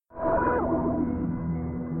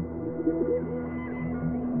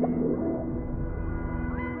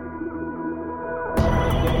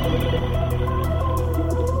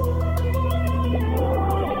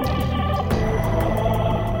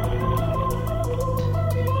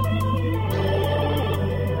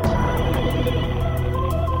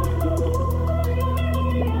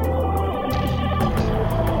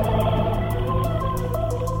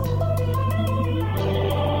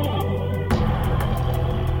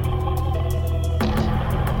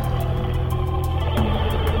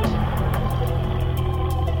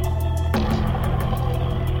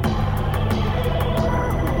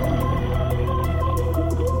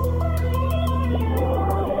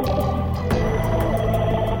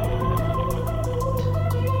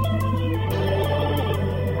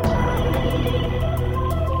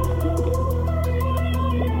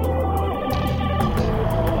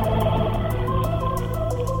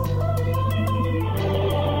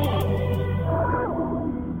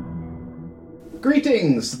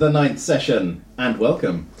Greetings to the 9th session, and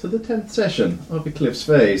welcome to the 10th session of Eclipse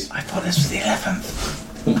Phase. I thought this was the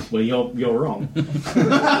 11th. Well, you're wrong.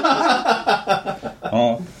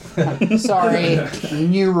 Oh. Sorry,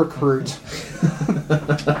 new recruit.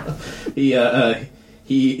 He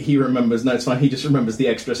remembers. No, it's fine. He just remembers the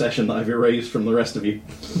extra session that I've erased from the rest of you.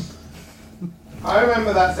 I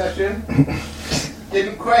remember that session.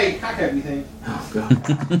 Didn't Craig hack everything? Oh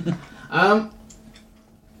god.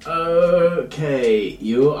 Okay,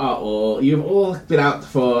 you've all been out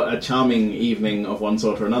for a charming evening of one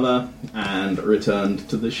sort or another, and returned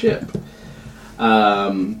to the ship.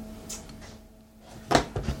 Unless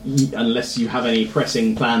you have any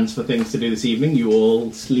pressing plans for things to do this evening, you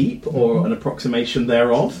all sleep, or an approximation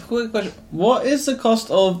thereof. Quick question. What is the cost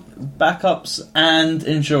of backups and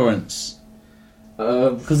insurance?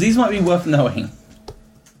 Because these might be worth knowing.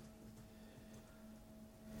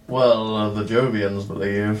 Well, the Jovians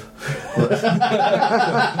believe.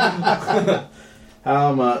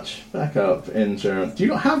 How much backup insurance? Do you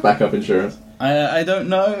not have backup insurance? I don't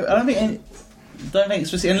know. I don't think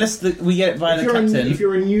it's just unless we get it via the captain. If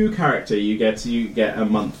you're a new character, you get a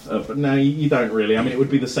month of. But no, you don't really. I mean, it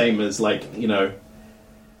would be the same as I can't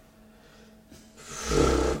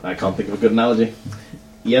think of a good analogy.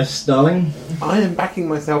 Yes, darling. I am backing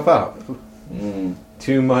myself up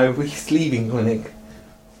to my re-sleeving clinic.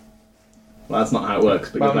 Well, that's not how it works,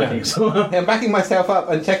 but you're backing yourself up. I'm backing myself up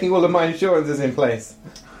and checking all of my insurances in place.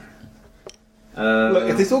 Look,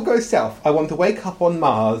 if this all goes south, I want to wake up on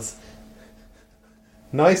Mars,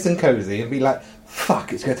 nice and cosy, and be like,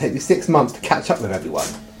 fuck, it's going to take me 6 months to catch up with everyone.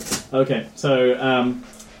 Okay, so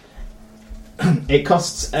it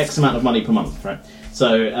costs X amount of money per month, right?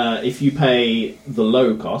 So if you pay the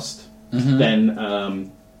low cost,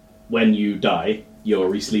 then when you die, you're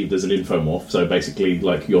re-sleeved as an infomorph, so basically,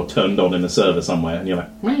 you're turned on in a server somewhere, and you're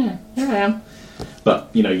like, here I am.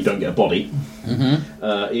 But, you don't get a body.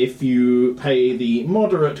 If you pay the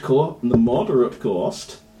moderate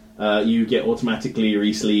cost, you get automatically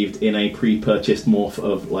re-sleeved in a pre-purchased morph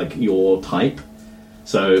of, your type.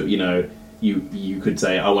 So, you could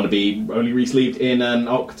say, I want to be only re-sleeved in an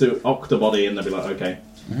octobody, and they'll be like, okay.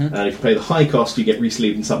 If you pay the high cost, you get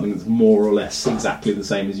re-sleeved in something that's more or less exactly the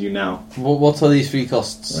same as you now. What are these three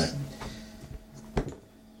costs? Right.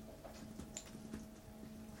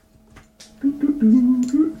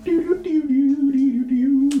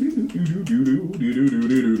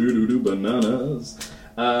 Bananas.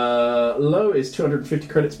 Low is 250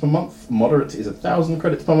 credits per month. Moderate is 1,000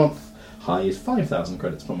 credits per month. High is 5,000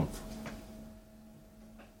 credits per month.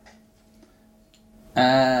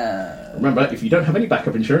 Remember, if you don't have any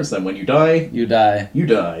backup insurance, then when you die... You die. You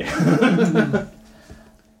die.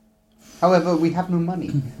 However, we have no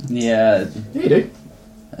money. Yeah. Yeah, you do.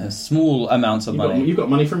 Small amounts of money. You've got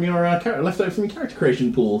money from your left over from your character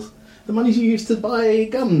creation pools. The monies you used to buy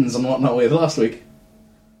guns and whatnot with last week.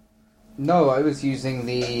 No, I was using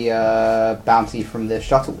the bounty from the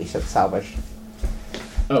shuttle we salvaged.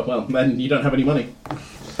 Oh, well, then you don't have any money.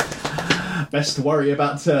 Best to worry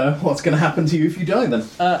about what's going to happen to you if you die, then.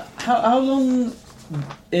 How long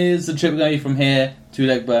is the trip going from here to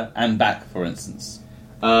Legba and back, for instance?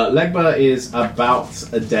 Legba is about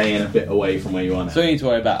a day and a bit away from where you are now. So you need to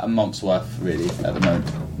worry about a month's worth, really, at the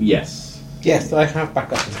moment. Yes. Yes, I have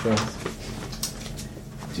backup insurance.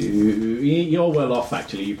 You're well off,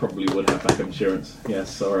 actually. You probably would have backup insurance.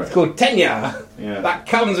 Yes, alright. It's called tenure. Yeah. That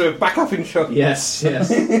comes with backup insurance. Yes.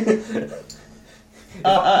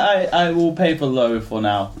 I will pay for low for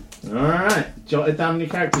now. Alright, jot it down on your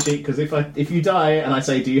character sheet, because if you die and I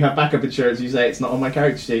say, do you have backup insurance, you say it's not on my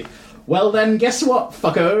character sheet. Well then, guess what,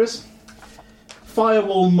 fuckos?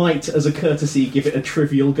 Firewall might, as a courtesy, give it a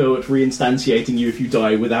trivial go at reinstantiating you if you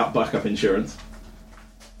die without backup insurance.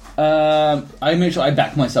 I make sure I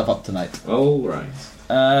back myself up tonight. All right.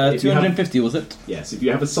 250 was it? Yes, if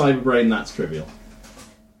you have a cyber brain, that's trivial.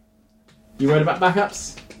 You worried about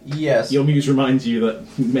backups? Yes. Your muse reminds you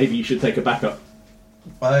that maybe you should take a backup.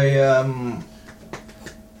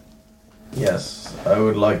 Yes, I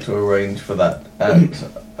would like to arrange for that, and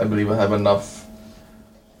I believe I have enough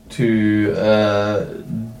to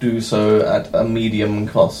do so at a medium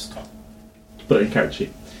cost. Put it in character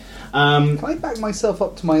sheet. Can I back myself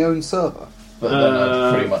up to my own server? But then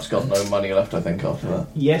I've pretty much got no money left, I think, after that.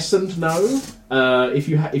 Yes and no. If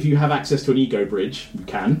you have access to an ego bridge, you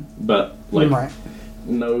can, but Right.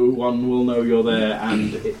 no one will know you're there,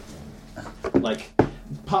 and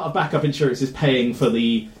part of backup insurance is paying for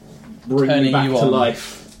the bringing Turning you back you to on.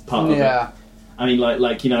 life part of it. Yeah. I mean,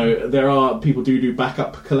 there are people do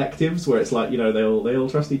backup collectives where it's they'll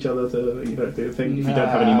trust each other to do a thing if you don't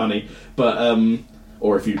have any money, but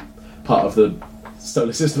or if you part of the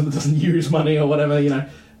solar system that doesn't use money or whatever,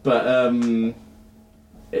 but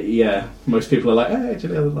yeah, most people are like,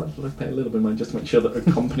 actually, I'd like to pay a little bit of money just to make sure that a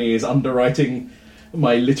company is underwriting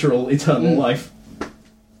my literal eternal life.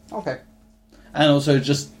 Okay. And also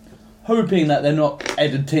just hoping that they're not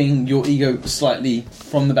editing your ego slightly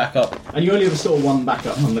from the backup. And you only ever store one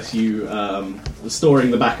backup unless you storing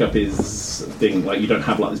the backup is a thing you don't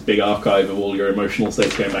have this big archive of all your emotional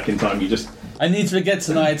states going back in time. You just I need to forget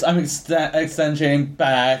tonight. I'm extending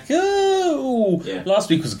back. Oh, Yeah. Last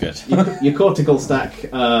week was good. your cortical stack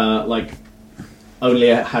only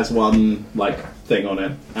has one thing on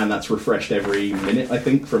it, and that's refreshed every minute, I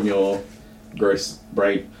think, from your gross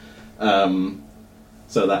brain.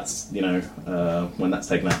 So that's when that's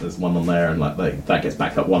taken out, there's one on there, and that gets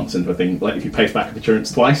backed up once into a thing. If you pay for backup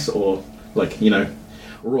insurance twice, or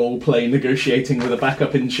role play negotiating with a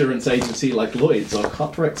backup insurance agency like Lloyd's or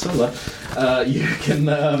Cartwright Solar, you can.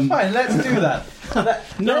 Fine, let's do that.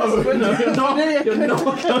 No, you're not. You're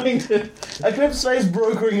not going to. Eclipse Phase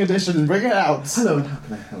Brokering Edition, bring it out. Hello, and how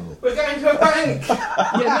can I help? We're going to a bank!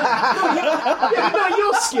 Not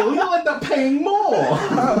your skill. You'll end up paying more.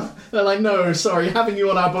 They're like, no, sorry, having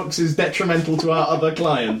you on our books is detrimental to our other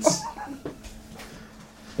clients.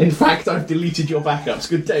 In fact, I've deleted your backups.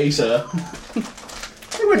 Good day, sir.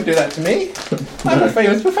 You wouldn't do that to me. I'm a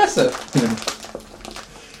famous professor.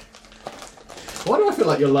 Why do I feel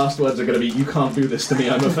like your last words are going to be, you can't do this to me,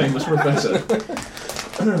 I'm a famous professor?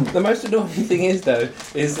 The most annoying thing is the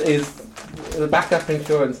backup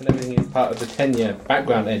insurance and everything is part of the 10-year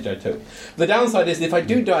background edge I took. The downside is if I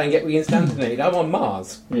do die and get reinstantiated, I'm on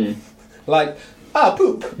Mars.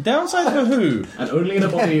 Poop. Downside for who? And only in a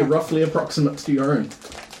body roughly approximate to your own.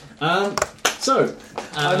 I'm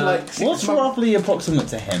like 6 What's months. roughly approximate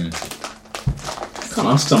to him? Can't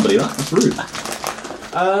ask somebody that, that's rude.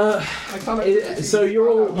 So you're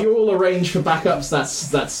all arranged for backups.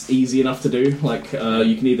 That's easy enough to do. You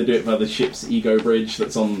can either do it via the ship's ego bridge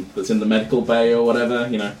that's in the medical bay or whatever.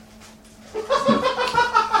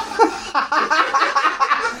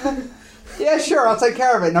 Yeah, sure, I'll take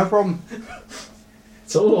care of it, no problem.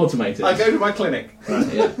 It's all automated. I go to my clinic.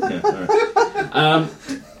 Right, yeah. All right.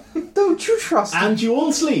 Don't you trust me? And you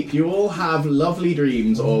all sleep. You all have lovely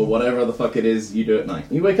dreams or whatever the fuck it is you do at night.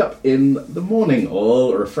 You wake up in the morning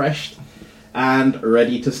all refreshed and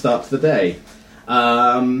ready to start the day.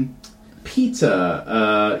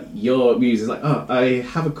 Peter, your muse is like, I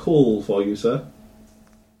have a call for you, sir.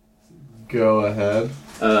 Go ahead.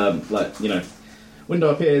 Window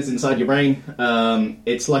appears inside your brain.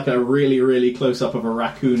 It's like a really, really close-up of a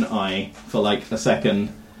raccoon eye for a second.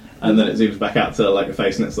 And then it zooms back out to a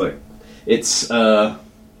face, and it's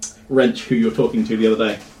Wrench, who you were talking to the other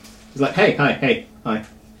day. He's like, hey, hi.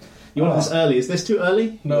 You want this early? Is this too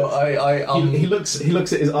early? No, He looks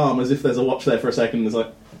at his arm as if there's a watch there for a second, and is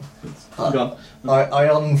like, it's gone.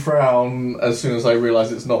 I unfrown as soon as I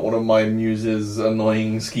realise it's not one of my muse's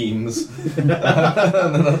annoying schemes. And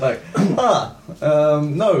then I'm like,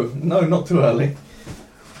 no, not too early.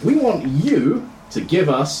 We want you to give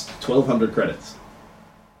us 1,200 credits.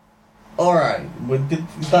 Alright,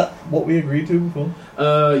 is that what we agreed to before?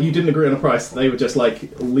 You didn't agree on a price. They were just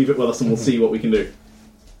like, leave it with us and we'll see what we can do.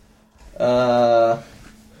 Wow,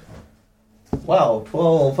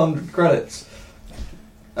 1,200 credits.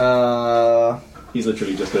 He's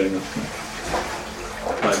literally just doing this.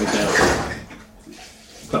 Biting his nails,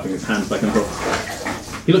 clapping his hands back and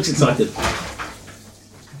forth. He looks excited.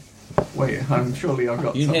 Wait, I'm surely I've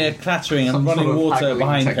got You some, hear clattering and some running sort of water haggling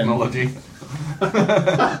behind technology. The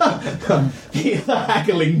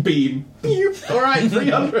haggling beam. Alright,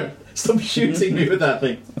 300. Stop shooting me with that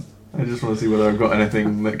thing. I just want to see whether I've got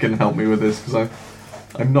anything that can help me with this, because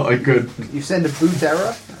I'm not a good... You send a boot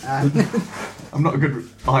error, and I'm not a good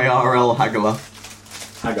IRL haggler.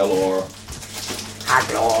 Hagalore.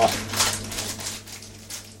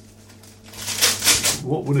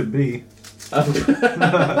 What would it be?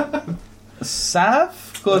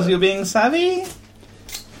 Sav? Because you're being savvy?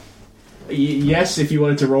 Yes, if you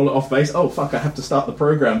wanted to roll it off base. Oh, fuck, I have to start the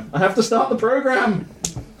program.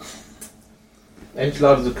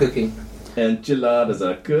 Enchiladas are cooking. Enchiladas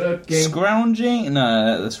are cooking. Scrounging?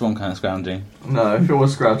 No, that's the wrong kind of scrounging. No, if it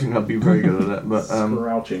was scrouching, I'd be very good at it, but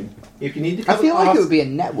Scrouching. If you need to I come feel like ask it would be a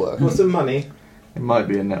network. for some money. it might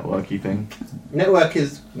be a networky thing.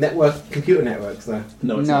 Computer networks though.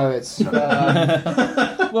 No, it's No, not. it's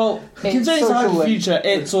Well, In considering it's a social future,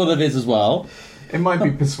 it sort of is as well. It might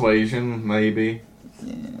be persuasion, maybe.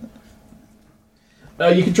 You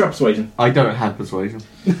can try persuasion. I don't have persuasion.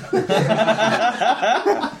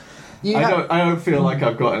 I don't feel like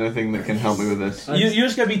I've got anything that can help me with this. You're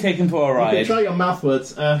just going to be taken for a You can ride. try your mouth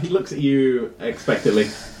words. He looks at you expectantly.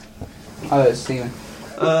 Oh, it's Steven.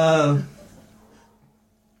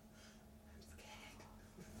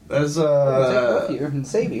 There's Take off you and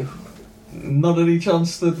save you. not any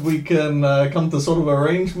chance that we can come to sort of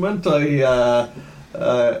arrangement. I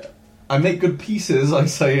make good pieces, I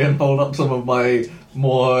say, and hold up some of my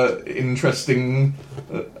more interesting,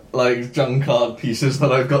 like junk art pieces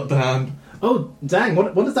that I've got to hand. Oh, dang!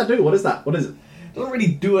 What does that do? What is that? What is it? It doesn't really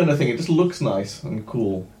do anything. It just looks nice and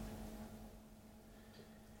cool.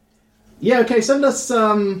 Yeah. Okay. Send us.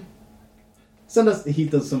 He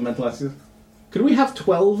does some mental access. Could we have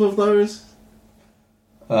 12 of those?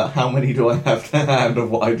 How many do I have to hand of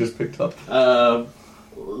what I just picked up?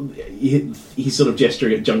 He's sort of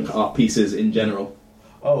gesturing at junk art pieces in general.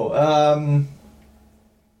 Oh,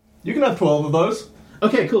 you can have 12 of those.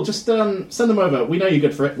 Okay, cool. Just send them over. We know you're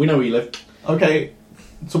good for it. We know where you live. Okay,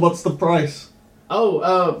 so what's the price?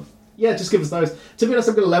 Oh, yeah, just give us those. To be honest,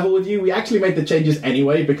 I'm going to level with you. We actually made the changes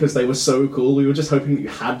anyway because they were so cool. We were just hoping that you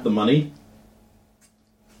had the money.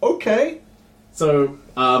 Okay. So,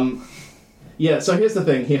 yeah, so here's the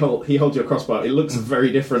thing. He holds your crossbar. It looks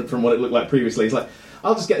very different from what it looked like previously. He's like,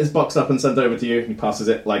 I'll just get this boxed up and sent over to you. And he passes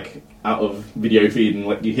it, like, out of video feed, and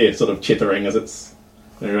like you hear sort of chittering as it's...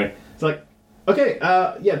 Anyway, it's like, okay,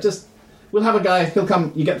 yeah, just... We'll have a guy. He'll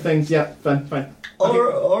come. You get things. Yeah, fine. Okay.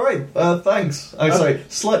 All right. Thanks. I say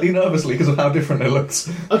slightly nervously because of how different it looks.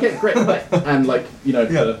 Okay, great. Bye. And, like, you know,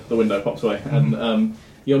 Yeah. the window pops away. And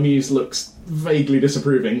your muse looks vaguely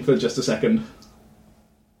disapproving for just a second.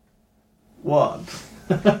 What?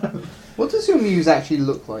 What does your muse actually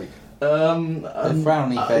look like? A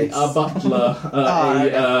frowny face. A butler.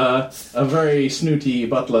 A very snooty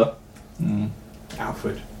butler.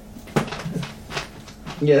 Alfred.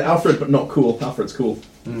 Yeah, Alfred, but not cool. Alfred's cool.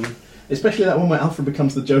 Mm. Especially that one where Alfred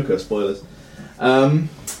becomes the Joker. Spoilers. I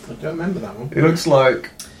don't remember that one. It looks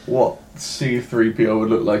like what C-3PO would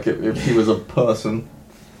look like if he was a person.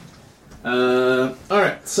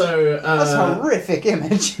 Alright, so... That's a horrific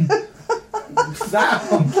image. That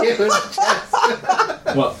one,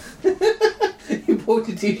 What? You pulled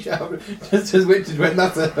your t-shirt out just as Richard went,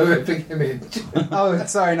 that's a horrific image. Oh,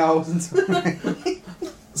 sorry, no, I wasn't.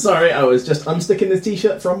 Sorry, I was just unsticking this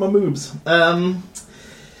t-shirt from my moobs.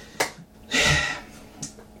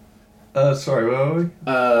 Sorry, where were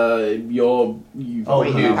we? Your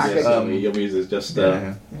packaging. muse is just...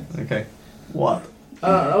 Yeah. Okay. What?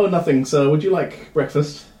 Nothing. So, would you like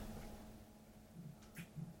breakfast?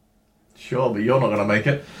 Sure, but you're not going to make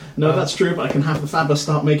it. No, that's true, but I can have the Fabber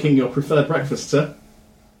start making your preferred breakfast, sir.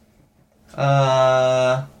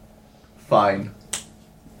 Fine.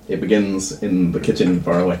 It begins in the kitchen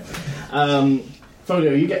far away.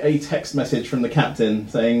 Folio, you get a text message from the captain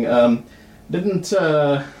saying, didn't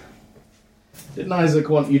Isaac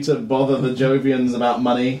want you to bother the Jovians about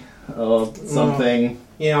money or something?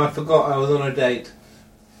 Yeah, I forgot I was on a date.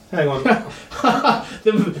 Hang on.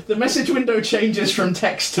 The message window changes from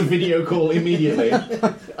text to video call immediately.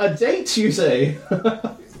 A date, you say?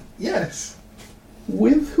 Yes.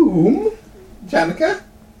 With whom? Janica?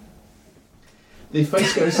 His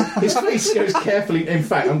face goes carefully. In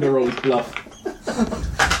fact, I'm going to roll his bluff.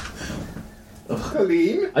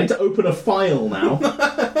 Colleen? I need to open a file now.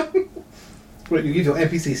 Wait, you use your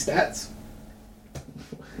NPC stats?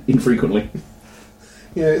 Infrequently.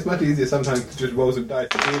 Yeah, it's much easier sometimes to just roll some dice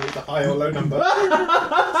to see if it's a high or low number.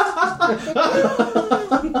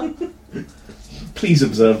 Please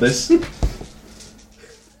observe this.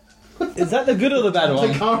 Is that the good or the bad I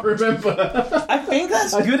one? can't remember. I think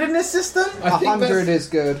that's good in this system. I think 100 is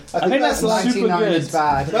good. I think that's super 99 good. is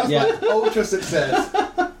bad. That's Yeah. like ultra success.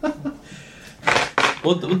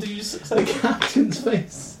 What did you say? The captain's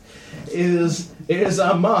face is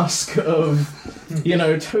a mask of,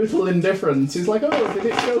 total indifference. He's like, oh, did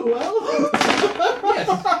it go well? Yes.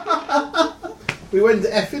 We went to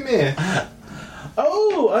Ephemere.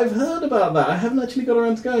 Oh, I've heard about that. I haven't actually got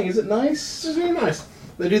around to going. Is it nice? It's really nice.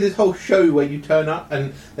 They do this whole show where you turn up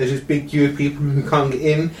and there's this big queue of people who can't get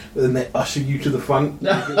in, but then they usher you to the front.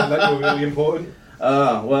 Like you're really important.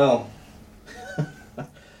 Well.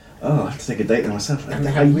 I have to take a date there myself. And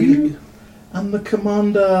they have really... I'm the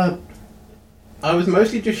commander. I was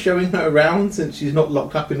mostly just showing her around since she's not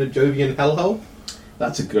locked up in a Jovian hellhole.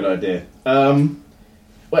 That's a good idea. Well,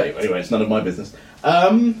 anyway, it's none of my business.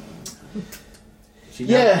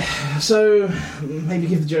 So maybe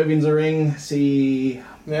give the Jovians a ring, see...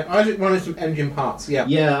 Yeah, I just wanted some engine parts, yeah.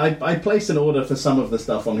 Yeah, I placed an order for some of the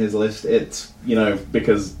stuff on his list. It's,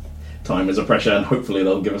 because time is a pressure, and hopefully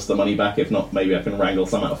they'll give us the money back. If not, maybe I can wrangle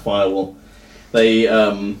some out of Firewall. They,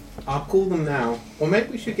 I'll call them now. Or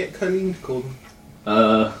maybe we should get Colleen to call them.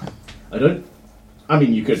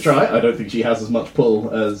 you could try. I don't think she has as much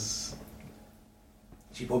pull as...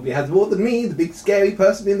 She probably has more than me, the big scary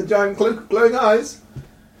person in the giant cloak with glowing eyes.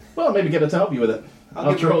 Well, maybe get her to help you with it.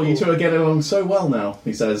 After all, you two are getting along so well now,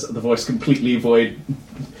 he says, the voice completely free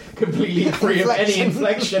of any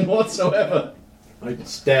inflection whatsoever. I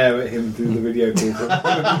stare at him through the video call.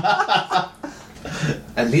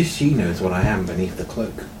 At least she knows what I am beneath the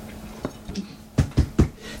cloak.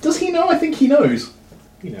 Does he know? I think he knows.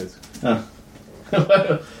 He knows.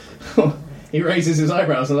 He raises his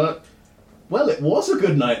eyebrows and like, well, it was a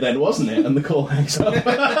good night then, wasn't it? And the call hangs up.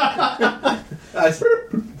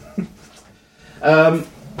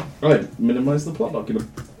 Right, minimise the plot document.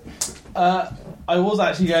 I was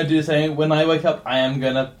actually going to do the same. When I wake up, I am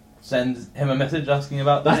going to send him a message asking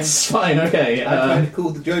about the That's fine, okay. I'm trying to call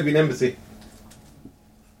the Jovian embassy.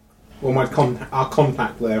 Or our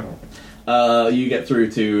contact there. You get through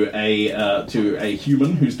to a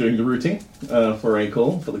human who's doing the routing for the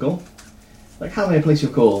call. Like, how may I place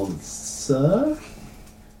your call, sir?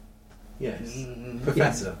 Yes.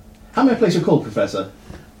 Professor. How may I place your call, Professor?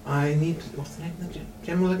 I need... What's the name of the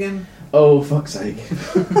general again? Oh, fuck's sake.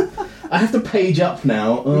 I have to page up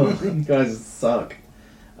now. Oh, you guys suck.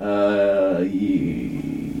 Do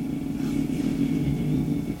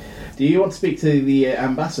you want to speak to the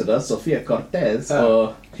ambassador, Sofia Cortez,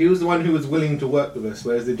 or... She was the one who was willing to work with us,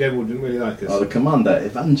 whereas the general didn't really like us. Or the commander,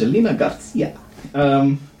 Evangelina Garcia.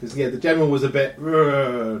 Because, the general was a bit...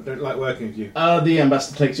 don't like working with you. The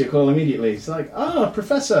ambassador takes your call immediately. It's like,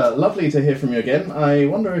 Professor, lovely to hear from you again. I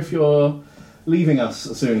wonder if you're leaving us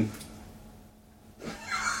soon.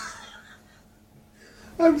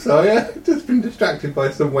 I'm sorry, I've just been distracted by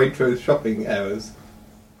some Waitrose shopping errors.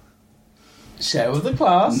 Share with the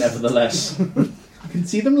class. Nevertheless, I can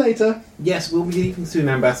see them later. Yes, we'll be leaving soon,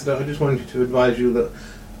 Ambassador. I just wanted to advise you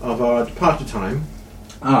of our departure time.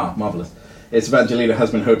 Ah, marvellous. It's Evangelina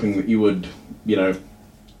has been hoping that you would,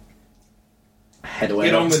 head away.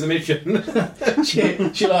 Get on with the mission.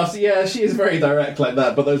 she laughs. Yeah, she is very direct like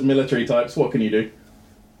that, but those military types, what can you do?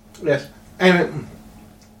 Yes. Anyway,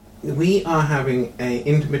 we are having an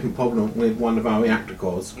intermittent problem with one of our reactor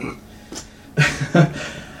cores.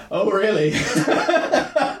 Oh, really?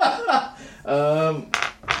 I'm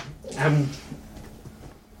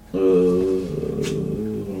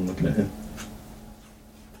looking at him.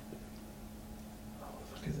 What the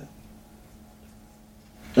fuck is that?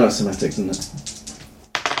 Oh, it's semantics, isn't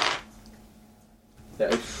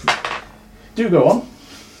it? Do go on.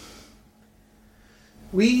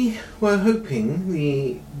 We were hoping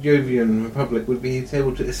the Jovian Republic would be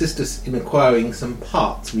able to assist us in acquiring some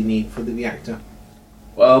parts we need for the reactor.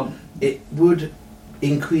 Well, it would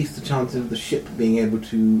increase the chances of the ship being able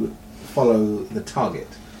to follow the target.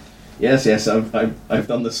 Yes, I've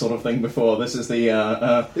done this sort of thing before. This is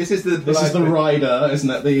the this is the rider, isn't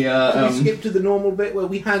it? Can we skip to the normal bit where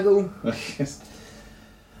we haggle? Yes.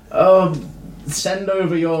 Send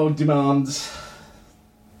over your demands.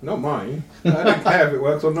 Not mine. I don't care if it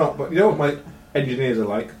works or not, but you know what my engineers are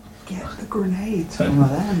like? Get the grenades from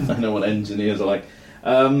them. I know what engineers are like.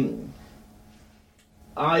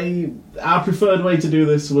 Our preferred way to do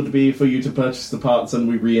this would be for you to purchase the parts and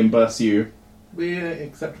we reimburse you We're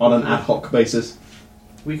acceptable on an ad hoc basis.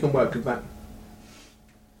 We can work with that.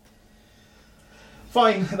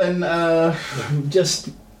 Fine, then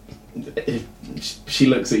just... She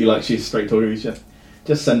looks at you like she's straight talking to you.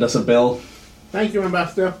 Just send us a bill. Thank you,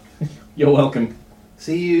 Ambassador. You're welcome.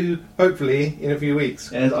 See you, hopefully, in a few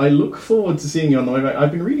weeks. And I look forward to seeing you on the way back.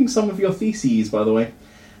 I've been reading some of your theses, by the way.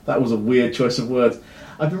 That was a weird choice of words.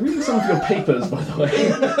 I've been reading some of your papers, by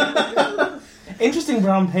the way. Interesting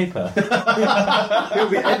brown paper. He'll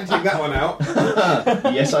be editing that one out.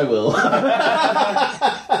 Yes, I will.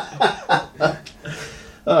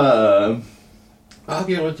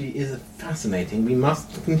 Archaeology is fascinating. We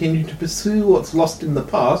must continue to pursue what's lost in the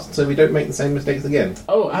past so we don't make the same mistakes again.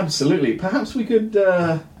 Oh, absolutely. Perhaps we could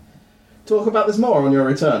talk about this more on your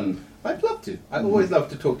return. I'd love to. I always love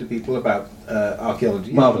to talk to people about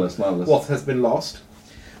archaeology. Marvellous, marvellous. What has been lost.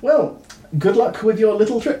 Well, good luck with your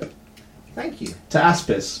little trip Thank you. to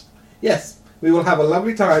Aspis. Yes, we will have a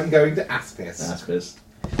lovely time going to Aspis. Aspis.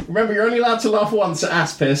 Remember, you're only allowed to laugh once at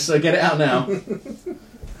Aspis, so get it out now.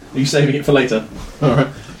 Are you saving it for later? Alright.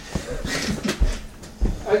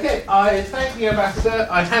 Okay, I thank the ambassador.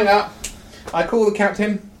 I hang up. I call the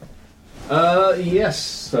captain.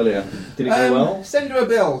 Yes, Felia. Did it go well? Send her a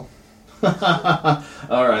bill.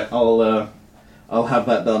 Alright, I'll have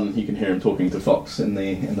that done. You can hear him talking to Fox in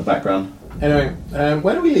the background. Anyway,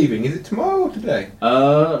 when are we leaving? Is it tomorrow or today?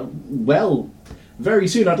 Well, very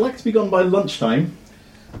soon. I'd like to be gone by lunchtime.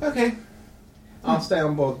 Okay. I'll stay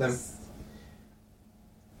on board then.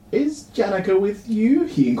 Is Janica with you?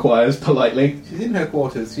 He inquires politely. She's in her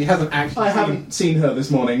quarters. She hasn't actually I haven't seen her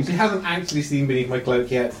this morning. She hasn't actually seen beneath my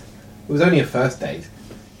cloak yet. It was only a first date.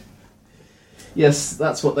 Yes,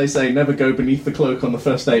 that's what they say. Never go beneath the cloak on the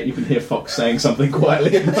first date. You can hear Fox saying something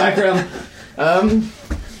quietly in the background.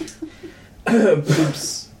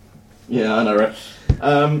 Oops. Yeah, I know, right?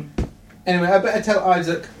 Anyway, I better tell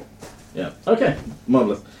Isaac. Yeah. Okay.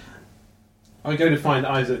 Marvellous. I'm going to find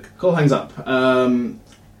Isaac. Call hangs up.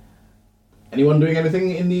 Anyone doing anything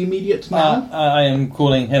in the immediate now? I am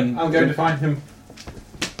calling him. I'm going to find him.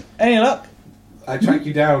 Any luck? I track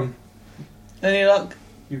you down. Any luck?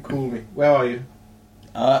 You call me. Where are you?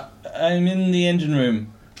 I'm in the engine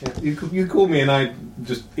room. Yeah, you call me and I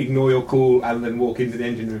just ignore your call and then walk into the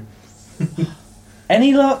engine room.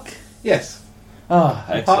 Any luck? Yes. Ah,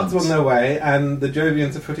 The parts excellent. are on their way and the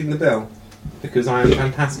Jovians are footing the bill. Because I am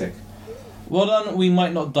fantastic. Well done, we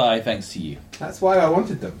might not die thanks to you. That's why I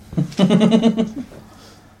wanted them.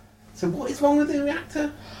 So what is wrong with the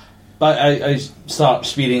reactor? But I start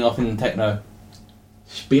speeding off in techno.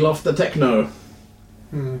 Spiel off the techno.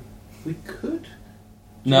 We could.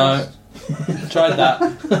 No. Tried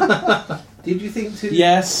that. Did you think to?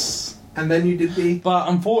 Yes. And then you did the... But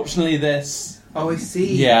unfortunately this... Oh, I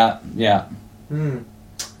see. Yeah. We could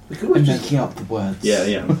I'm always just... making up the words.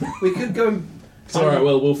 Yeah. We could go and... It's alright,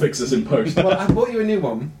 we'll fix this in post. Well, I bought you a new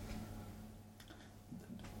one.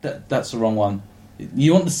 That's the wrong one.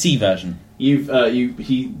 You want the C version?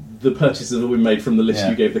 The purchases have been made from the list Yeah.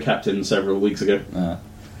 you gave the captain several weeks ago.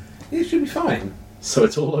 It should be fine. So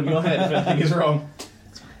it's all on your head if anything is wrong.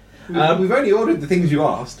 We've only ordered the things you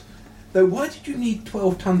asked. Though, why did you need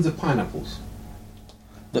 12 tons of pineapples?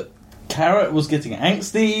 The carrot was getting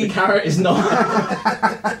angsty. The carrot is not...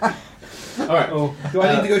 Alright. Oh, do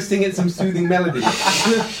I need to go sing it some soothing melody?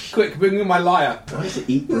 Quick, bring me my lyre. I need to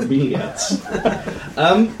eat bromeliads.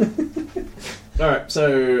 Alright,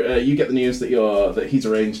 so you get the news that he's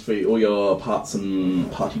arranged for all your parts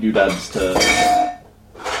and party doodads to...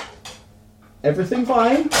 Everything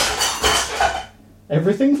fine?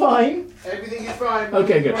 Everything fine? Everything is fine.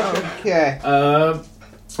 Okay, good. Okay.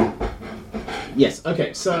 Yes,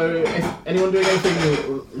 okay, so if anyone doing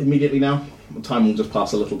anything immediately now? Time will just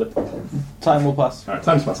pass a little bit. Time will pass. Alright,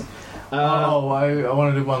 time's passing. I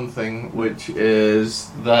want to do one thing, which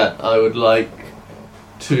is that I would like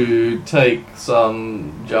to take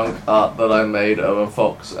some junk art that I made of a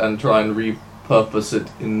fox and try and repurpose it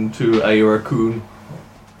into a raccoon.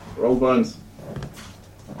 Roll bones.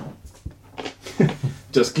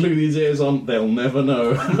 Just glue these ears on, they'll never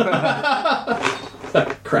know.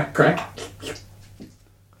 Crack, crack.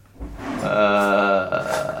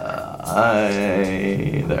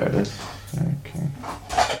 There it is. Okay.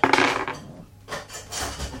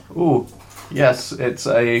 Ooh, yes, it's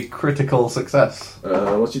a critical success.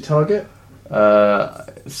 What's your target?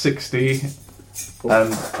 60,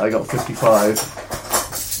 and I got 55.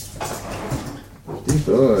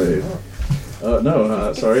 55.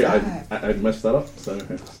 No, sorry, I messed that up. So,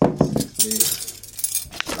 okay.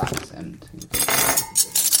 That's empty.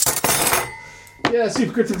 Yeah,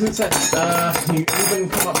 super critical success. You even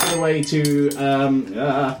come up with a way to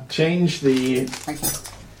change the Thank you.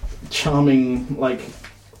 charming,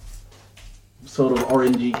 sort of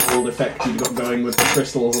orangey gold effect you've got going with the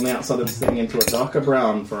crystals on the outside of this thing into a darker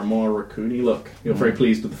brown for a more raccoony look. You're very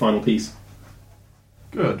pleased with the final piece.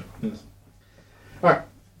 Good. Yes. Alright.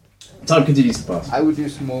 Time continues to pass. I would do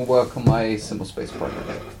some more work on my simple space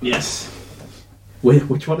project. Yes.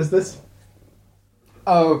 Which one is this?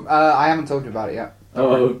 Oh, I haven't told you about it yet.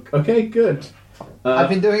 Oh, okay, good. I've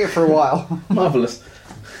been doing it for a while. Marvellous.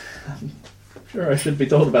 Sure, I should be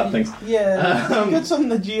told about things. Yeah, get on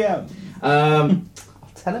the GM. Um,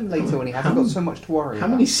 Tell him later when he hasn't got so much to worry how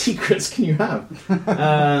about. many secrets can you have?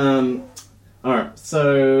 Alright,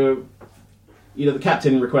 so... the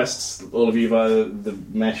captain requests all of you via the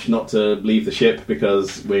mesh not to leave the ship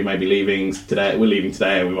because we may be leaving today. We're leaving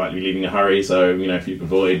today and we might be leaving in a hurry, so, if you can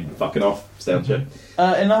avoid fucking off, stay on ship.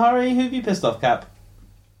 In a hurry, who have you pissed off, Cap?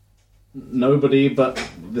 Nobody, but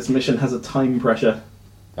this mission has a time pressure.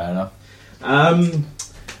 Fair enough.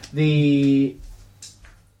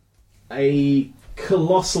 A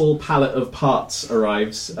colossal pallet of parts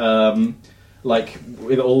arrives,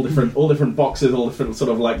 with all different boxes, all different sort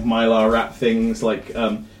of like mylar wrap things,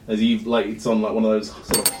 it's on like one of those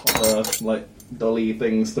sort of hopper dolly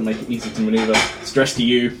things to make it easy to maneuver. Stress to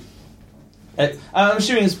you. I'm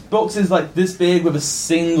assuming it's boxes like this big with a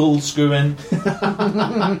single screw in.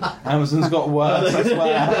 Amazon's got worse, I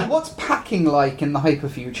swear. What's packing like in the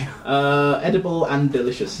hyperfuture? Edible and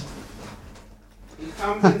delicious. It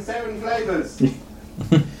comes in 7 flavours.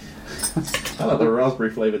 I like the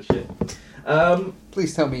raspberry flavoured shit.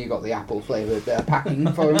 Please tell me you got the apple flavoured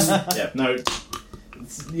packing foam. Yeah, no.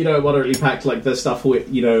 It's, moderately packed, like the stuff with,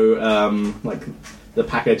 like the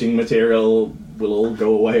packaging material will all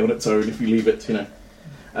go away on its own if you leave it,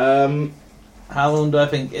 How long do I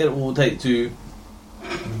think it will take to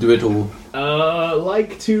do it all?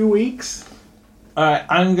 Like 2 weeks. Alright,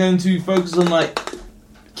 I'm going to focus on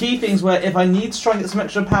key things where if I need to try and get some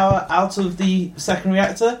extra power out of the second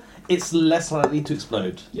reactor, it's less likely to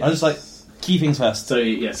explode. Yes. I just key things first. So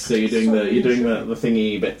yes, so you're doing the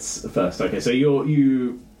thingy bits first. Okay, so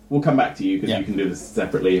we'll come back to you because you can do this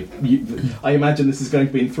separately. I imagine this is going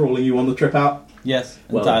to be enthralling you on the trip out. Yes,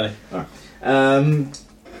 well, entirely. All right.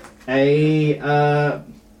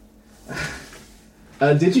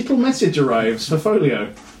 A digital message arrives for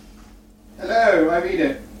Folio. Hello, I read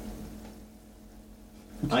it.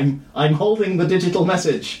 I'm holding the digital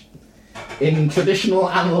message in traditional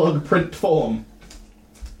analog print form.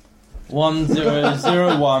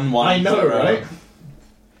 100110. I know, right?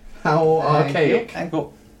 How archaic.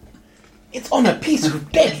 It's on a piece of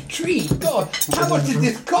dead tree. God, how much did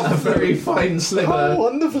this A cost? very fine sliver. How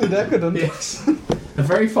wonderfully decadent. Yes. A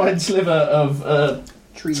very fine sliver of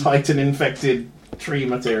Tree. Titan-infected tree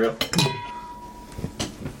material.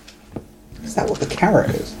 Is that what the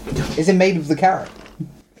carrot is? Is it made of the carrot?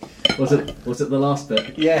 Was it the last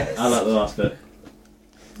bit? Yes. I like the last bit.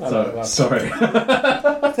 Sorry.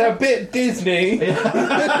 It's a bit Disney.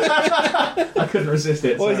 I couldn't resist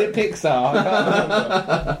it. Or is sorry. it Pixar? I can't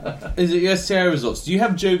remember. Is it your STI results? Do you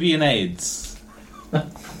have Jovian AIDS?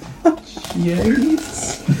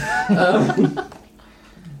 Yes.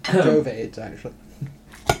 Jovaids, actually.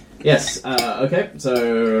 Yes. Okay.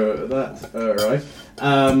 So that right.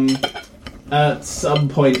 At some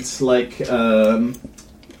point,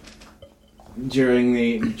 during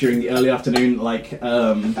the early afternoon,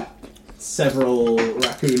 several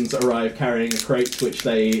raccoons arrive carrying a crate, which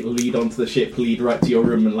they lead onto the ship, lead right to your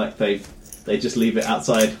room, and they just leave it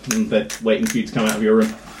outside, and they're waiting for you to come out of your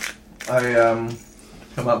room. I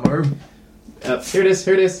come out my room. Here it is.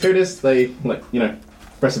 They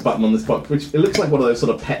press a button on this box, which it looks like one of those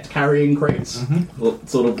sort of pet carrying crates,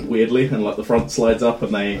 sort of weirdly, and the front slides up,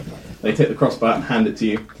 and they take the crossbar and hand it to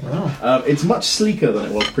you. Oh. It's much sleeker than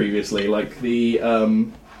it was previously.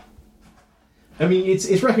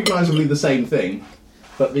 It's recognisably the same thing,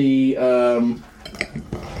 but I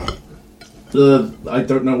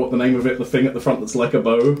don't know what the name of it. The thing at the front that's like a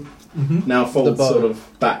bow now folds sort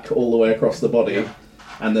of back all the way across the body,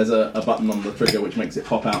 and there's a button on the trigger which makes it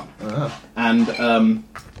pop out. And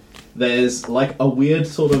there's a weird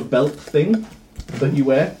sort of belt thing that you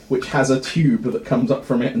wear, which has a tube that comes up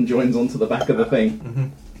from it and joins onto the back of the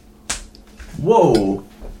thing. Whoa!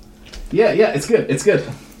 Yeah, it's good.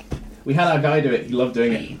 We had our guy do it. He loved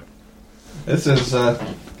doing it. This is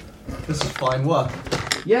fine work.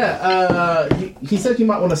 Yeah, he said you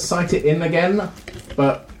might want to sight it in again,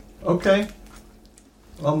 but Okay.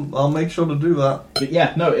 I'll make sure to do that. but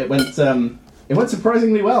yeah, no, it went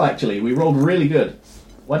surprisingly well actually. We rolled really good.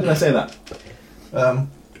 Why did I say that?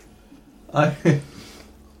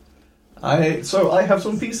 I have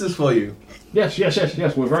some pieces for you. Yes.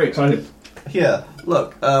 We're very excited. Here,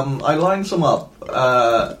 look. I lined some up.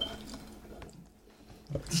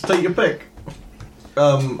 Just take your pick.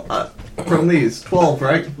 From these 12,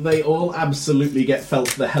 right? They all absolutely get felt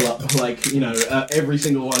the hell up. Every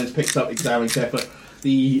single one is picked up extremely carefully.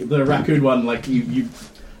 The raccoon one, you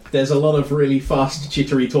there's a lot of really fast,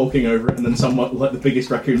 chittery talking over it, and then somewhat the biggest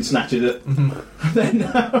raccoon snatches it. Then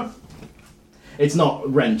It's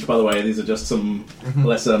not wrench, by the way. These are just some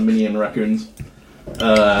lesser minion raccoons.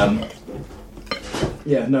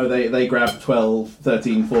 Yeah, no, they grab 12,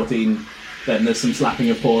 13, 14. Then there's some slapping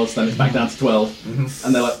of paws. Then it's back down to 12,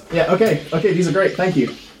 and they're like, "Yeah, okay, these are great. Thank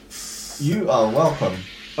you." You are welcome.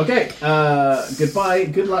 Okay, goodbye.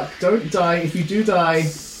 Good luck. Don't die. If you do die,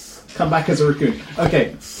 come back as a raccoon.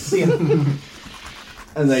 Okay, see ya.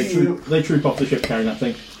 And they troop off the ship carrying that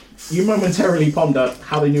thing. You momentarily ponder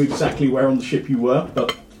how they knew exactly where on the ship you were,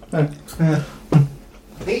 but... I think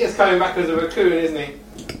he's coming back as a raccoon, isn't he?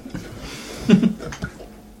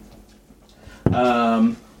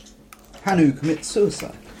 Hanu commits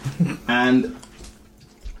suicide. And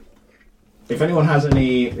if no one has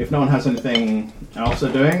anything else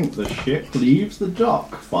they're doing, the ship leaves the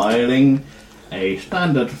dock, filing a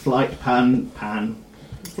standard flight plan to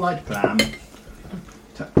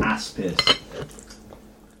Aspis.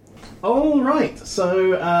 All right,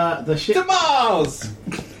 so the ship To Mars!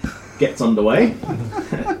 gets underway.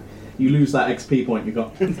 You lose that XP point you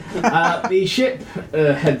got. The ship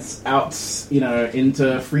heads out,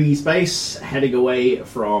 into free space, heading away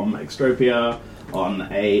from Extropia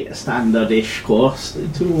on a standard-ish course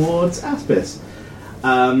towards Aspis.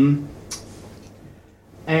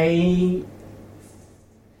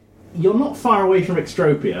 You're not far away from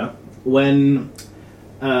Extropia when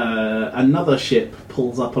another ship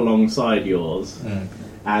pulls up alongside yours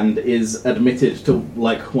and is admitted to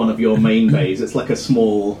one of your main bays. It's like a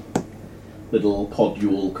small little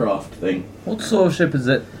podule craft thing. What sort of ship is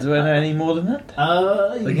it? Do I know any more than that?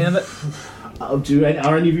 Looking at it?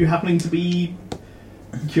 Are any of you happening to be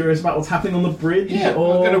curious about what's happening on the bridge? Yeah,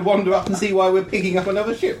 or... we're going to wander up and see why we're picking up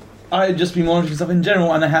another ship. I'd just be monitoring stuff in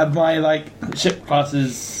general, and I have my ship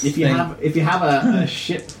classes. If you have a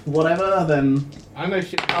ship, whatever, then I know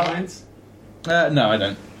ship designs. No, I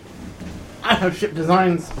don't. I have ship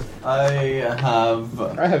designs. I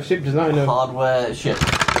have ship design of... hardware ship.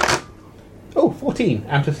 Oh, 14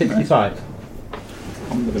 out of 65.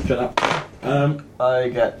 I'm going to shut up. I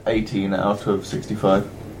get 18 out of 65.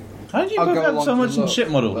 How do you I'll book go up along so to much in look, ship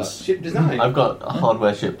models? Ship design. I've got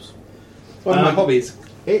hardware ships. It's one of my hobbies.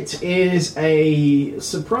 It is a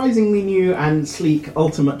surprisingly new and sleek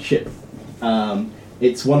ultimate ship.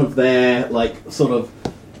 It's one of their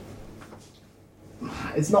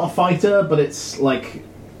it's not a fighter, but it's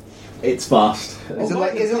fast. Is it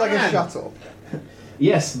like a shuttle?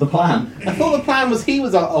 Yes, the plan. I thought the plan was he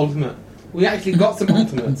was our ultimate. We actually got some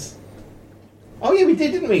ultimates. Oh yeah, we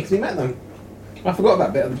did, didn't we? Because we met them. I forgot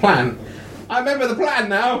that bit of the plan. I remember the plan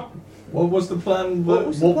now. What was the plan? What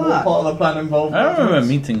was the plan? What part of the plan involved? I don't remember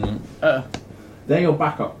meeting them. They're your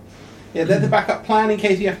backup. Yeah, they're the backup plan in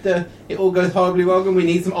case it all goes horribly wrong and we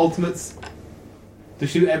need some ultimates to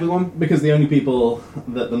shoot everyone. Because the only people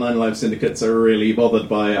that the Nine Lives Syndicates are really bothered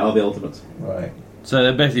by are the Ultimates. Right. So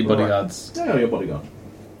they're basically bodyguards. They're your bodyguard.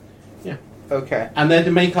 Okay. And then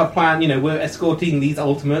to make our plan, we're escorting these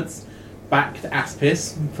ultimates back to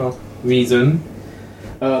Aspis for reason.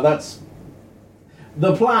 The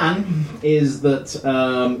plan is that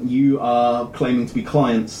you are claiming to be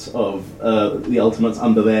clients of the Ultimates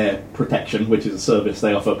under their protection, which is a service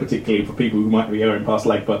they offer particularly for people who might be going past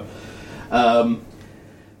Legba.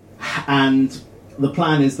 And the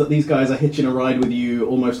plan is that these guys are hitching a ride with you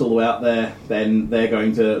almost all the way out there, then they're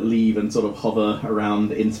going to leave and sort of hover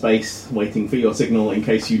around in space, waiting for your signal in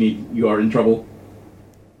case you are in trouble.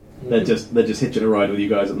 They're just hitching a ride with you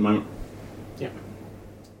guys at the moment. Yeah.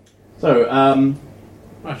 So, I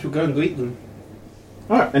shall go and greet them.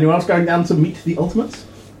 alright, anyone else going down to meet the Ultimates?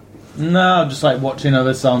 No, just watching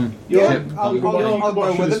over some ship. I'll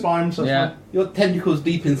go with it. Yeah. Your tentacles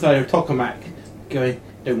deep inside of Tokamak going,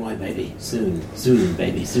 don't worry, baby. Soon,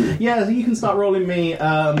 baby, soon. Yeah, so you can start rolling me.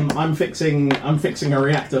 I'm fixing a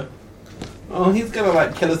reactor. Oh, he's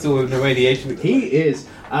gonna kill us all with the radiation. He is.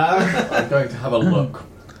 I'm going to have a look.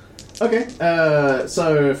 Okay,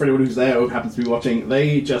 so for anyone who's there or happens to be watching,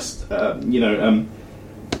 they just,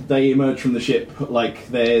 they emerge from the ship,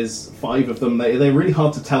 there's 5 of them. They're really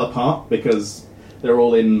hard to tell apart because they're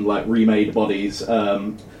all in, remade bodies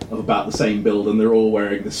of about the same build, and they're all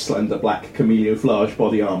wearing this slender black camouflage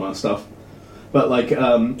body armor stuff. But,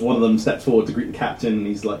 one of them steps forward to greet the captain, and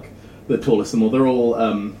he's, the tallest of them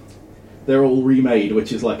all. They're all remade,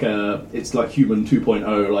 which is it's like Human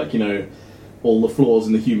 2.0, all the flaws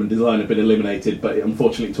in the human design have been eliminated, but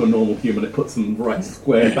unfortunately to a normal human it puts them right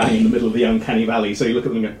square bang in the middle of the uncanny valley, so you look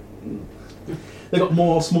at them and go, They've got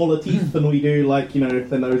more smaller teeth than we do,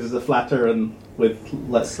 their noses are flatter and with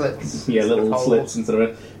slits. Yeah, little Holes. slits instead of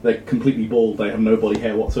it. They're completely bald, they have no body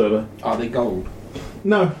hair whatsoever. Are they gold?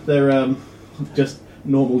 No, they're just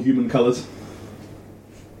normal human colours.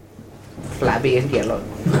 flabby and yellow.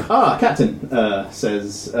 Ah, Captain,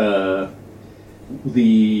 says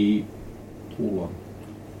the... Tall one.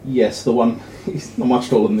 Yes, the one. He's not much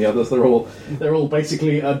taller than the others. They're all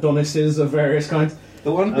basically Adonises of various kinds.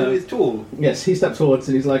 The one who is tall. Yes, he steps forwards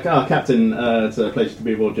and he's like, Captain, it's a pleasure to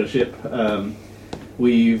be aboard your ship.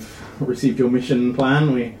 We've received your mission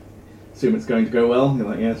plan. We assume it's going to go well. You're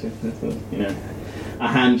like, yes, you know, a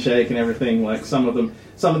handshake and everything. Like some of them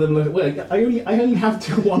look. Well, I only have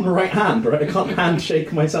one right hand, right? I can't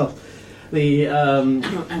handshake myself. The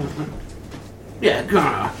Yeah,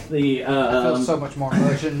 grah. I feel so much more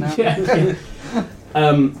immersion now. yeah.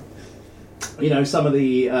 You know, some of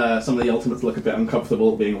the ultimates look a bit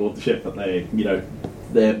uncomfortable being aboard the ship, but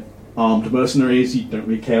they're armed mercenaries. You don't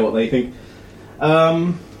really care what they think.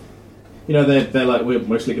 You know, they're like, we're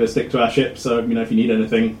mostly going to stick to our ship, so if you need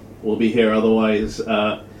anything, we'll be here. Otherwise,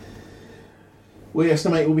 we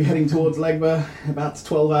estimate we'll be heading towards Legba. About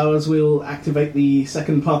 12 hours, we'll activate the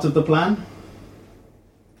second part of the plan.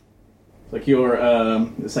 Like the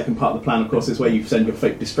second part of the plan, of course, is where you send your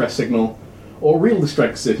fake distress signal or real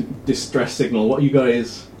distress signal. What are you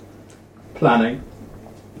guys planning?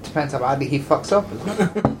 Depends how badly he fucks up.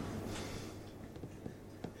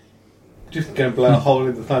 Just going to blow a hole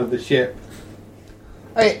in the side of the ship.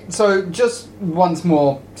 Okay, so just once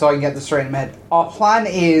more, so I can get this straight in my head. Our plan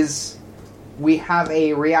is we have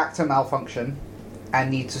a reactor malfunction and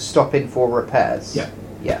need to stop in for repairs. Yeah.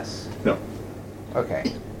 Yes. No.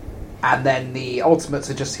 Okay. And then the ultimates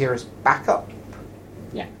are just here as backup.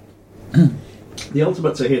 Yeah. The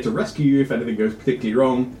ultimates are here to rescue you if anything goes particularly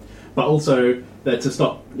wrong, but also they're to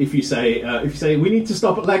stop. If you say we need to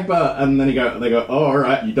stop at Legba, and then they go, oh, all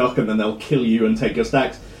right, you dock, and then they'll kill you and take your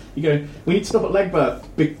stacks. You go, we need to stop at Legba,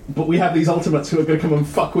 but we have these ultimates who are going to come and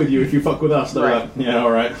fuck with you if you fuck with us. They're Right. like, yeah, all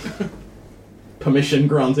right. Permission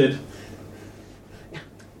granted.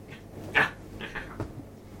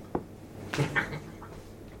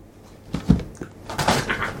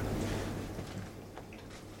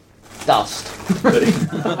 Dust.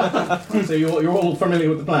 So you're all familiar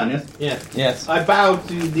with the plan, yes? Yeah. Yes. I bow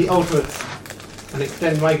to the ultimates and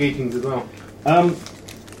extend my greetings as well.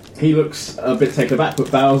 He looks a bit taken aback,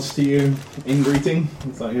 but bows to you in greeting.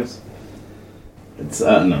 It's like, yes. It's,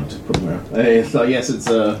 no, just put them around. It's like, yes, it's,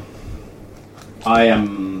 I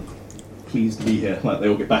am pleased to be here. Like, they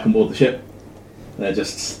all get back on board the ship. They're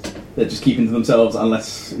just keeping to themselves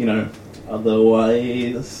unless,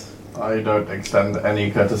 otherwise. I don't extend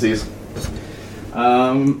any courtesies.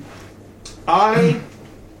 I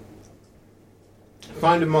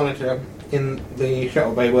find a monitor in the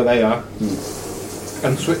shuttle bay where they are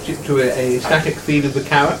and switch it to a static feed of the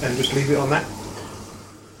carrot and just leave it on that.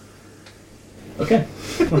 Okay.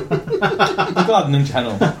 The gardening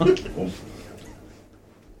channel.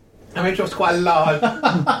 I make sure it's quite a large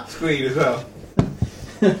screen as well.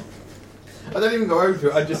 I don't even go over to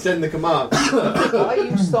it, I just send the command. Why are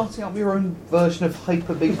you starting up your own version of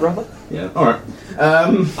Hyper Big Brother? Yeah, alright.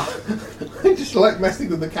 I just like messing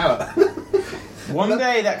with the carrot. One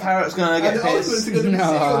day that carrot's gonna And get the ultimates pissed. are going to be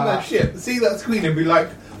sitting on that ship, see that screen and be like,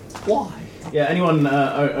 why? Yeah, anyone,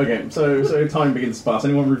 okay, so time begins to pass.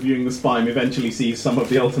 Anyone reviewing the spime eventually sees some of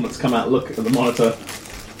the ultimates come out, look at the monitor,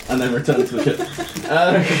 and then return to the ship.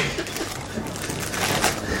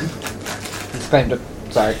 Exclaimed it.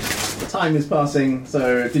 Sorry. Time is passing,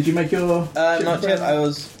 so did you make your... Not yet,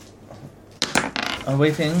 I'm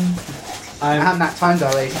waiting. And that time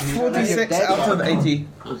dilation. 46 out of 80.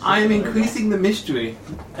 I'm increasing the mystery.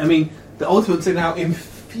 I mean, the ultimates are now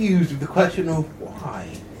infused with the question of why.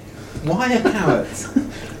 Why are carrots?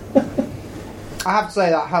 I have to say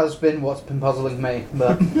that has been what's been puzzling me,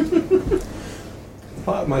 but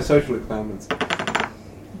Part of my social experiments.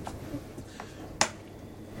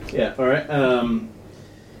 Yeah, alright,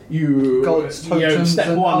 God's totems step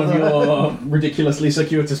and one of other- your ridiculously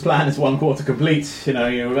circuitous plan is 1 quarter complete.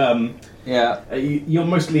 You're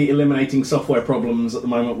mostly eliminating software problems at the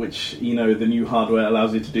moment, which the new hardware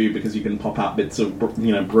allows you to do because you can pop out bits of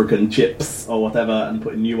broken chips or whatever and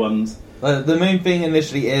put in new ones. The main thing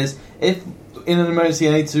initially is if in an emergency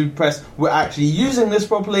I need to press we're actually using this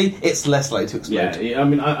properly, it's less likely to explode. Yeah, I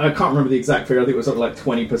mean I can't remember the exact figure. I think it was something like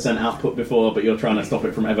 20% output before, but you're trying to stop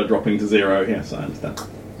it from ever dropping to 0. Yes, I understand.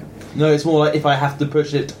 No, it's more like if I have to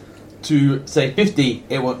push it to say 50,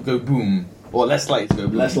 it won't go boom, or less likely to go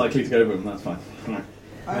boom. Less likely to go boom. That's fine. Right.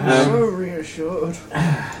 I'm so reassured.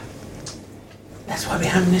 That's why we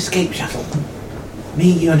have an escape shuttle.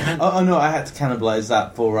 Me, you and Han. Oh no, I had to cannibalize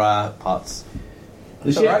that for parts. The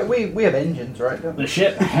It's ship, alright, we have engines, right? Don't we? the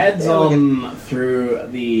ship heads Yeah, we on through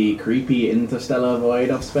the creepy interstellar void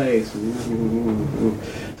of space. Ooh.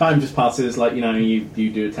 Time just passes, like, you know, you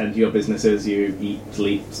do attend to your businesses, you eat,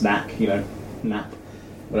 sleep, snack, you know, nap,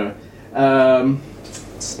 whatever.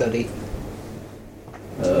 Study.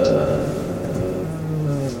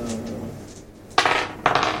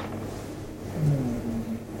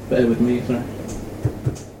 Bear with me, sorry.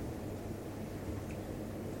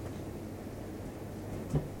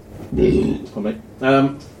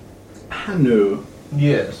 Hanu.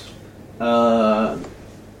 Yes.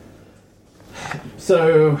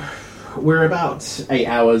 So we're about 8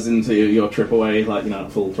 hours into your trip away, like, you know,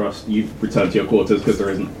 at full thrust. You've returned to your quarters because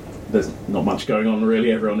there's not much going on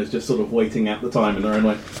really. Everyone is just sort of waiting out the time in their own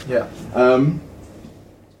way. Yeah.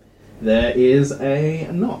 There is a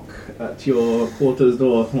knock at your quarters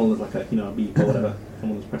door. Well, there's like a, you know, a beep or whatever.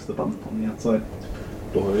 Someone has pressed the button on the outside.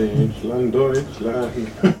 Deutschland,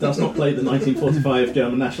 Deutschland. Does not play the 1945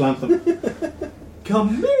 German national anthem.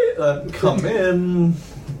 Come in.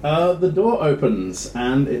 The door opens,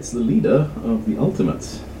 and it's the leader of the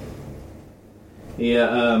Ultimates.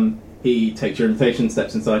 He takes your invitation,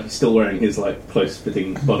 steps inside. He's still wearing his like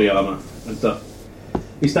close-fitting body armor and stuff.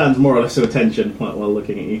 He stands more or less to attention, like, while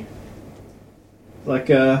looking at you. Like,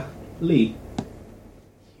 Lee.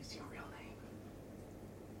 Use your real name.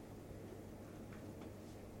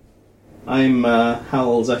 I'm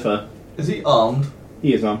Hal Zephyr. Is he armed?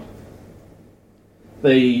 He is armed.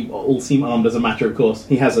 They all seem armed as a matter of course.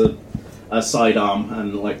 He has a sidearm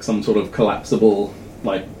and like some sort of collapsible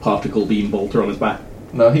like particle beam bolter on his back.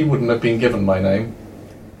 No, he wouldn't have been given my name.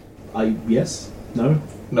 Yes? No?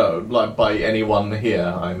 No, like by anyone here,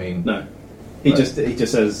 I mean. No. He Right.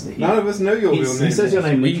 just says None of us know your real name. he says your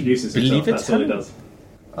name and We introduces believe himself. it's That's all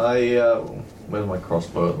he him. does. Where's my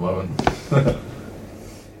crossbow at the moment?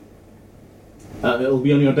 It'll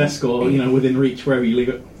be on your desk or, you know, within reach wherever you leave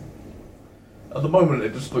it. At the moment,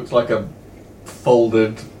 it just looks like a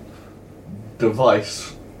folded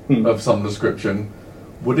device of some description.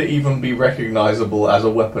 Would it even be recognisable as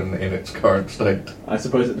a weapon in its current state? I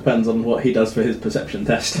suppose it depends on what he does for his perception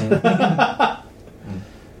test.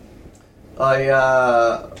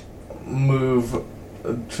 I move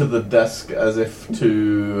to the desk as if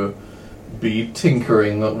to be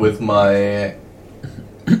tinkering with my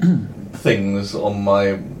things on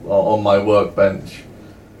my workbench,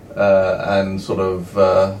 and sort of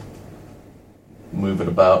move it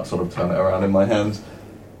about, sort of turn it around in my hands.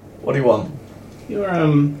 What do you want? You're,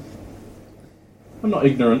 I'm not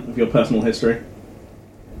ignorant of your personal history.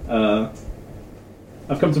 I've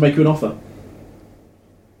come to make you an offer.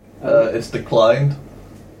 It's declined.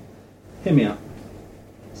 Hear me out.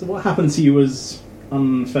 So what happened to you was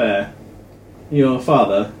unfair. Your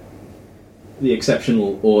father, the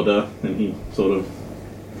exceptional order, and he sort of...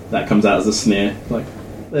 that comes out as a sneer. Like,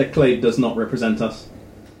 their clade does not represent us.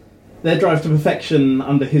 Their drive to perfection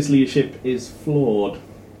under his leadership is flawed.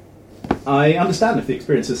 I understand if the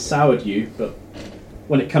experience has soured you, but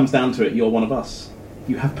when it comes down to it, you're one of us.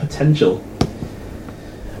 You have potential.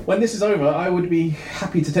 When this is over, I would be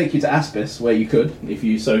happy to take you to Aspis, where you could, if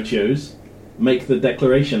you so chose, make the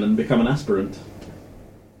declaration and become an aspirant.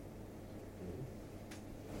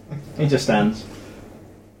 He just stands.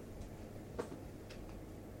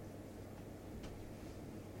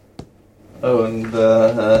 Oh, and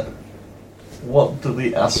what do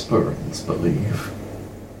the aspirants believe?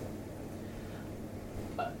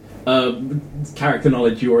 Character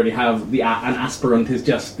knowledge you already have. An aspirant is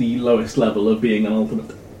just the lowest level of being an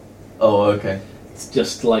ultimate. Oh, okay. It's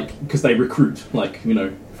just like, because they recruit, like, you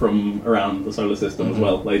know, from around the solar system as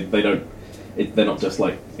well. They don't, they're not just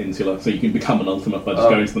like insular, so you can become an ultimate by just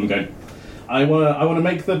going to them and going, I want to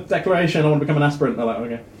make the declaration, I want to become an aspirant. They're like,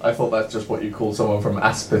 okay. I thought that's just what you call someone from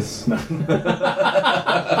Aspis. No.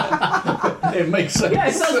 It makes sense. Yeah,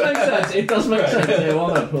 it does make sense. It does make sense. Yeah,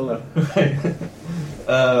 well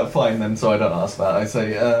done. Fine then, so I don't ask that. I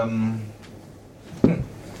say,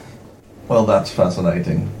 well, that's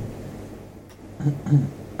fascinating.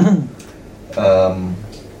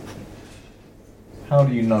 How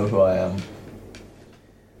do you know who I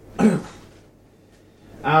am?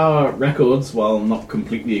 Our records, while not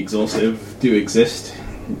completely exhaustive, do exist.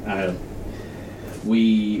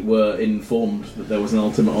 We were informed that there was an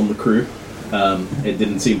ultimate on the crew. It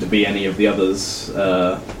didn't seem to be any of the others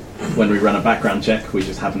when we ran a background check. We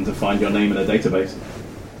just happened to find your name in a database.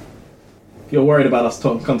 If you're worried about us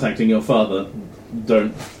contacting your father,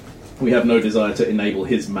 don't. We have no desire to enable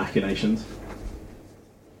his machinations.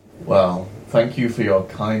 Well, thank you for your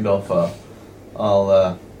kind offer.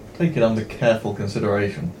 I'll take it under careful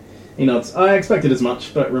consideration. He nods. I expected as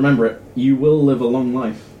much, but remember it. You will live a long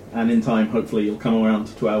life, and in time, hopefully, you'll come around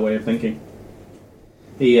to our way of thinking.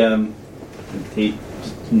 He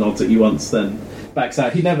just nods at you once, then backs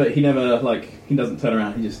out. He never he doesn't turn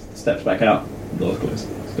around. He just steps back out. The door's closed.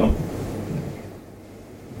 He's gone.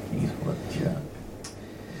 He's what a jerk.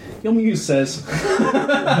 Your muse says,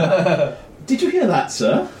 "Did you hear that,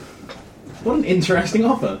 sir? What an interesting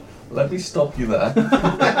offer." Let me stop you there.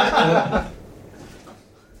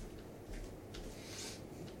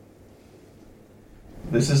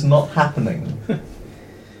 This is not happening.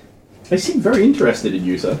 They seem very interested in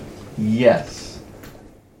you, sir. Yes.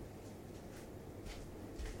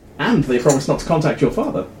 And they promised not to contact your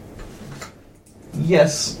father.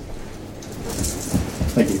 Yes.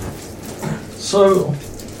 Thank you. So,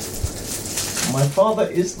 my father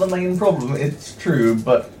is the main problem, it's true,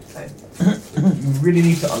 but you really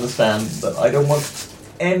need to understand that I don't want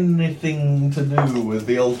anything to do with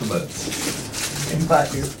the Ultimates. In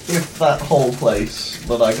fact, if that whole place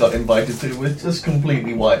that I got invited to was just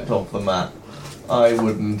completely wiped off the map, I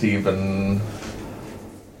wouldn't even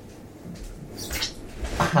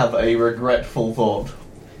have a regretful thought.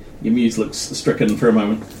 Your muse looks stricken for a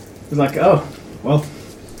moment. He's like, "Oh, well,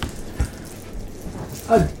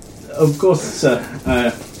 of course, sir.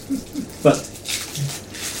 But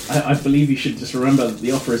I believe you should just remember that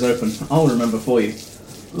the offer is open. I'll remember for you."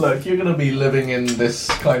 Look, you're going to be living in this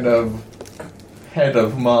kind of head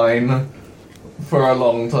of mine for a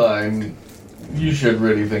long time. You should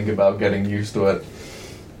really think about getting used to it.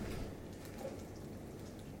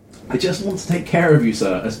 I just want to take care of you,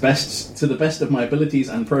 sir, to the best of my abilities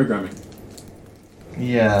and programming.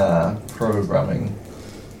 Yeah, programming.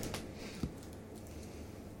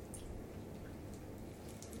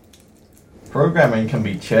 Programming can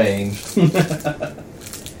be changed.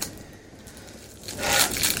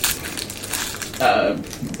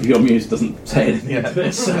 Your muse doesn't say anything Yeah. to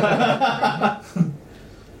this.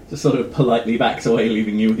 Just sort of politely backs away,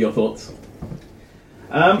 leaving you with your thoughts.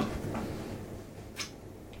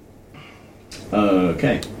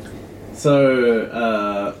 Okay.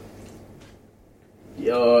 So,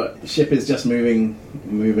 your ship is just moving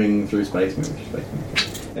through space.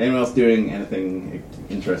 Anyone else doing anything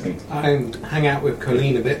interesting? I hang out with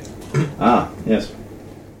Colleen a bit. Ah, yes.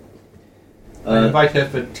 I invite her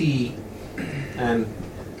for tea and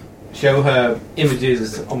show her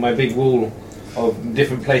images on my big wall of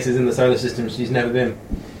different places in the solar system she's never been.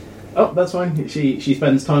 Oh, that's fine. She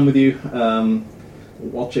spends time with you,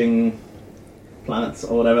 watching planets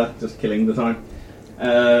or whatever, just killing the time.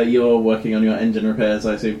 You're working on your engine repairs,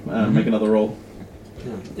 I assume. Make another roll.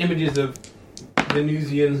 Images of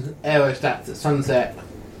Venusian aerostats at sunset.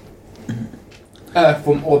 Earth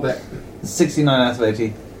from orbit. 69 out of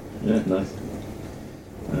 80. Yeah, nice.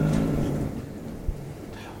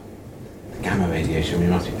 Gamma radiation we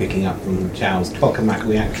must be picking up from Chow's tokamak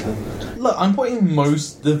reactor. Look, I'm putting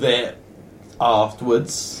most of it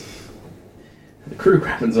afterwards. The crew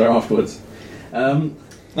weapons are afterwards. I'm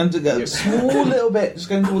to go a small little bit, just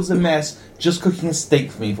going towards the mess, just cooking a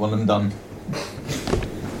steak for me when I'm done.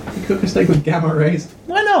 You cook a steak with gamma rays?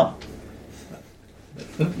 Why not?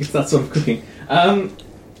 It's that sort of cooking.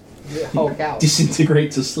 Whole cow.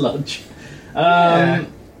 Disintegrate to sludge.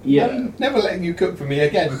 Yeah. I'm never letting you cook for me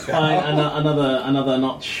again, Chow. Fine, another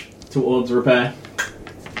notch towards repair.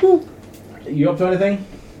 You up to anything?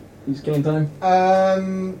 You just killing time?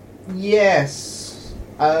 Yes.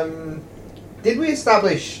 Did we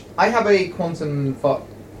establish? I have a quantum fuck.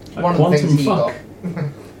 A One of the quantum things he fuck? got.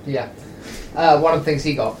 Yeah. One of the things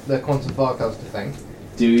he got, the quantum farcaster thing.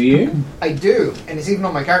 Do you? I do, and it's even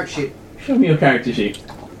on my character sheet. Show me your character sheet.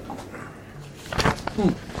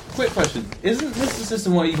 Quick question. Isn't this the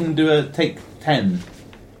system where you can do a take 10?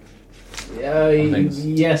 things?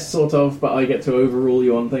 Yes, sort of, but I get to overrule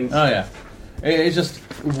you on things. Oh, yeah. It's just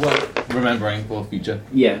worth remembering for future.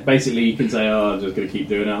 Yeah, basically you can say, "Oh, I'm just going to keep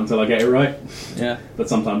doing it until I get it right." Yeah. But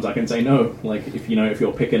sometimes I can say no, like if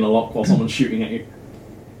you're picking a lock while someone's shooting at you.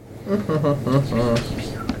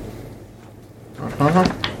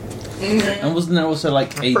 And wasn't there also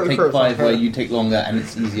like a Pretty take sure it's 5 not where fair. you take longer and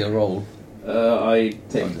it's easier roll? I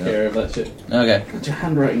take care of that shit. Okay. God, your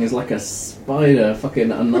handwriting is like a spider,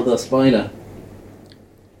 fucking another spider.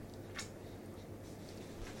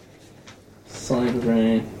 Cyber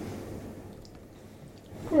brain.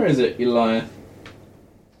 Where is it, you liar?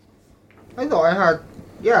 I thought I had,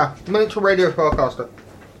 miniature radio forecaster.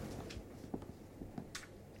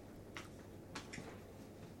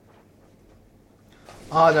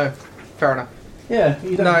 Oh no, fair enough. Yeah,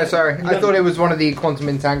 you don't. No, sorry, you I don't- thought it was one of the quantum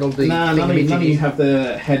entangled. Nah, none of you have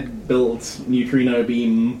the head-built neutrino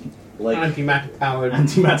beam like Antimatter powered.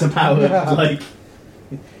 antimatter powered, Yeah. like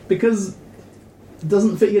because it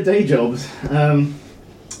doesn't fit your day jobs.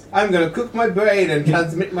 I'm going to cook my brain and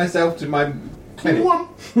transmit myself to my clinic.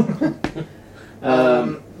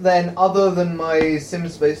 Then, other than my sim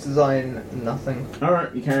space design, nothing. All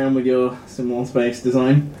right, you carry on with your similar space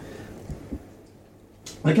design.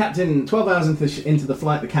 The captain, 12 hours into the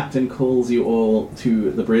flight, the captain calls you all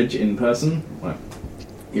to the bridge in person. Well,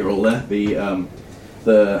 you're all there.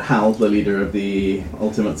 The Hal, the leader of the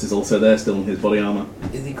Ultimates, is also there, still in his body armor.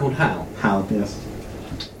 Is he called Hal? Hal, yes.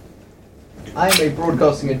 I am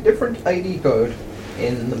broadcasting a different ID code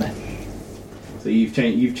in the mesh. So you've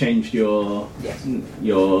changed your Yes.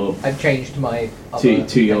 your I've changed my other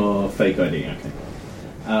to your fake ID.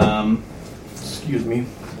 Okay. Excuse me.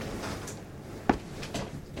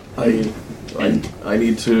 I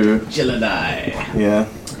need to. Jelladai. Yeah.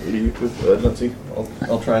 Leave with urgency.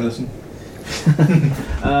 I'll try and listen.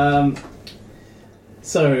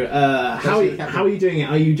 So, how are you doing it?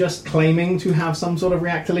 Are you just claiming to have some sort of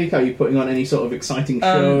reactor leak? Are you putting on any sort of exciting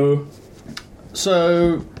show?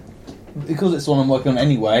 So, because it's the one I'm working on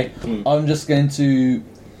anyway, I'm just going to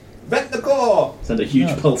Vent the core! Send a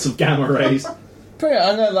huge pulse of gamma rays. I'm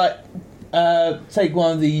going to take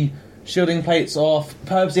one of the shielding plates off,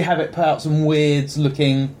 purposely have it put out some weird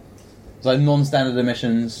looking, non-standard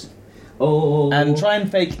emissions, and try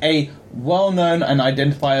and fake a well-known and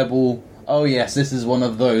identifiable. Oh yes, this is one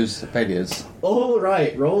of those failures. All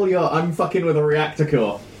right, roll your. I'm fucking with a reactor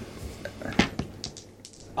core.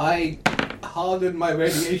 I hardened my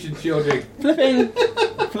radiation shielding. Flipping.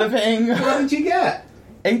 What did you get?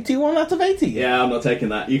 81 out of 80. Yeah, I'm not taking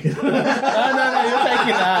that. You can. No, you're taking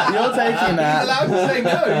that. You're taking He's that. allowed to say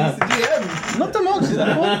no, he's the GM. Not democracy,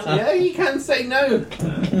 that Yeah, he can say no.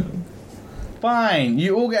 Fine.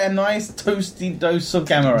 You all get a nice toasty dose of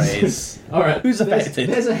gamma rays. All right. Who's affected?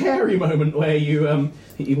 There's a hairy moment where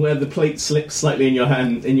where the plate slips slightly in your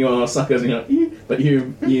hand, in your suckers, and you're like, "Ew," but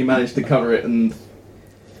you manage to cover it, and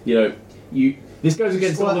This goes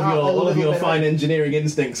against Squirt out a all of little your bit. fine engineering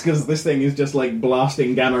instincts, because this thing is just like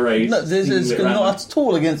blasting gamma rays. No, this is seemingly random. not at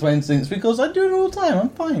all against my instincts because I do it all the time. I'm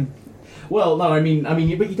fine. Well, no, I mean,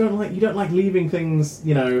 but you don't like leaving things.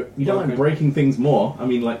 You don't like breaking things more. I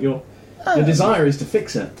mean, like your desire is to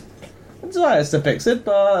fix it. I desire to fix it,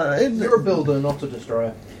 but You're a builder, not a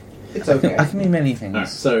destroyer. It's okay. I can mean many things. Alright,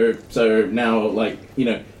 so now,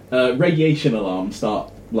 radiation alarms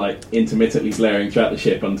start intermittently blaring throughout the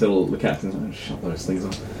ship until the captain's like, shut those things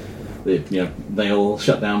off. They all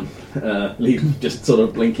shut down, leave just sort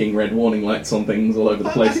of blinking red warning lights on things all over the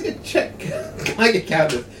I place. think a check Geiger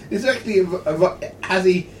counter. This is actually has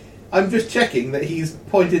he? I'm just checking that he's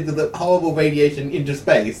pointed the horrible radiation into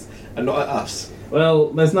space and not at us.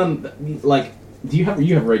 Well, there's none. Do you have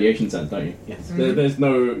a radiation sense, don't you? Yes. There's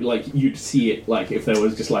no you'd see it if there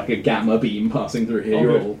was just a gamma beam passing through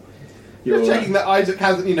here. Okay. You're Just all checking that Isaac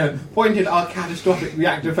hasn't, pointed our catastrophic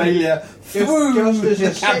reactor failure through Just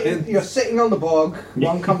as the cabin. you're sitting on the bog,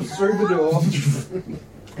 one comes through the door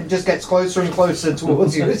and just gets closer and closer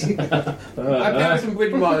towards you. I've got some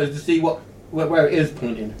grid monitors to see where it is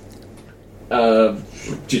pointing.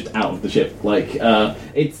 just out of the ship.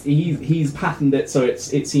 He's patterned it so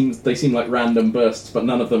they seem like random bursts, but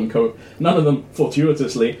none of them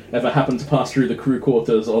fortuitously ever happen to pass through the crew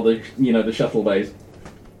quarters or the shuttle bays.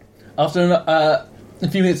 After a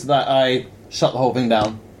few minutes of that, I shut the whole thing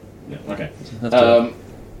down. Yeah, okay.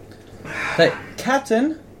 Hey,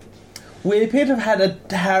 Captain, we appear to have had a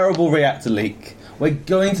terrible reactor leak. We're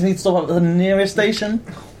going to need to stop at the nearest station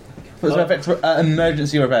for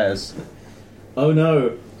emergency repairs. Oh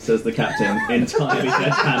no, says the captain, entirely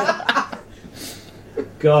deadpan.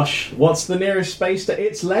 Gosh, what's the nearest space to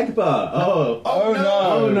its Legba? Oh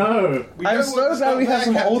no. I'm so glad we have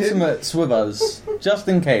some ultimates with us, just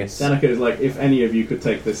in case. Danica is like, if any of you could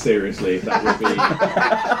take this seriously, that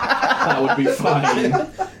would be fine.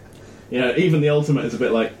 Even the ultimate is a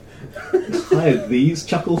bit like, hired these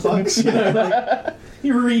chuckle fucks?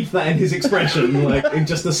 You read that in his expression, in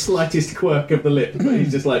just the slightest quirk of the lip, but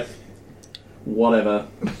he's just like, whatever.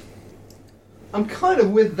 I'm kind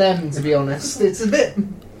of with them, to be honest. It's a bit...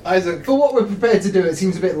 Isaac, For what we're prepared to do, it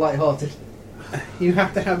seems a bit light-hearted. you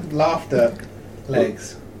have to have laughter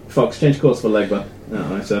legs. Fox, change course for Legba.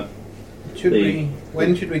 No, sir.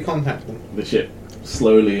 When should we contact them? The ship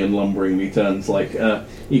slowly and lumberingly turns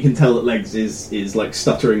you can tell that Legs is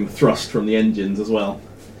stuttering thrust from the engines as well.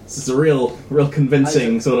 This is a real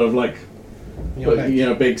convincing sort of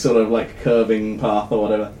big sort of curving path or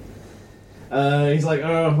whatever. He's like,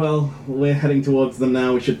 oh well, we're heading towards them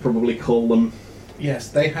now. We should probably call them. Yes,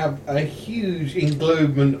 they have a huge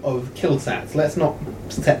englobement of killsats. Let's not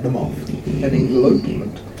set them off. An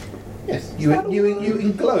englobement. Yes, you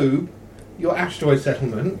englobe your asteroid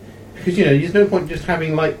settlement because there's no point just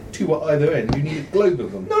having like two at either end. You need a globe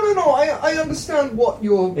of them. No. I understand what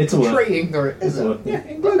you're It's a word. portraying there. Is it? Yeah,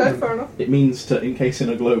 englobe Okay, them. fair enough. It means to encase in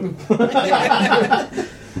a globe. Not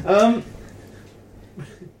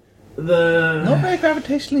very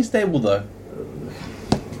gravitationally stable, though.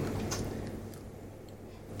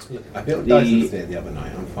 Look, I built Dyson Sphere the other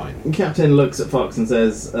night. I'm fine. Captain looks at Fox and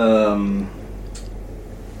says, "Hail,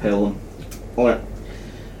 alright.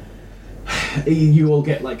 You all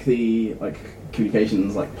get the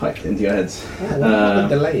communications piped into your heads. What the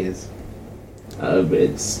delay is?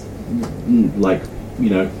 It's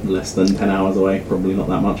less than 10 hours away. Probably not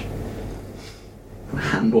that much.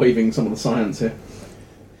 Hand waving some of the science here.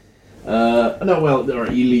 No, well, all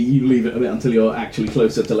right. You leave it a bit until you're actually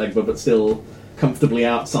closer to Legba, but still comfortably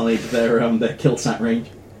outside their killsat range.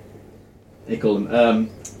 They call them.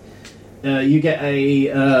 You get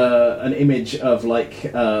an image of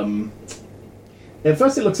at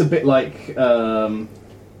first it looks a bit like you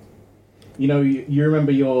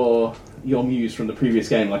remember your muse from the previous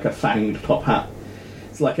game, like a fanged top hat.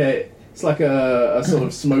 It's like a sort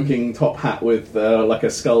of smoking top hat with like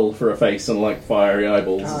a skull for a face and fiery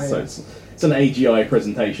eyeballs. Oh, yeah. So it's an AGI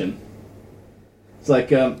presentation. It's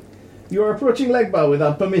like you are approaching Legba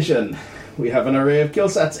without permission. We have an array of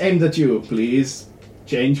killsats aimed at you. Please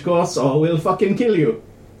change course or we'll fucking kill you.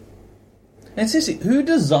 And seriously, who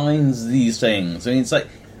designs these things? I mean,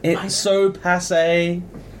 it's so passé.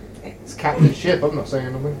 It's Captain's ship. I'm not saying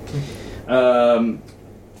anything.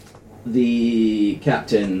 The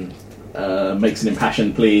captain makes an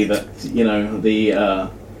impassioned plea that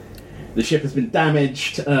the ship has been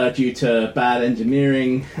damaged due to bad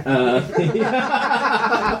engineering.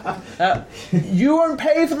 You won't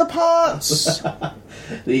pay for the parts.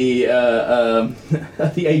 The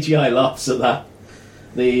AGI laughs at that.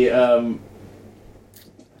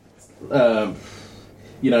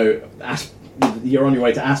 You're on your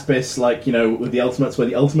way to Aspis, with the Ultimates, where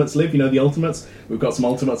the Ultimates live. The Ultimates. We've got some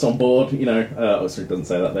Ultimates on board. Sorry, it doesn't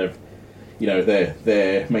say that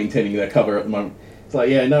they're maintaining their cover at the moment. It's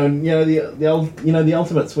the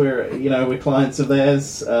Ultimates. We're clients of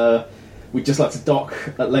theirs. We'd just like to dock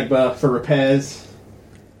at Legba for repairs.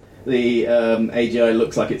 The AGI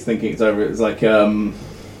looks like it's thinking it's over. It's like, you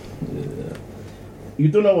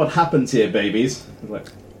do know what happens here, babies. It's like,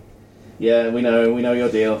 yeah, we know your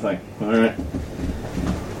deal. It's like, all right.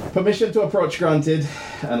 Permission to approach granted,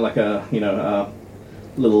 and a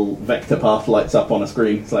little vector path lights up on a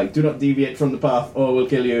screen. It's like, do not deviate from the path, or we'll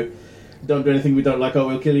kill you. Don't do anything we don't like, or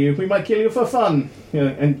we'll kill you. We might kill you for fun,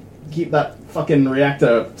 and keep that fucking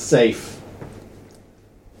reactor safe.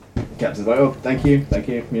 Captain's like, oh, thank you.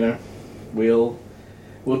 We'll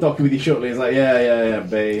dock with you shortly. It's like, yeah,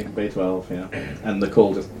 Bay 12, yeah. And the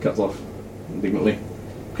call just cuts off indignantly.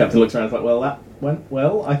 Captain looks around and is like, well, that went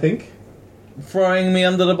well, I think. Throwing me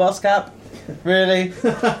under the bus, Cap? Really?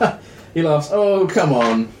 He laughs, oh, come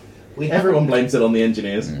on. Everyone blames it on the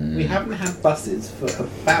engineers. We haven't had buses for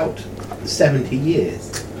about 70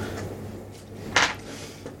 years.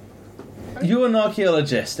 You're an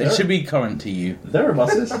archaeologist. It should be current to you. There are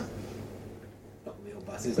buses. Not real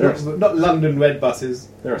buses. Not London red buses.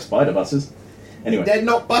 There are spider buses. Anyway. They're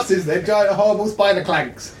not buses. They're giant, horrible spider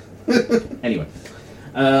clanks. Anyway.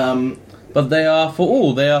 But they are, for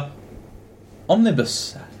all, they are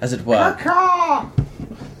omnibus, as it were.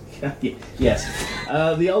 Yes.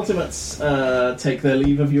 The Ultimates take their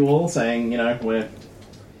leave of you all, saying,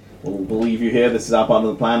 we'll leave you here. This is our part of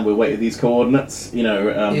the plan. We'll wait at these coordinates.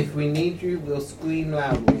 If we need you, we'll scream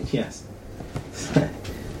loudly. Yes.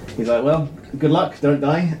 He's like, well, good luck. Don't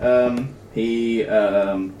die. He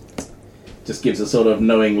just gives a sort of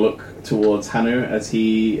knowing look towards Hanu as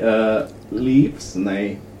he leaves, and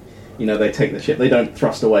they take the ship. They don't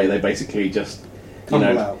thrust away. They basically just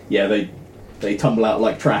Tumble out. Yeah, they tumble out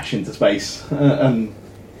like trash into space, and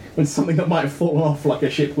with something that might have fallen off like a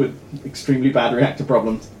ship with extremely bad reactor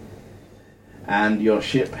problems. And your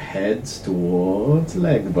ship heads towards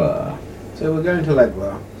Legba. So we're going to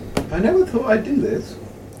Legba. I never thought I'd do this.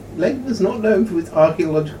 Legba's not known for its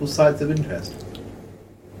archaeological sites of interest.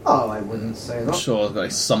 Oh, I wouldn't say that. Sure,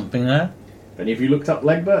 there's something there. Have any of you looked up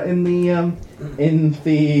Legba in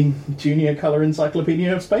the Junior Colour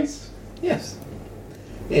Encyclopedia of Space? Yes.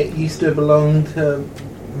 It used to belong to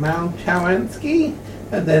Mao Chowansky,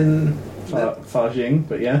 and then... Farjing,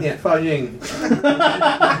 but yeah. Yeah, Farjing.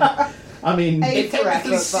 I mean,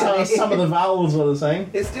 some of the vowels are the same.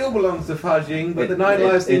 It still belongs to Farjing, but the Nine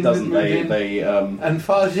Lives it thing doesn't. moved in, They and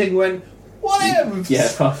Farjing went, Whatever! Yeah,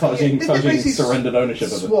 Fudging basically surrendered ownership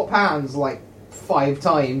of it. swap hands like 5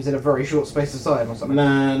 times in a very short space of time or something.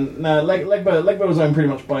 No, Legbo was owned pretty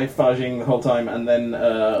much by Fudging the whole time, and then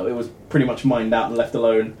it was pretty much mined out and left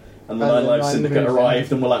alone. And the Nine Lives Syndicate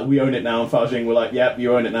arrived, and we're like, we own it now. And Fudging, we're like, yep,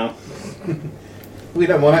 you own it now. We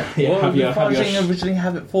don't want it. Yeah, what did Fudging originally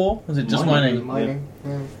have it for? Was it just mining? Mining.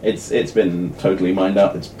 Yeah. It's been totally mined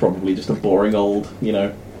out. It's probably just a boring old,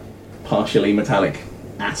 partially metallic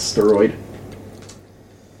asteroid.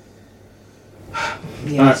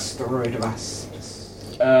 The asteroid of us.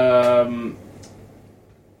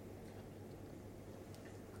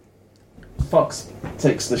 Fox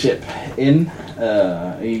takes the ship in.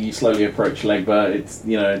 You slowly approach Legba.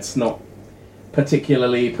 It's not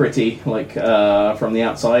particularly pretty, like from the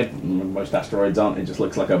outside. Most asteroids aren't. It just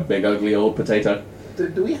looks like a big, ugly old potato.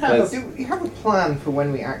 Do we have a plan for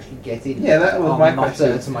when we actually get in? Yeah, that was my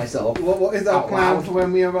question to myself. What is our plan for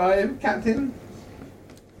when we arrive, Captain?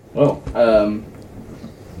 Well,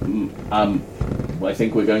 I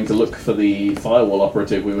think we're going to look for the firewall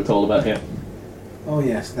operative we were told about here. Oh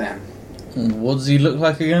yes, then. What does he look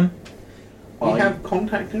like again? We have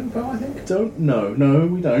contact info, I think. No,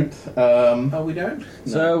 we don't. Oh, we don't? No.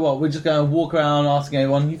 So what? We're just going to walk around asking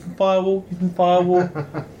everyone, "You can firewall? You can firewall?"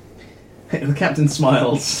 The captain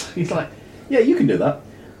smiles. He's like, "Yeah, you can do that."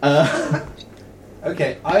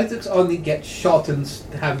 Okay, Isaacs only get shot and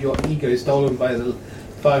have your ego stolen by the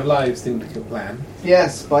 5 Lives Syndicate plan.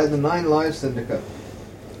 Yes, by the 9 Lives Syndicate.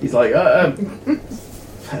 He's like,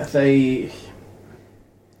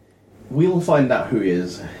 we'll find out who he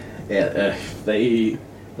is. Yeah, they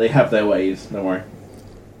have their ways. Don't worry.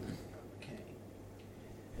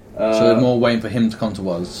 So we're more waiting for him to come to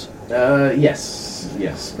us. Yes,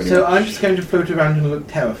 pretty So much. I'm just going to float around and look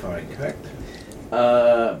terrifying, correct?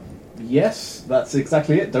 Yes, that's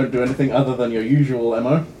exactly it. Don't do anything other than your usual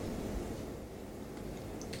MO.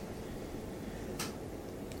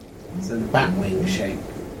 So the Batwing shape.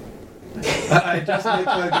 I just look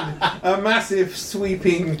like a massive,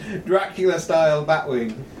 sweeping, Dracula-style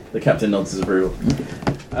Batwing. The captain nods his approval.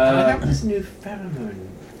 I have this new pheromone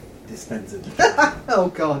dispenser.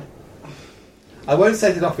 Oh god. I won't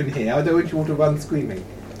set it off in here. I don't want you all to run screaming.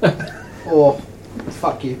 Or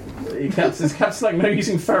fuck you. His cap's like, no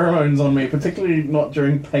using pheromones on me, particularly not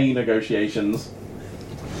during pay negotiations.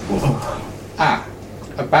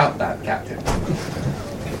 About that, Captain.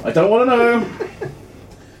 I don't want to know.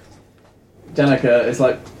 Janica is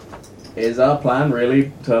like, is our plan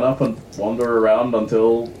really turn up and wander around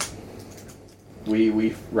until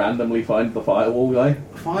we randomly find the firewall guy?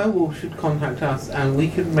 Firewall should contact us, and we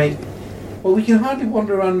can make. Well, we can hardly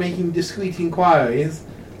wander around making discreet inquiries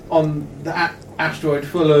on the asteroid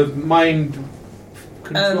full of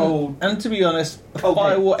mind-controlled. And to be honest, a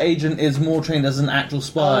firewall agent is more trained as an actual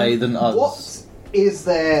spy than us. What is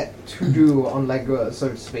there to do on Legua, so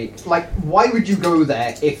to speak? Like, why would you go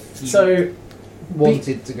there if you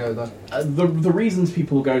wanted to go there? The reasons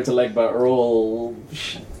people go to Legba are all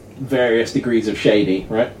various degrees of shady,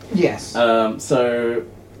 right? Yes. So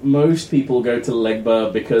most people go to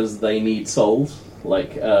Legba because they need souls.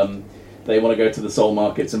 Like, they want to go to the soul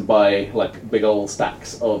markets and buy like big old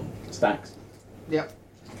stacks. Yep.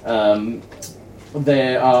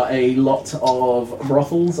 There are a lot of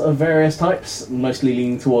brothels of various types, mostly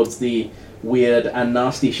leaning towards the weird and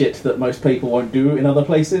nasty shit that most people won't do in other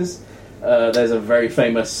places. There's a very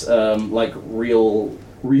famous, like, real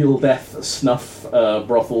death snuff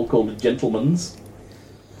brothel called Gentleman's.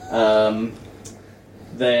 There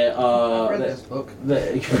are... I read this book. Yeah,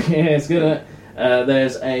 it's good.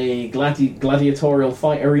 There's a gladiatorial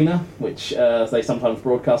fight arena, which they sometimes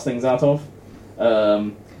broadcast things out of.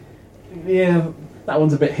 Yeah, that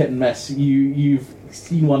one's a bit hit and miss. You've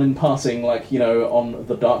seen one in passing, like, on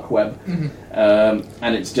the dark web,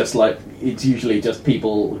 and it's just like, it's usually just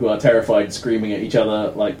people who are terrified screaming at each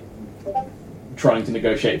other, like, trying to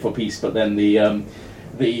negotiate for peace, but then the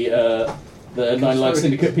Nine Lives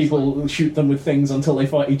Syndicate people shoot them with things until they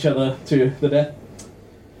fight each other to the death.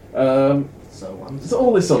 So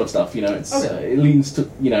all this sort of stuff, it leans to,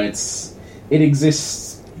 it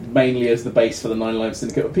exists mainly as the base for the Nine Lives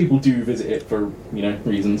Syndicate, but people do visit it for,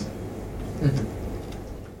 reasons.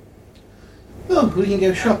 Oh, we can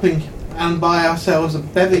go shopping and buy ourselves a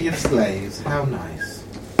bevy of slaves. How nice.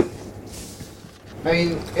 I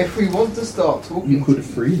mean, if we want to start talking... You could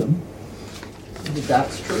free them.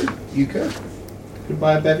 That's true. You could. Could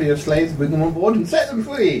buy a bevy of slaves, bring them on board and set them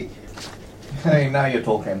free. Hey, now you're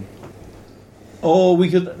talking. Or we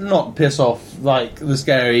could not piss off, like, the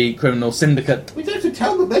scary criminal syndicate. We don't have to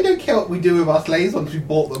tell them. They don't care what we do with our slaves once we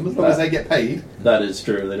bought them, as long as they get paid. That is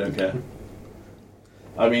true, they don't care.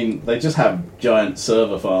 I mean, they just have giant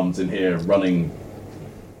server farms in here running,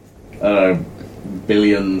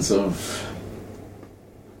 billions of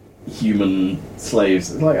human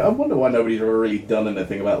slaves. Like, I wonder why nobody's ever really done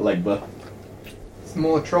anything about Legba. It's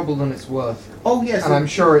more trouble than it's worth. Oh yes, And I'm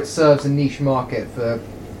sure it serves a niche market for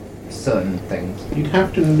certain things. you'd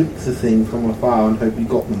have to look the thing from afar and hope you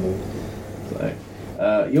got them all.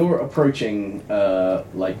 So, you're approaching,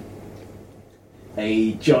 like,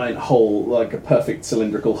 a giant hole, like a perfect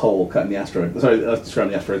cylindrical hole cut in the asteroid. Sorry,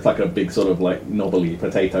 surrounding the asteroid. It's like a big sort of, like, knobbly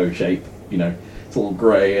potato shape, you know. It's all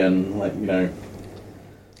grey and, like, you know,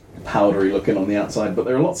 powdery looking on the outside. But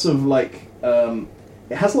there are lots of, like,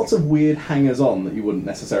 it has lots of weird hangers-on that you wouldn't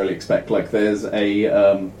necessarily expect. Like, there's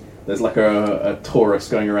like a Taurus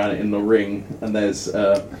going around it in the ring, and there's,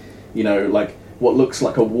 you know, like, what looks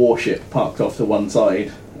like a warship parked off to one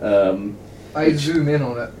side. I zoom in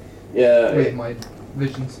on it Yeah, with my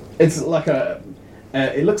visions. it's like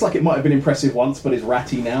it looks like it might have been impressive once, but it's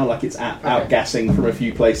ratty now. Like it's outgassing from a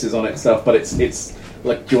few places on itself, but it's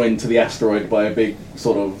like joined to the asteroid by a big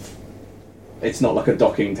sort of. It's not like a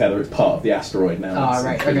docking tether; it's part of the asteroid now.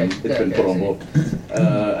 Right. It's been put on board,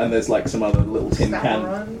 and there's like some other little tin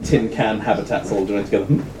can habitats all joined together.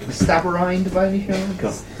 Stabberind by any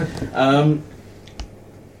chance?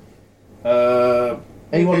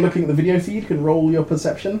 Anyone looking at the video feed can roll your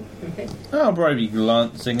perception. I'll probably be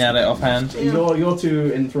glancing at it offhand. You're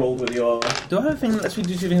too enthralled with your. Do I have a thing that lets me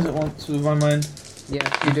do two things at once with my mind? Yes,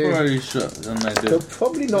 you do. Probably should, and I do. They're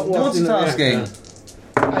probably not watching the Multitasking. reactor.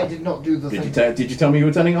 I did not do the thing. Did you tell me you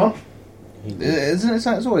were turning on? Isn't it?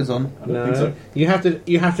 It's always on. I don't think so.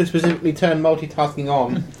 You have to specifically turn multitasking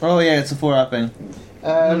on. Oh yeah, it's a 4-hour thing.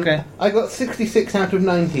 Okay. I got 66 out of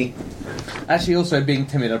 90. Actually, also being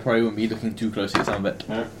timid, I probably wouldn't be looking too closely at some of it.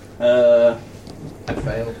 I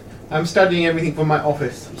failed. I'm studying everything from my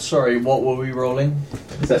office. Sorry, what were we rolling?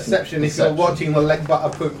 Perception if you're watching the leg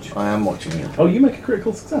butter pooch. I am watching it. Oh, you make a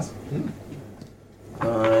critical success.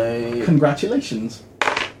 I Congratulations.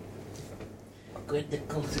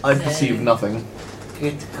 Critical success. I perceive nothing.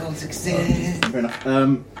 Critical success. Fair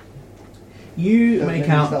enough. You make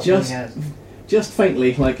out just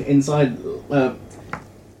faintly, like inside.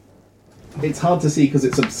 It's hard to see because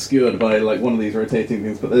it's obscured by like one of these rotating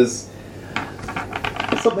things, but there's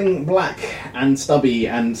something black and stubby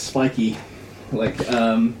and spiky. Like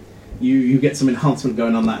you get some enhancement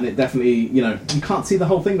going on that, and it definitely, you know, you can't see the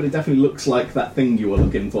whole thing, but it definitely looks like that thing you were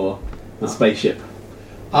looking for, the spaceship.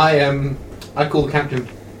 I call the captain.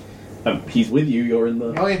 He's with you. You're in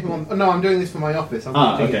the. Oh yeah, no, I'm doing this for my office. I'm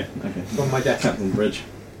Okay. From my desk. Captain Bridge.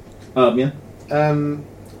 Yeah.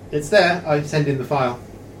 It's there. I send in the file.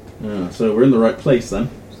 So we're in the right place then.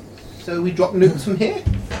 So we drop nukes from here.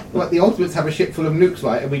 Like the Ultimates have a ship full of nukes,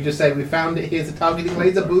 right? And we just say we found it. Here's a targeting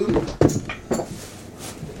laser. Boom.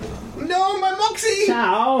 No, my Moxie.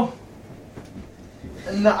 Ciao.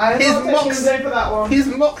 No, I His have not Mox- for that one. His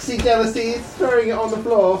Moxie jealousy is throwing it on the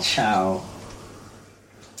floor. Ciao.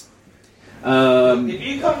 If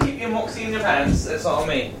you can't keep your moxie in your pants, it's not on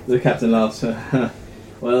me. The captain laughs.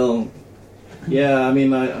 Well, yeah. I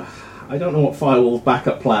mean, I don't know what Firewall's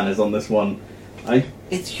backup plan is on this one.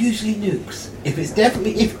 It's usually nukes. If it's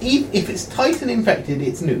definitely if it's Titan infected,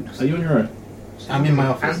 it's nukes. Are you on your own? I'm in my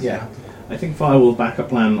office. Yeah, I think Firewall's backup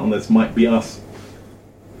plan on this might be us.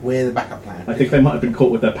 we're the backup plan. I think they might have been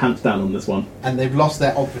caught with their pants down on this one. And they've lost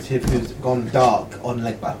their operative who's gone dark on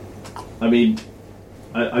Legba. I mean,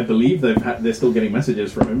 I believe they're still getting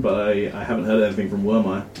messages from him, but I haven't heard anything from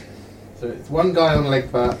Wormire. So it's one guy on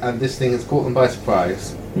Legba, and this thing has caught them by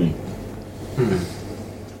surprise.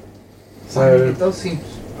 So It does seem.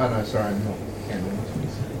 Oh no, sorry, I'm not.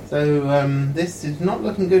 So this is not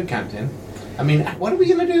looking good, Captain. I mean, what are we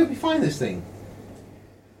going to do if we find this thing?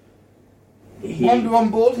 Wander on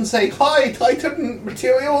board and say, "Hi, Titan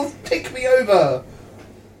materials, take me over,"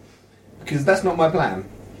 because that's not my plan.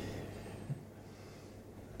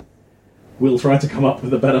 We'll try to come up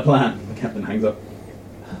with a better plan. The captain hangs up.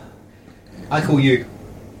 I call you.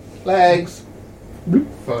 Legs.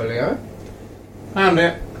 Folio. Found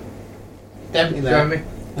it. Definitely there. Show me.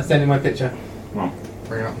 I send in my picture. Come on.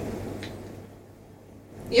 Bring it up.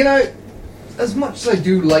 You know, as much as I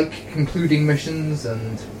do like concluding missions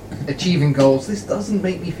and achieving goals, this doesn't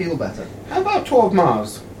make me feel better. How about 12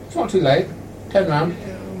 Mars? It's not too late. 10 round.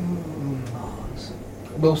 Mars.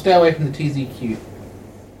 We'll stay away from the TZQ.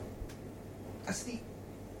 That's the.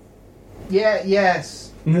 Yeah.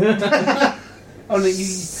 Yes. Oh no,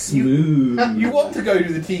 Smooth. you want to go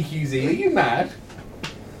to the TQZ? Are you mad?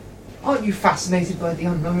 Aren't you fascinated by the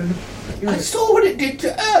unknown? I saw what it did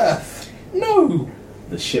to Earth. No.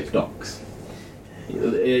 The ship docks.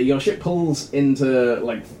 Your ship pulls into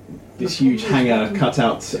like this huge hangar cut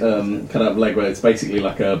out of Lego. It's basically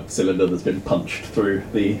like a cylinder that's been punched through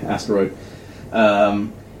the asteroid.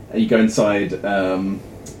 And you go inside.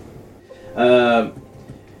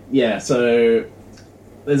 So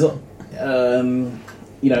there's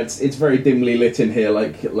it's very dimly lit in here.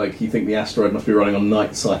 Like you think the asteroid must be running on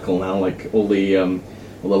night cycle now. Like all the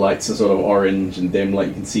lights are sort of orange and dim. Like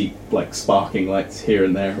you can see like sparking lights here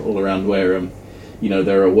and there all around where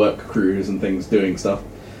there are work crews and things doing stuff.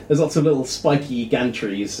 There's lots of little spiky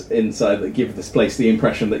gantries inside that give this place the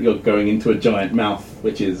impression that you're going into a giant mouth,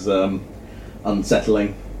 which is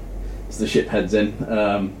unsettling as the ship heads in.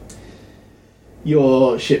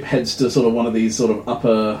 Your ship heads to sort of one of these sort of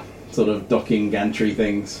upper sort of docking gantry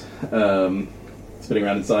things, spinning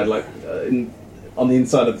around inside. Like on the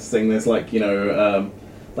inside of this thing, there's like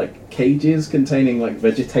like cages containing like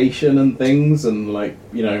vegetation and things, and like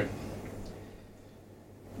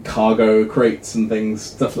cargo crates and things,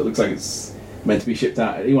 stuff that looks like it's meant to be shipped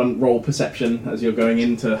out. Anyone roll perception as you're going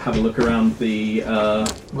in to have a look around the...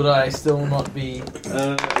 Would I still not be...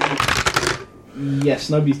 Yes,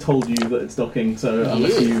 nobody's told you that it's docking, so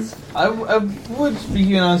unless you... I would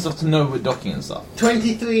be nice enough to know we're docking and stuff.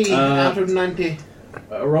 23 out of 90.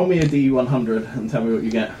 Roll me a D100 and tell me what you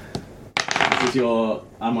get. This is your...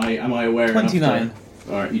 Am I aware 29. enough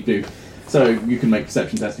to... Alright, you do. So you can make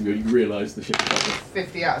perception tests if you realise the ship is docking.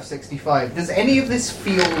 50 out of 65. Does any of this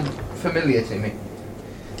feel familiar to me?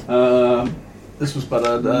 This was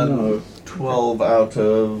better. No. 12 out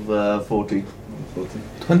of 40.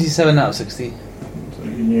 27 out of 60. So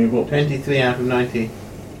you knew what? 23 out of 90.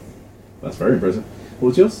 That's very impressive. What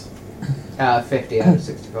was yours? 50 out of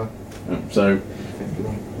 65. So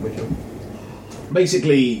 51. Which one?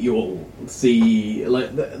 basically, you'll see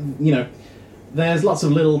there's lots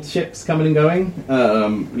of little ships coming and going.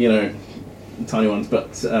 Tiny ones, but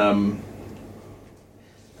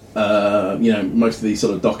most of these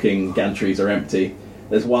sort of docking gantries are empty.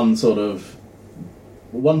 There's one sort of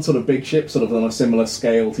big ship, sort of on a similar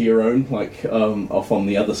scale to your own, like off on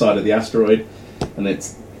the other side of the asteroid, and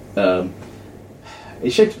it's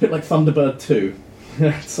shaped a bit like Thunderbird 2.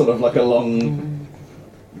 It's sort of like a long...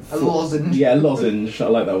 A lozenge. Yeah, lozenge. I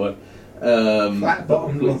like that word. Flat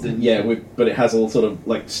bottom lozenge. Yeah, but it has all sort of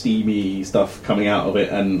like steamy stuff coming out of it,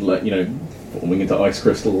 and forming into ice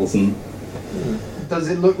crystals and. Does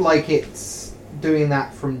it look like it's doing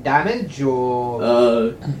that from damage, or?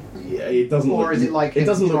 Yeah, it doesn't. Or is it like it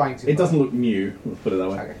doesn't trying look? to? It doesn't look new. Let's put it that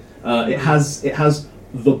way. Okay. It has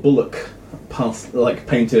the bullock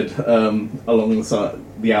painted along the side,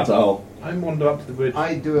 the outer hull. I wander up to the bridge.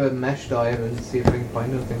 I do a mesh dive and see if I can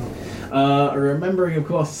find anything. Remembering, of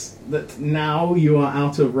course, that now you are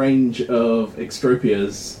out of range of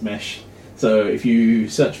Extropia's mesh. So if you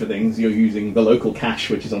search for things, you're using the local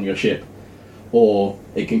cache which is on your ship, or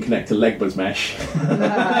it can connect to Legba's mesh.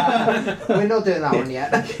 We're not doing that one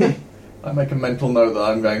yet. I make a mental note that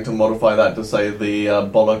I'm going to modify that to say the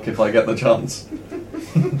bollock if I get the chance.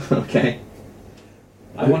 Okay.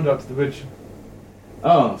 I wander up to the bridge.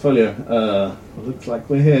 Oh, Folio. Looks like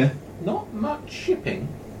we're here. Not much shipping,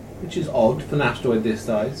 which is odd for an asteroid this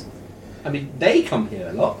size. I mean, they come here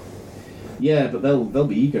a lot. Yeah, but they'll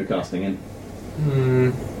be eco-casting in.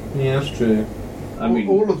 Yeah, that's true. I mean,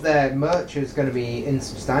 all of their merch is going to be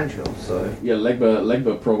insubstantial, so... Yeah,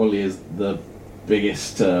 Legba probably is the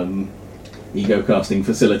biggest eco-casting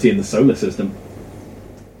facility in the solar system.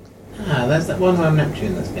 There's that one around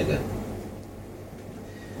Neptune that's bigger.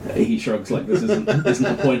 He shrugs like this isn't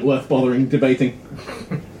a point worth bothering debating.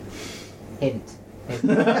 Hint.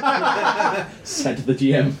 Said the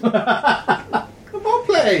GM. I'm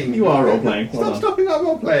role-playing! You are role-playing. Stop stopping our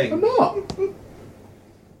role-playing. I'm not.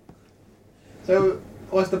 So,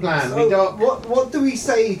 what's the plan? So, what do we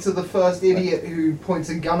say to the first idiot who points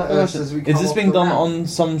a gun at us as we come Is this off being the done ramp? on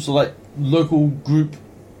some sort of local group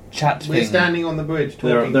chat We're thing? standing on the bridge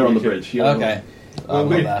talking. They're on the to each bridge. You're Okay. other. I'm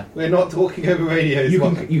not there. We're not talking over radios.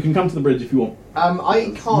 You can come to the bridge if you want.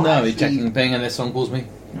 I can't No, actually... checking the ping unless someone calls me.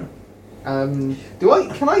 Can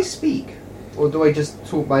I speak? Or do I just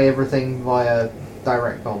talk by everything via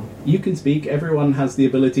direct on? You can speak. Everyone has the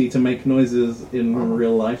ability to make noises in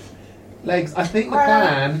real life. Legs, I think the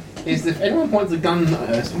plan is if anyone points a gun at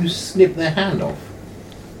us, you snip their hand off.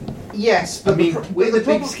 Yes, but we're the big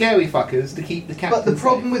problem- scary fuckers to keep the captain But the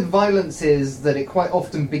problem safe. with violence is that it quite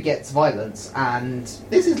often begets violence, and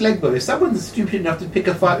This is Legbo. If someone's stupid enough to pick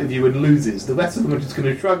a fight with you and loses, the rest of them are just going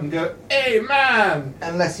to shrug and go, "Hey, man!"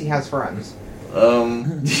 unless he has friends.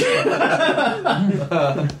 Um,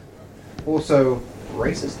 Also,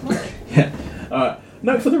 racist? Yeah. Alright.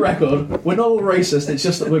 Note for the record, we're not all racist, it's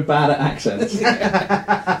just that we're bad at accents.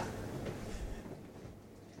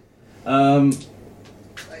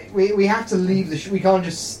 We have to leave the ship. We can't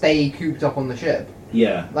just stay cooped up on the ship.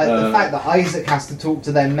 Yeah. Like, the fact that Isaac has to talk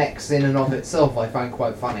to their mechs in and of itself, I find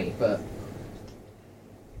quite funny, but...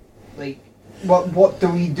 Like, what do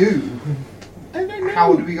we do? I don't know.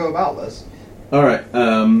 How do we go about this? Alright,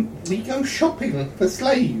 We go shopping for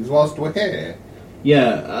slaves whilst we're here.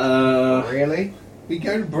 yeah, Really? We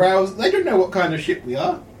go to browse. They don't know what kind of ship we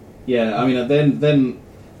are. yeah, I mean, then,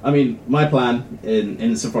 my plan,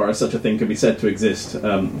 insofar as such a thing can be said to exist,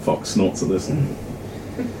 Fox snorts at this.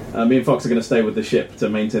 Me and Fox are going to stay with the ship to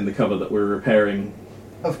maintain the cover that we're repairing.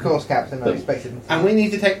 Of course, Captain, I expected... And we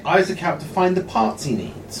need to take Isaac out to find the parts he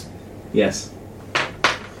needs. Yes.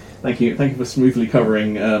 Thank you for smoothly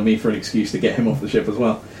covering me for an excuse to get him off the ship as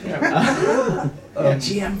well. Yeah.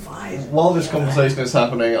 GM5. While this conversation is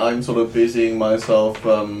happening, I'm sort of busying myself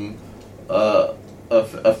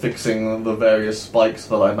affixing the various spikes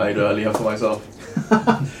that I made earlier for myself.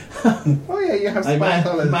 Oh yeah, you have spike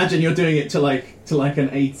colours. Imagine you're doing it to like an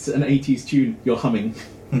 80s tune. You're humming.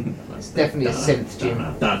 It's definitely a synth tune.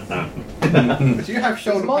 But you have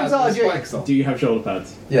shoulder pads with spikes on. Do you have shoulder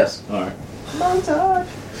pads? Yes. All right. Montage!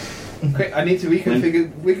 Quick, I need to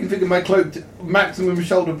reconfigure my cloak to maximum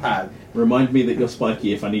shoulder pad. Remind me that you're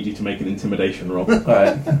spiky if I need you to make an intimidation roll.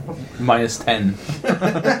 Alright. -10.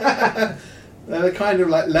 They're the kind of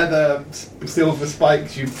like leather silver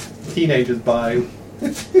spikes you teenagers buy.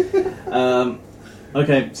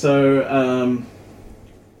 Okay, so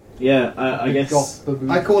yeah, I guess Goth baboon.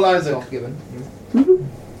 I call Isaac. Goth gibbon.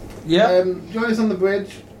 Yeah. Join us on the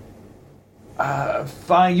bridge.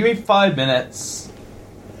 Fine. Give me 5 minutes.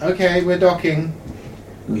 Okay, we're docking.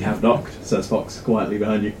 we have docked, says Fox quietly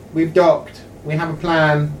behind you. We've docked. We have a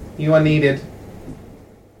plan. You are needed.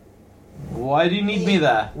 Why do you need me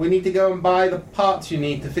there? We need to go and buy the parts you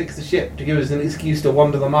need to fix the ship to give us an excuse to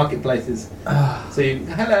wander the marketplaces.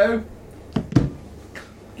 Hello.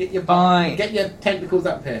 Get your Fine. Get your tentacles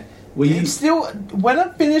up here. Were you Still, when I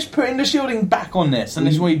finish putting the shielding back on this, and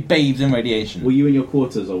this way bathed in radiation. were you in your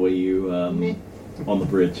quarters or were you on the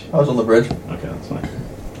bridge? I was on the bridge. Okay, that's fine.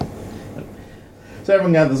 So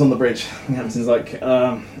everyone gathers on the bridge. The captain's like,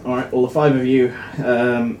 "Alright, all the 5 of you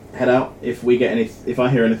head out. If I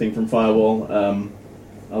hear anything from Firewall,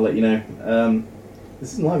 I'll let you know."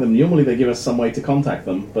 This isn't like them. Normally they give us some way to contact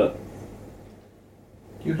them, but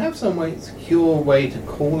Do you have some secure way to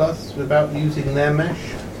call us without using their mesh?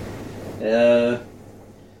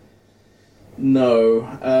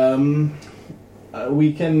 no.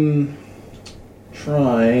 We can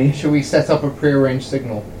try. Should we set up a prearranged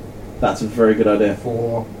signal That's a very good idea.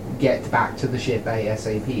 for get back to the ship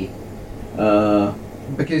ASAP? Uh,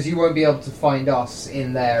 Because you won't be able to find us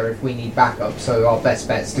in there if we need backup, so our best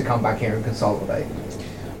bet's to come back here and consolidate.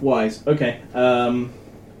 wise. Okay.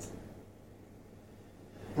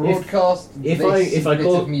 Broadcast if this I bit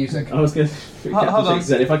call- of music. I was going to. Hold on.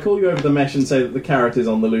 Said, if I call you over the mesh and say that the carrot is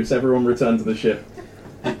on the loose, everyone return to the ship.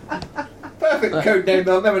 Perfect code name.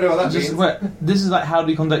 They'll never know what that means. Wait, this is like how do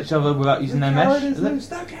we contact each other without using their mesh? Is it? Is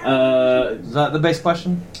that the base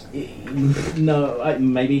question? No,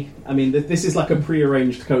 maybe. I mean, this is like a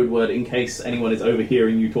pre-arranged code word in case anyone is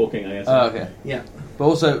overhearing you talking. I guess. Oh, okay. Yeah. But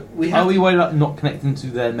also, have are we worried about not connecting to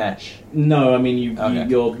their mesh? No, I mean Okay.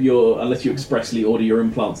 you're unless you expressly order your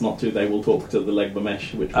implants not to, they will talk to the Legba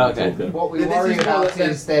mesh, which will Okay. talk to What we This worry is more about than-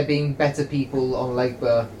 is there being better people on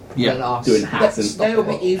Legba Yeah. than us. doing hacks and stuff. They'll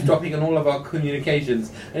be eavesdropping on all of our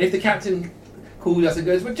communications, and if the captain calls us and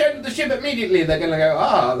goes, "Return to the ship immediately," they're going to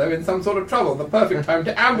go, they're in some sort of trouble. The perfect time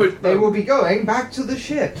to ambush them. They will be going back to the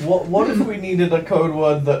ship. What if we needed a code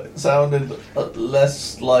word that sounded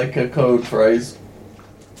less like a code phrase?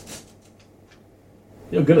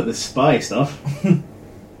 You're good at this spy stuff.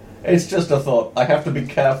 It's just a thought. I have to be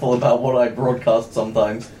careful about what I broadcast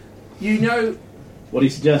sometimes. You know, What do you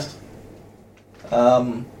suggest?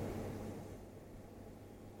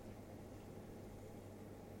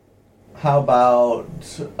 How about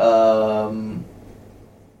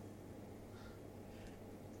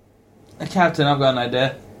Captain, I've got an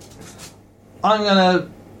idea. I'm gonna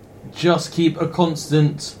just keep a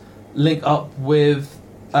constant link up with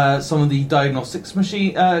some of the diagnostics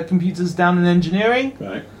machine computers down in engineering.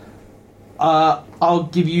 Right. I'll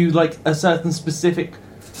give you like a certain specific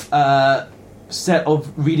set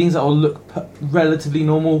of readings that will look relatively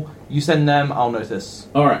normal. You send them, I'll notice.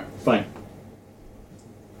 All right. Fine.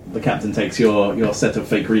 The captain takes your set of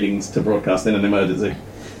fake readings to broadcast in an emergency.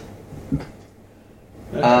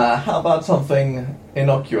 how about something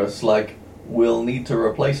innocuous like we'll need to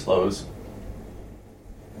replace those?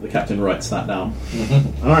 The captain writes that down.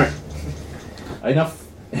 All right.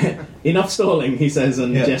 Enough stalling, he says,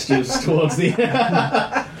 and gestures towards the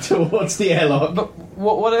towards the airlock. But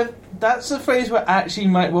what if that's a phrase we actually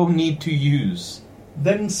might well need to use?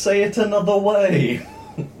 Then say it another way.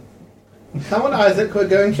 Come on, Isaac, we're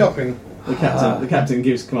going shopping. The captain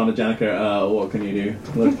gives Commander Janica, what can you do?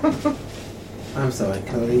 Look. I'm sorry,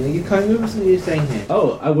 Carolina, you can't remember what you're saying here.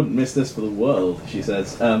 Oh, I wouldn't miss this for the world, she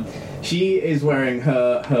says. She is wearing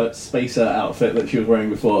her spacer outfit that she was wearing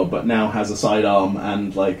before, but now has a sidearm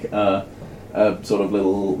and like a sort of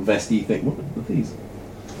little vesty thing. What are these?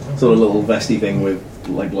 Sort of little vesty thing with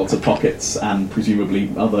like lots of pockets and presumably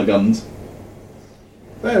other guns.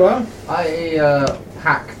 Very well. I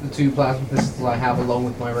hack the 2 plasma pistols I have along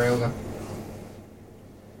with my railgun.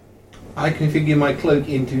 I configure my cloak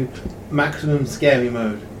into maximum scary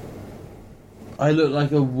mode. I look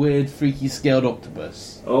like a weird, freaky, scaled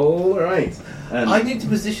octopus. All right. I need to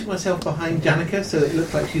position myself behind Janica so it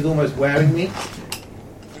looks like she's almost wearing me.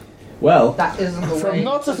 Well, That isn't the way.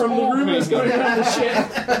 from the rumours going around the ship.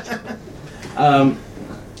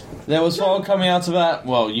 There was fog coming out of that.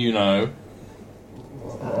 Well, you know.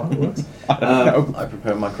 I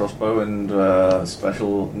prepare my crossbow and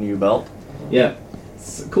special new belt. Yeah.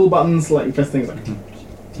 Cool buttons, like you press things like.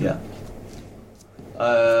 Yeah.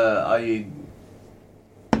 I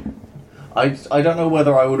don't know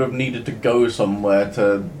whether I would have needed to go somewhere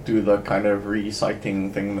to do the kind of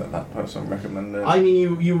reciting thing that person recommended. I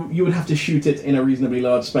mean, you would have to shoot it in a reasonably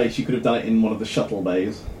large space. You could have done it in one of the shuttle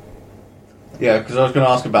bays. Yeah, because I was going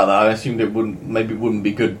to ask about that. I assumed it wouldn't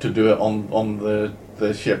be good to do it on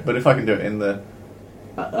the ship, but if I can do it in the...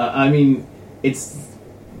 I mean,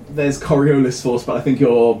 there's Coriolis force, but I think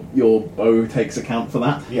your bow takes account for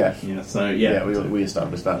that. Yeah. Yeah. So yeah. Yeah, we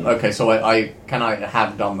established that. Okay, so I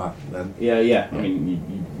have done that then. Yeah. I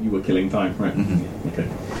mean, you were killing time, right? Mm-hmm. Okay.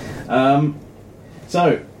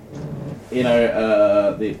 So,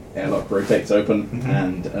 the airlock rotates open,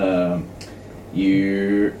 and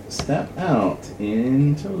you step out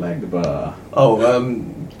into Legba.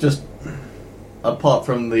 Oh, just apart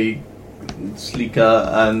from the sleeker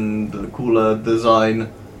and cooler design,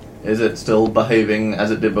 is it still behaving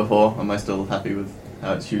as it did before? Am I still happy with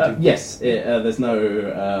how it's shooting? Yes, there's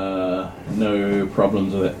no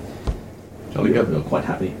problems with it. Shall we go? We're quite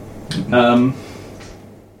happy.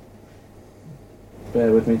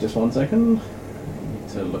 Bear with me just 1 second. I need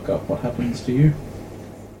to look up what happens to you.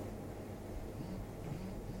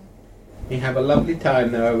 You have a lovely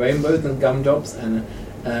time. There are rainbows and gumdrops and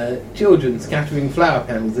children scattering flower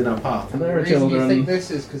petals in our path. And there The are reason you children. think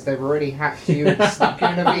this is because they've already hacked you and stuck you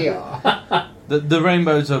in a VR. The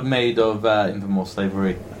rainbows are made of informal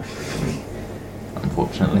slavery.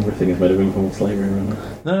 Unfortunately. Everything is made of informal slavery around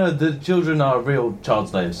there. No, the children are real child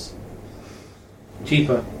slaves.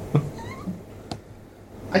 Cheaper.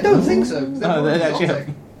 I don't think so. 'Cause they're No, more they actually exotic.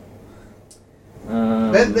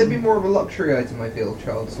 have... They'd be more of a luxury item, I feel,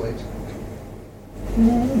 child slaves.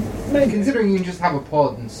 Considering you can just have a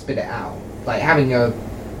pod and spit it out. Like having a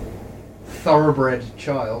thoroughbred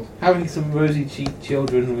child. Having some rosy-cheeked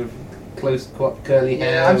children with close, curly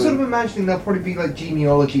hair. Yeah, I'm sort of imagining there'll probably be like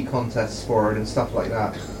genealogy contests for it and stuff like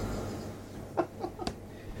that.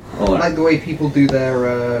 All right. Like the way people do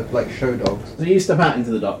their like show dogs. So you step out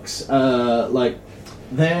into the docks.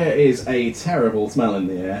 There is a terrible smell in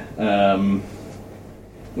the air,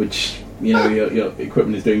 which your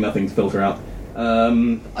equipment is doing nothing to filter out.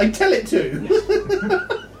 I tell it to.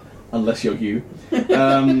 Unless you're you.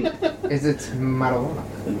 Is it marijuana?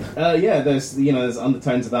 Yeah, there's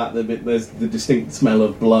undertones of that. There's the distinct smell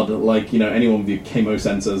of blood. Like anyone with your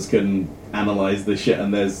chemosensors can analyze this shit,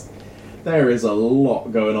 and there is a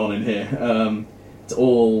lot going on in here. It's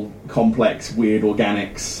all complex, weird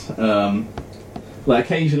organics. Like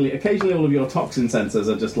occasionally, all of your toxin sensors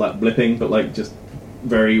are just like blipping, but like just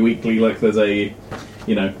very weakly. Like there's a,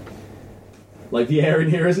 like the air in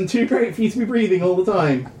here isn't too great for you to be breathing all the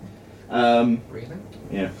time. Breathing?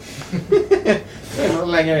 Yeah. I'm not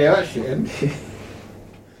letting any of that shit in.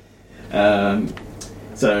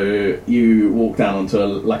 So you walk down onto a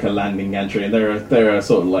landing gantry, and there are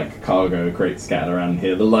sort of like cargo crates scattered around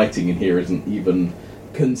here. The lighting in here isn't even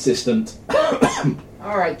consistent.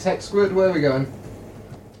 Alright, Tech Squid, where are we going?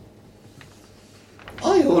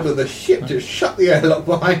 I order the ship to shut the airlock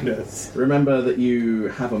behind us. Remember that you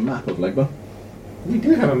have a map of Legba We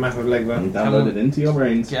do have a map of Legba. and download it into your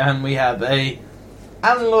brains. Can we have a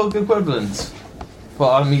analog equivalent for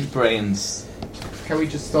our meat brains? Can we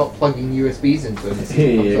just start plugging USBs into it? and see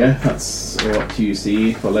Here what you comes go. That's what you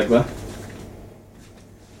see for Legba.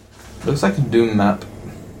 Looks like a Doom map.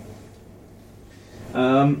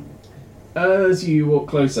 As you walk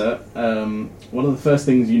closer, one of the first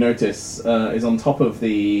things you notice is on top of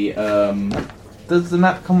the... Does the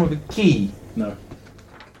map come with a key? No.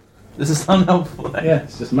 This is unhelpful. Then. Yeah,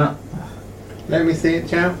 it's just a map. Let me see it,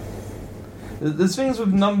 Chow. There's things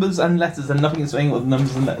with numbers and letters, and nothing is saying what the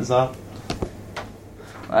numbers and letters are.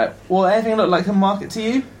 Right. Will anything look like a market to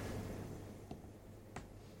you?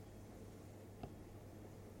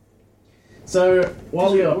 So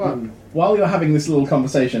while you're having this little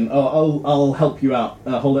conversation, I'll help you out.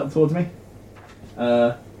 Hold it up towards me.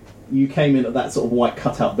 You came in at that sort of white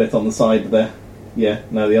cutout bit on the side there. Yeah,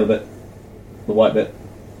 no, the other bit. The white bit.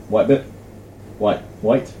 White bit. White.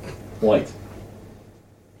 White. White.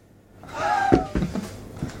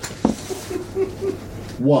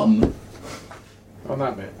 One. On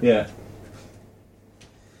that bit. Yeah.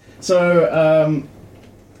 So,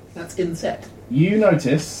 That's inset. you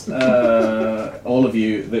notice, all of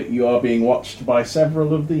you, that you are being watched by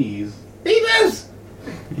several of these. Beavers!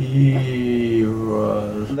 They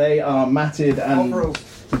are matted and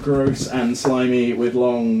gross and slimy with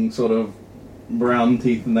long sort of brown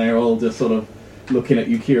teeth, and they're all just sort of looking at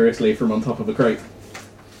you curiously from on top of a crate.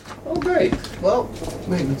 Oh, great. Well,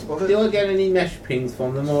 maintenance spotted. Do I get any mesh pings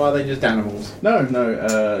from them, or are they just animals?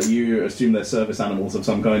 No, you assume they're service animals of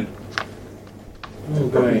some kind. Oh,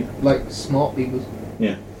 great. Like smart beavers.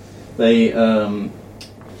 Yeah. They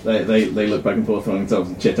look back and forth among themselves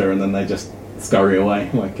and chitter, and then they just scurry away.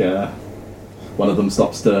 Like, one of them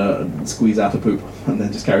stops to squeeze out a poop, and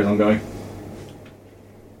then just carries on going.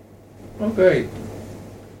 Oh, great.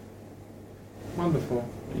 Wonderful.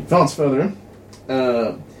 You advance further in.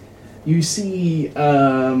 You see,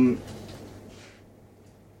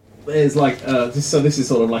 there's like, so this is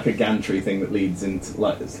sort of like a gantry thing that leads into,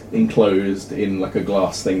 like, it's enclosed in like a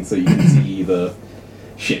glass thing, so you can see the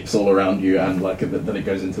ships all around you, and like then it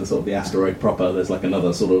goes into sort of the asteroid proper. There's like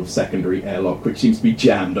another sort of secondary airlock which seems to be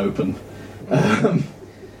jammed open. So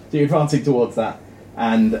you're advancing towards that,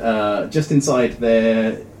 and just inside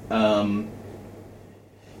there, all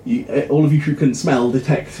of you who can smell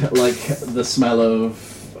detect like the smell of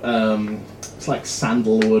it's like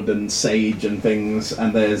sandalwood and sage and things,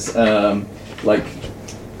 and there's like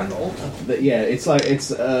An altar. it's like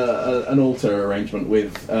it's an altar arrangement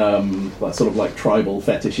with like sort of like tribal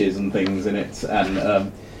fetishes and things in it,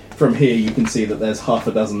 and from here you can see that there's half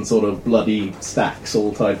a dozen sort of bloody stacks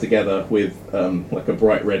all tied together with like a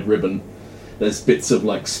bright red ribbon. There's bits of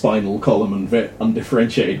like spinal column and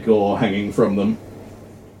undifferentiated gore hanging from them.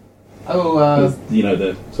 Oh, You know,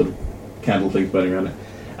 the sort of candle things burning around it,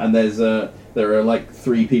 and there are like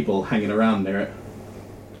 3 people hanging around near it.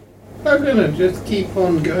 I'm gonna just keep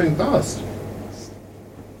on going past.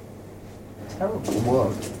 terrible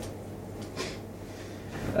work.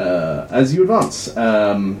 As you advance,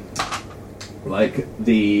 like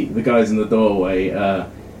the guys in the doorway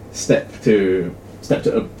step to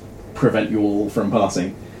prevent you all from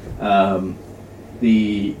passing.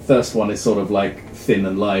 The first one is sort of like thin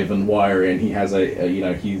and live and wiry, and he has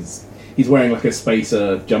he's wearing like a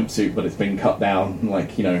spacer jumpsuit, but it's been cut down,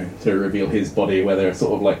 like, to reveal his body, where there are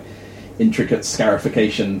sort of like intricate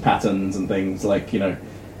scarification patterns and things, like,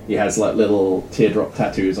 he has like little teardrop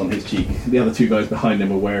tattoos on his cheek. The other 2 guys behind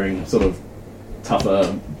him are wearing sort of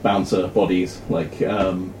tougher bouncer bodies, like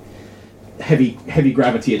heavy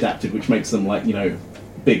gravity adapted, which makes them like,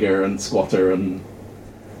 bigger and squatter and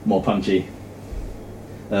more punchy.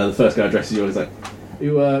 The first guy addresses you, he's like,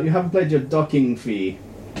 you haven't paid your docking fee.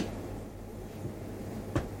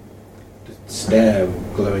 Just stare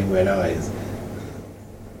with glowing red eyes.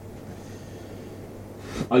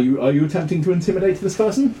 Are you attempting to intimidate this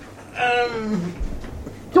person?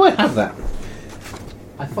 Do I have that?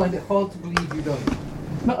 I find it hard to believe you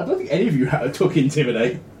don't. No, I don't think any of you took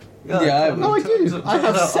intimidate. Yeah, No, I do. I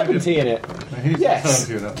have 70 in it. Yes.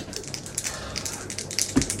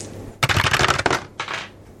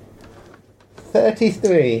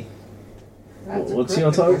 33. That's a What's your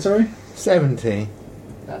critical. target, sorry? 70.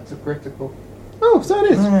 That's a critical. Oh, so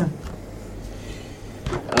it is.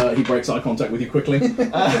 He breaks eye contact with you quickly,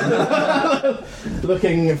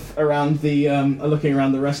 looking around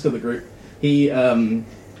the rest of the group. He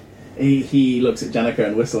looks at Janica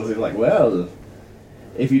and whistles. He's like, "Well,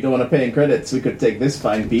 if you don't want to pay in credits, we could take this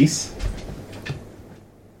fine piece."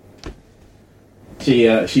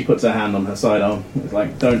 She puts her hand on her sidearm. It's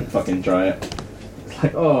like, "Don't fucking try it." It's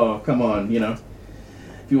like, "Oh, come on, if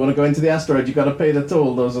you want to go into the asteroid, you got to pay the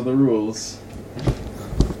toll. Those are the rules."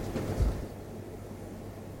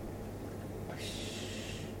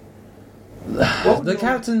 The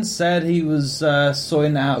captain said he was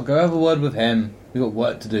sorting out. Go have a word with him. We've got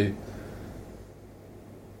work to do.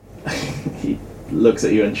 He looks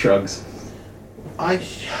at you and shrugs.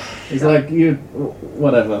 He's like, you,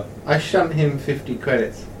 whatever. I shunt him 50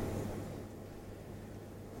 credits.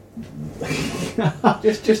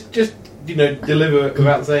 just deliver it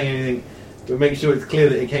without saying anything, but make sure it's clear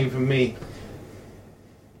that it came from me.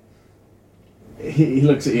 He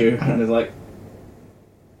looks at you and is like,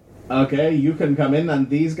 okay, you can come in, and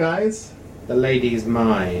these guys? The lady's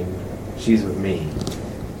mine. She's with me.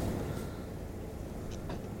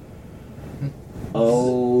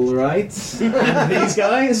 All right. And these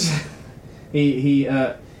guys? He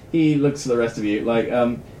looks at the rest of you like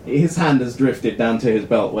his hand has drifted down to his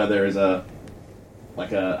belt where there is a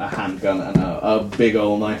handgun and a big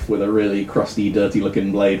old knife with a really crusty,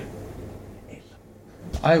 dirty-looking blade.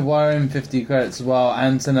 I wire him 50 credits as well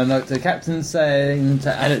and send a note to the captain saying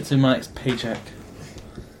to add it to my next paycheck.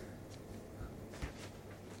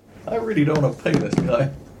 I really don't want to pay this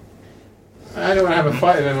guy. I don't want to have a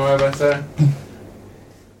fight with him, however, so...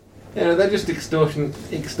 they're just extorting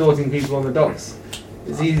people on the docks.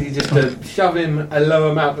 It's easy just to shove him a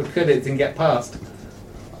low amount of credits and get past.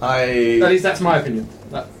 At least that's my opinion.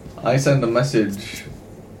 I send a message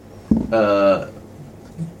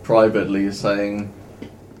privately saying,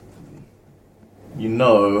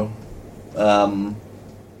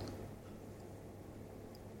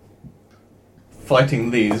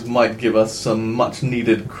 fighting these might give us some much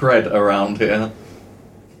needed cred around here.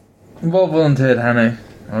 Well volunteered, Hanny.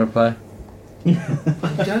 I reply.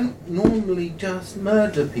 I don't normally just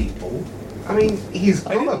murder people. I mean,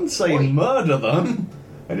 I didn't say murder them.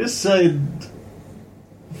 I just said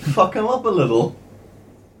fuck them up a little.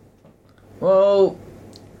 Well,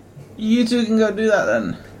 you two can go do that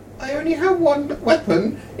then. I only have one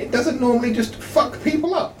weapon. It doesn't normally just fuck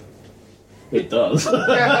people up. It does.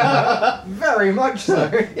 Very much so.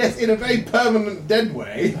 Yes, in a very permanent dead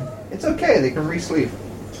way. It's okay, they can re-sleep.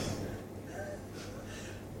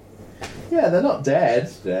 Yeah, they're not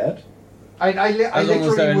dead. I As long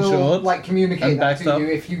as they're literally will insured communicate and that backed to up. you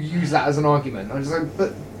if you use that as an argument. I'm just like,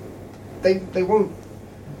 but they won't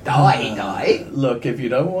die. Look, if you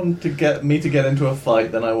don't want to get me to get into a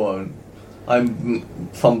fight, then I won't. I'm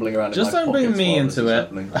fumbling around. Just in my don't bring pockets me while this into is it.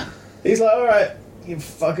 happening. He's like, alright, you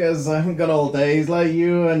fuckers, I haven't got all day. He's like,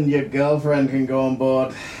 you and your girlfriend can go on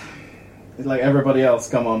board. He's like, everybody else,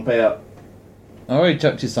 come on, pay up. I already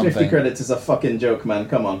chucked you something. 50 credits is a fucking joke, man,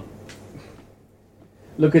 come on.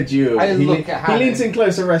 Look at you. I He look at Hannah. leans in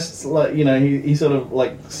closer, rests, like, he sort of,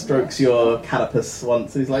 like, strokes your carapace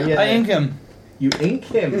once. He's like, yeah. I ink him. You ink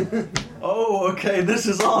him. Oh, okay, this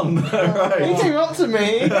is on. He Right. came up to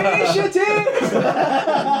me.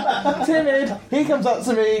 Timid. He comes up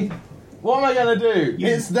to me. What am I going to do?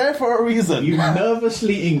 It's there for a reason. You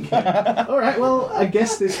nervously ink him. Alright, well, I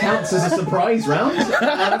guess this counts as a surprise round.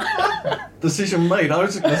 Decision made. I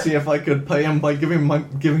was just going to see if I could pay him by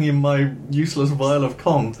giving him my useless vial of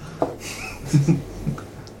Kong.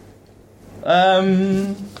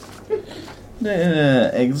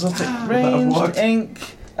 Exotic That ranged worked. ink.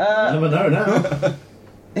 I never know now.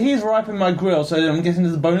 He's ripening my grill, so I'm guessing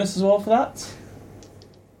there's a bonus as well for that.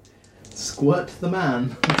 Squirt the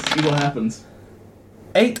man. Let's see what happens.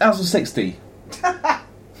 8 out of 60.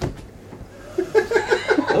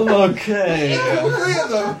 Okay.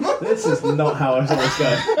 This is not how I saw this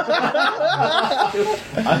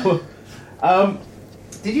go.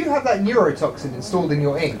 Did you have that neurotoxin installed in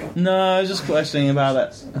your ink? No, I was just questioning about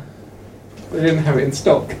it. They didn't have it in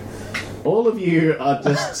stock. All of you are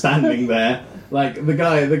just standing there. Like the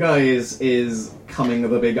guy is coming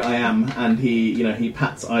the big I am, and he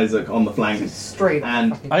pats Isaac on the flank, Straight up.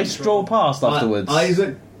 and fucking I control. stroll past afterwards.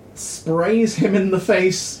 Isaac sprays him in the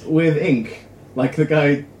face with ink. Like the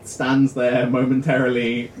guy stands there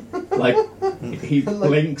momentarily, like he Like,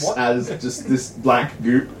 blinks what? as just this black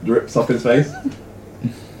goop drips off his face.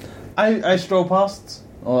 I stroll past,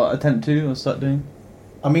 or attempt to, or start doing.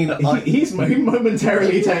 I mean, He's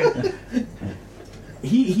momentarily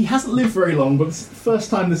He hasn't lived very long, but it's the first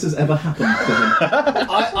time this has ever happened to him.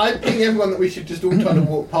 I ping everyone that we should just all try to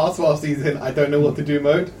walk past whilst he's in I don't know what to do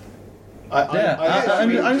mode.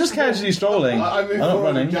 I'm just casually strolling. I move I'm not forward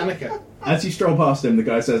running. with Janica. As you stroll past him, the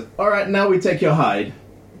guy says, "Alright, now we take your hide."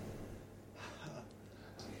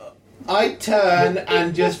 I turn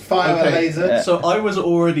and just fire a laser. Yeah. so I was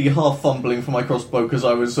already half fumbling for my crossbow because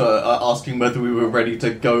I was asking whether we were ready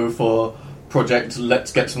to go for project.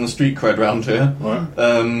 Let's get some street cred round here. Alright.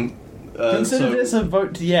 Consider so- this a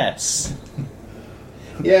vote yes.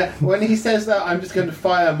 Yeah, when he says that, I'm just going to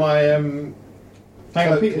fire my Hang on,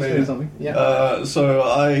 cloak Peter's laser. doing something. Yeah. So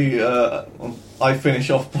I finish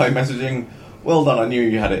off by messaging, "Well done, I knew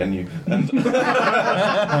you had it in you,"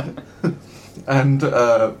 and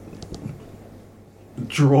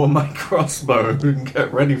draw my crossbow and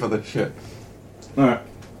get ready for the shit. Alright.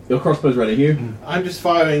 Your crossbow's ready, Hugh? I'm just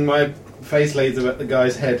firing my face laser at the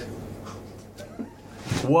guy's head.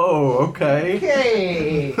 Whoa, okay.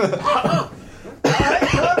 Okay. Fair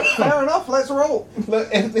enough. Let's roll. Look,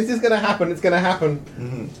 if this is going to happen, it's going to happen.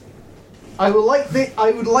 Mhm. I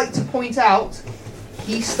would like to point out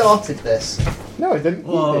he started this. No, I didn't.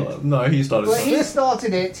 Well, no, he started. When he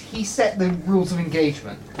started it, he set the rules of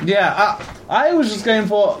engagement. Yeah, I was just going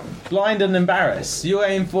for blind and embarrass. You're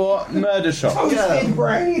aiming for murder shot. Toasted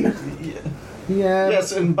brain. Yeah.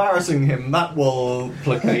 Yes, embarrassing him. That will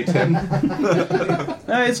placate him.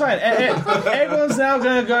 No, it's fine. Everyone's now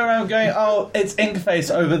going to go around going, oh, it's Inkface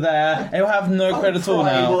over there. It will have no credit at all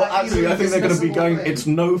now. Well, actually, I think they're going to be going, it's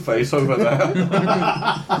no face over there.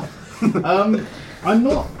 I'm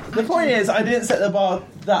not... The point is, I didn't set the bar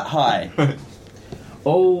that high.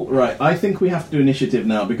 Oh, right. I think we have to do initiative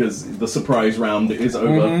now because the surprise round is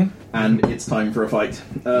over and it's time for a fight.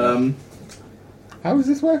 How does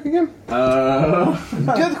this work again?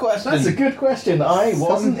 Good question. That's a good question. I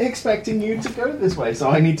wasn't expecting you to go this way,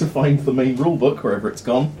 so I need to find the main rule book wherever it's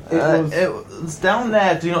gone. It's down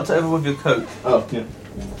there. Do not over with your coat. Oh, yeah.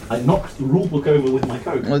 I knocked the rule book over with my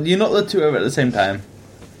coat. Well, you knocked the two over at the same time.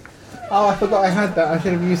 Oh, I forgot I had that. I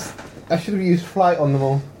should have used flight on them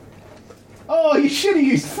all. Oh, you should have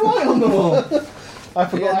used fly on them all! I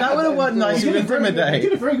forgot. Yeah, that would have worked nice You to did a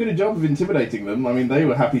intimidate. very good job of intimidating them. I mean, they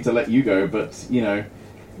were happy to let you go, but, you know,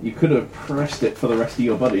 you could have pressed it for the rest of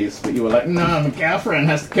your buddies, but you were like, no, my girlfriend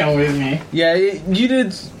has to come with me. Yeah, you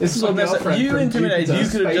did. This is my girlfriend You from intimidated. Jupiter, You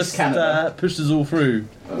could have Space just Canada. pushed us all through.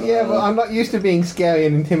 Yeah, but I'm not used to being scary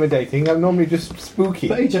and intimidating. I'm normally just spooky.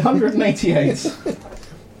 Page 188.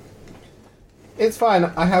 It's fine.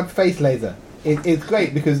 I have face laser. It's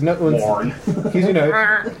great because no one's. Warren. Because you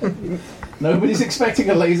know. Nobody's expecting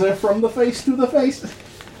a laser from the face to the face.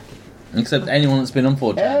 Except anyone that's been on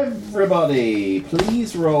 4chan. Everybody,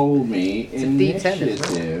 please roll me a D10, isn't it?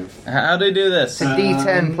 initiative. How do you do this? It's a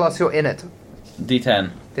D10 plus you're in it. D10.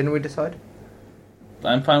 Didn't we decide?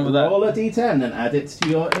 I'm fine with that. Roll a d10 and add it to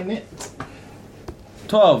your init.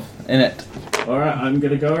 12 in it. Alright, I'm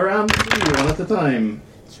gonna go around you one at a time.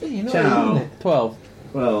 You're not Ciao. in it. 12.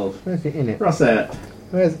 12. Where's it in it? Rosette.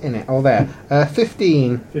 Where's in it? Oh, there.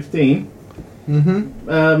 15. 15.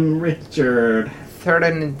 Mm-hmm. Richard.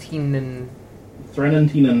 Threnantinen.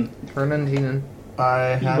 Threnantinen. I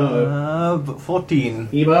have 14.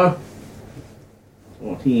 Ebo.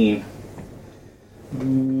 14.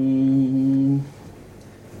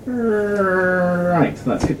 Right,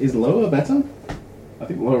 that's good. Is lower better? I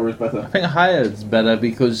think lower is better. I think higher is better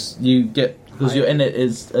because your in it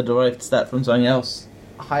is a derived stat from something else.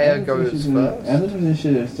 Higher goes first. Added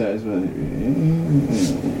initiative stat is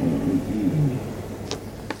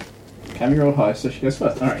Cammy rolled high, so she goes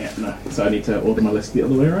first. Alright, yeah, no. So I need to order my list the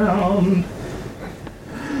other way around.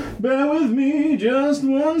 Bear with me just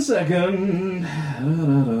 1 second.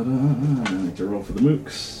 I need to roll for the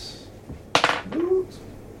mooks.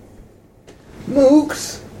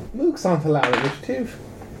 Mooks! Mooks aren't allowed initiative.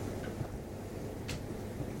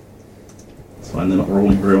 It's fine, they're not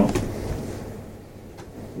rolling very well.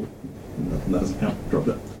 That doesn't count. Dropped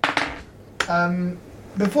it.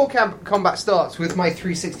 Before combat starts, with my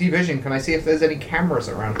 360 vision, can I see if there's any cameras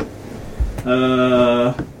around?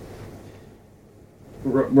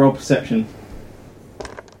 Roll perception.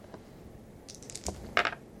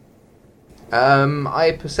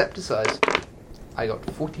 I percepticized. I got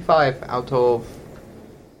 45 out of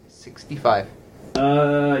 65.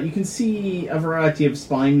 You can see a variety of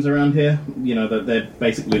spines around here. You know, they're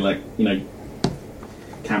basically like, you know,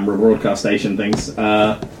 camera broadcast station things.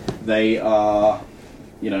 They are,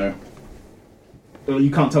 you know, well,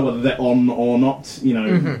 you can't tell whether they're on or not. You know,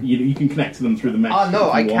 you can connect to them through the mesh. Oh no,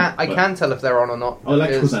 if I you can want, I but- can tell if they're on or not. Oh,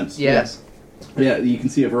 electrical because- sense. Yes. Yeah, you can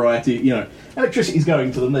see a variety. You know, electricity's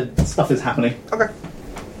going to them. Stuff is happening. Okay.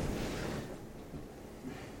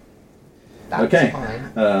 That's Okay.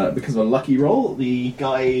 fine. Because of a lucky roll, the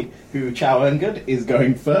guy who Chow Good is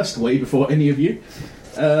going first, way before any of you.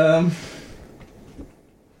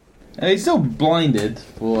 And he's still blinded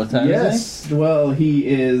for a time. Yes, well, he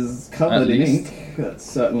is covered At in least. ink. That's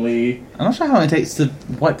certainly. I'm not sure how long it takes to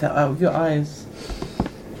wipe that out of your eyes.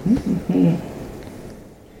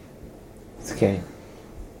 It's okay.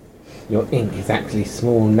 Your ink is actually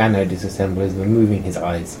small nano disassemblers removing his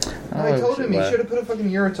eyes. I told him he should have put a fucking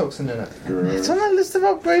neurotoxin in it. It's on the list of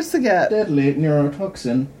upgrades to get. Deadly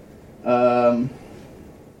neurotoxin.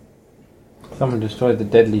 Someone destroyed the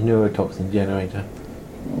deadly neurotoxin generator.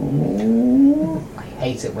 Oh, I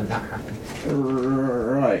hate it when that happens.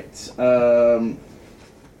 right.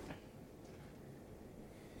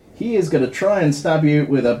 He is going to try and stab you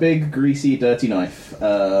with a big, greasy, dirty knife.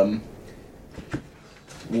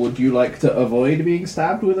 Would you like to avoid being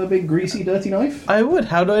stabbed with a big, greasy, dirty knife? I would.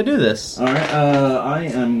 How do I do this? Alright, I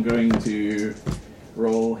am going to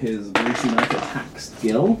roll his greasy knife attack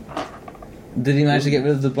skill. Did he manage to get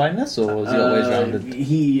rid of the blindness, or was he always rounded?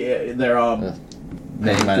 There are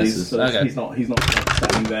many minuses. so Okay. He's not like,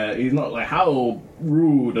 standing there. He's not like how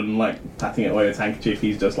rude and like patting it away with his handkerchief.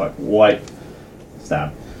 He's just like white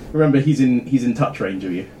stab. Remember, he's in touch range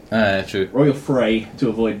of you. True. Roll your fray to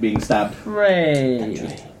avoid being stabbed.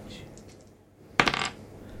 Fray.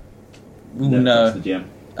 No. No. That's the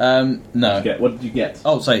gem. No. What did you get?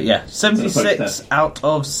 Oh, sorry, yeah. 76 test. out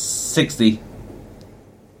of 60.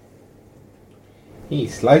 He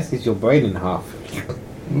slices your brain in half.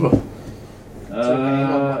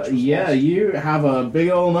 Yeah, you have a big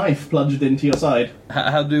old knife plunged into your side.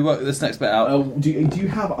 How do we work this next bit out? Do you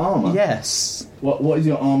have armor? Yes. What is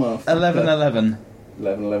your armor? 11.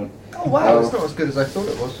 11. Oh wow, it's not as good as I thought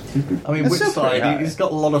it was. I mean, It's which still pretty side? high. He's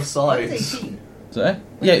got a lot of sides. 18. So,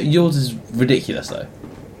 yeah, yours is ridiculous though.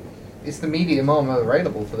 It's the medium armor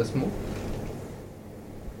available for this model.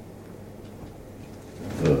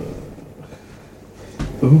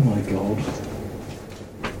 Oh my god.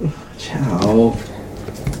 Ciao.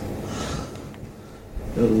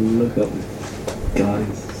 Gotta look up this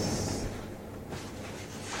guys.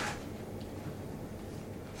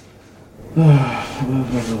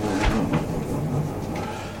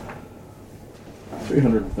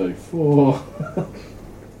 $334.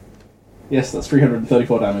 Yes, that's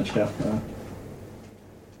 334 damage. Yeah.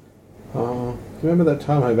 Oh, remember that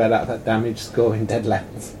time I read out that damage score in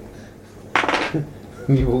Deadlands?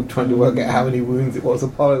 You were all trying to work out how many wounds it was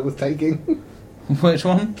Apollo was taking. Which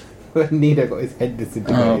one? When Nito got his head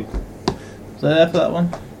disintegrated. So there for that one?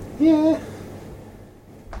 Yeah.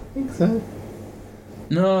 I think so.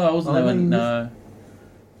 No, I wasn't there when. No.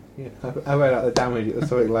 Yeah, I read out the damage, it was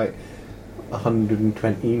something like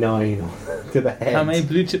 129 to the head. How many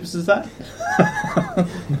blue chips is that?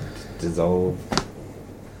 Dissolve.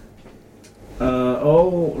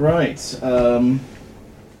 Oh, right.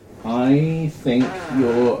 I think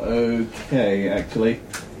you're okay, actually.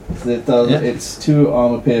 It does. Yeah. It's 2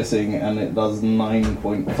 armor piercing, and it does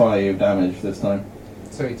 9.5 damage this time.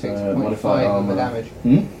 So he takes Modified 0.5 of armor. the damage.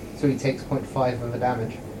 Hmm? So he takes 0.5 of the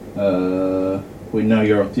damage. We know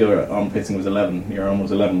your armor piercing was 11. Your armor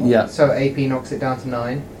was 11. Wasn't Yeah. So AP knocks it down to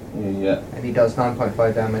 9, it? Yeah. and he does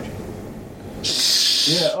 9.5 damage.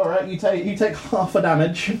 Yeah. All right. You take half a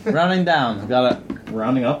damage. Rounding down. Got it.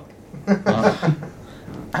 Rounding up.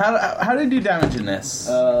 How do you do damage in this?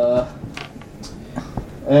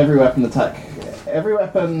 Every weapon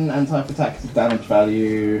and type attack damage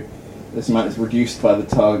value. This amount is reduced by the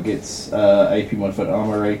target's AP modified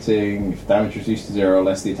armor rating. If damage is reduced to 0 or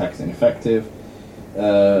less, the attack is ineffective.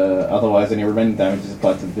 Otherwise, any remaining damage is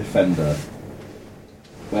applied to the defender.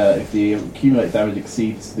 Where if the accumulated damage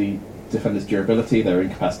exceeds the defender's durability, they're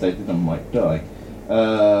incapacitated and might die.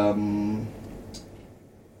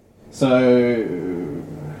 So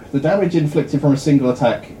the damage inflicted from a single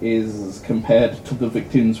attack is compared to the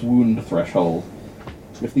victim's wound threshold.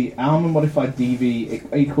 If the armor modified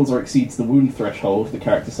DV equals or exceeds the wound threshold, the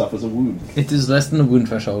character suffers a wound. It is less than the wound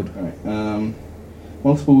threshold. Right.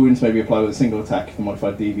 Multiple wounds may be applied with a single attack if the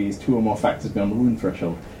modified DV is 2 or more factors beyond the wound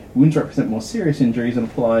threshold. Wounds represent more serious injuries and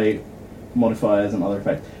apply modifiers and other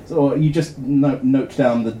effects. So you just note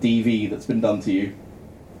down the DV that's been done to you.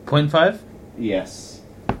 0.5? Yes.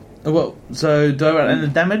 Oh, well, so do I write in the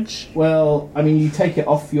damage? Well, I mean, you take it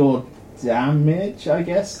off your damage, I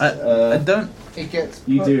guess. I don't. It gets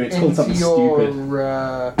You put do, it's called into something your,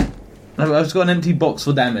 stupid. I've just got an empty box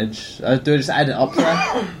for damage. Do I just add it up to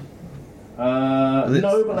that?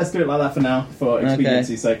 No, but let's do it like that for now, for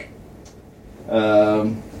expediency's sake.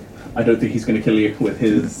 I don't think he's going to kill you with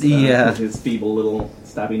his with his feeble little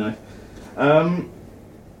stabby knife.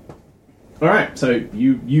 Alright, so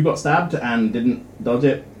you got stabbed and didn't dodge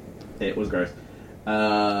it. It was gross.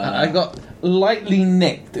 I got lightly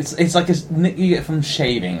nicked. It's like a nick you get from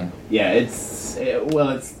shaving. Yeah, it's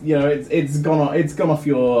gone off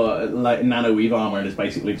your like nano weave armor and it's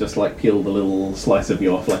basically just like peeled a little slice of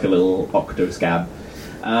you off like a little octo scab.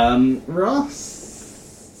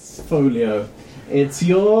 Ross Folio, it's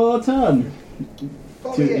your turn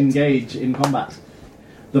to engage in combat.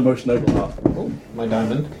 The most noble half. Oh, my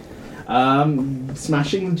diamond.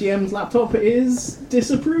 Smashing the GM's laptop is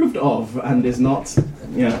disapproved of and is not.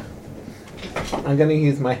 Yeah. I'm going to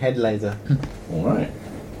use my head laser. All right.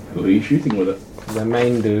 Who are you shooting with it? The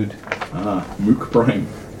main dude. Mook Prime.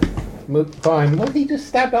 Mook Prime. Well, he just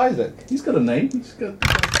stabbed Isaac. He's got a name. You just got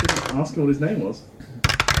to ask him what his name was.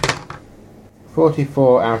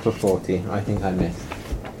 44 out of 40. I think I missed.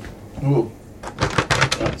 Ooh.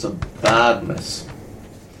 That's a bad miss.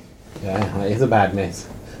 Yeah, it is a bad miss.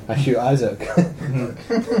 I shoot Isaac.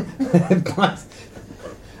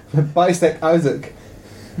 Bisect Isaac.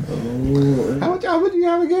 Oh. How much armor do you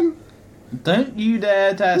have again? Don't you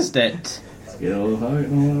dare test it. Skill height.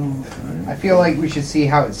 I feel like we should see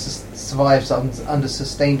how it survives under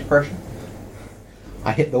sustained pressure.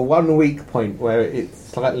 I hit the one weak point where it's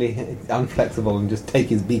slightly unflexible and just take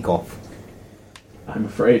his beak off. I'm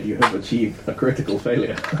afraid you have achieved a critical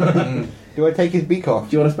failure. Do I take his beak off?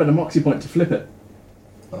 Do you want to spend a moxie point to flip it?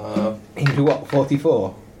 Into what,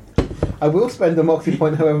 44? I will spend a moxie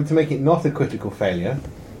point, however, to make it not a critical failure.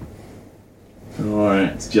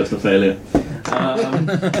 Alright, it's just a failure.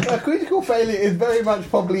 A critical failure is very much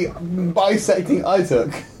probably bisecting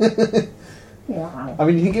Isaac. I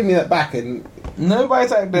mean, you can give me that back and... No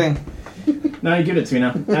bisecting. No, you give it to me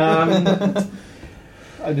now.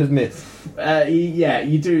 I just missed. Yeah,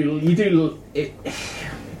 you do. It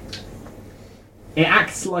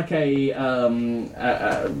acts like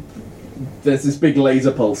there's this big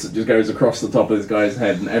laser pulse that just goes across the top of this guy's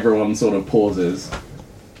head, and everyone sort of pauses,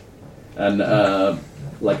 and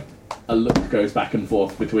like a look goes back and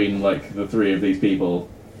forth between like the three of these people.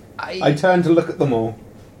 I turn to look at them all.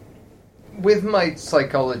 With my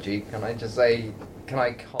psychology, can I just say, can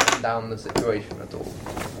I calm down the situation at all?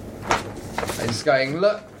 I'm just going,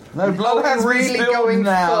 look, No blood has really been spilled going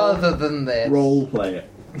now. further than this. Role play it.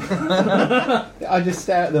 I just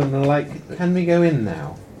stare at them and I'm like, can we go in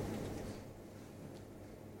now?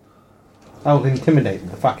 I'll intimidate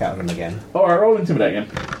the fuck out of them again. Alright, roll intimidate again.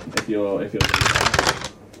 If you're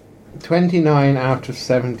 29 out of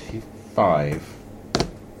 75.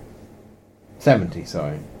 70,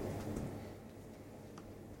 sorry.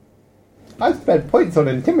 I spent points on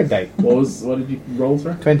intimidate. what did you roll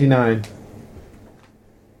for? 29.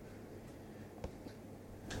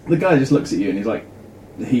 The guy just looks at you and he's like,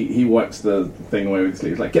 he wipes the thing away with his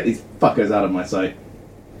sleeve. He's like, get these fuckers out of my sight.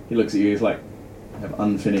 He looks at you, he's like, I have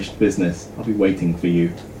unfinished business. I'll be waiting for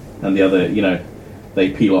you. And the other, they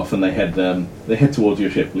peel off and they head towards your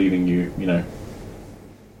ship, leaving you,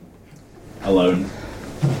 alone.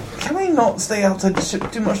 Can we not stay outside the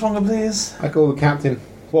ship too much longer, please? I call the captain.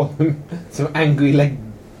 Some angry leg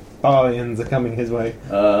barbarians are coming his way.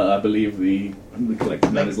 I believe the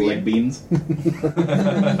collective name is leg beans.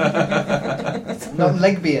 Not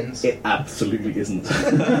leg beans. It absolutely isn't.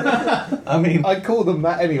 I mean, I call them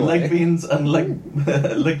that anyway. leg beans and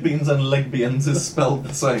leg beans and leg beans is spelled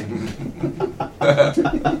the same.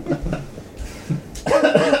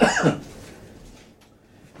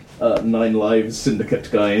 9 lives, syndicate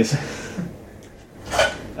guys.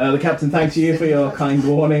 The captain thanks you for your kind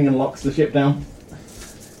warning and locks the ship down.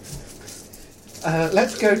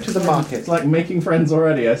 Let's go to the market. It's like making friends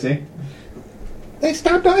already, I see. They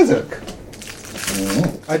stabbed Isaac.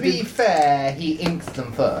 To be fair, he inked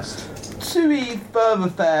them first. To be further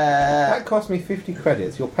fair. That cost me 50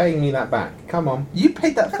 credits. You're paying me that back. Come on. You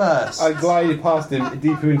paid that first. I glided past him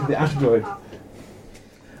deeper into the asteroid.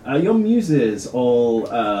 Your muses all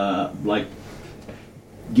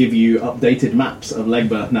give you updated maps of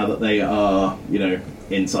Legba now that they are,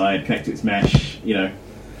 inside, connected to its mesh,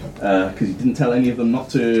 because you didn't tell any of them not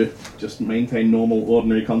to just maintain normal,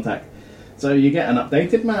 ordinary contact. So you get an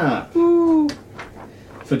updated map. Woo.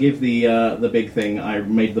 Forgive the big thing. I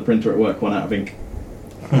made the printer at work run out of ink.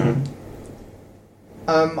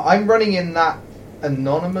 I'm running in that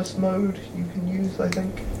anonymous mode you can use, I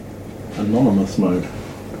think. Anonymous mode.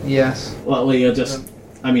 Yes. Well, where you're just...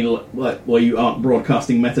 where you aren't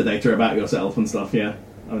broadcasting metadata about yourself and stuff, yeah.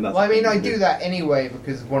 I do that anyway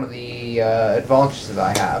because one of the advantages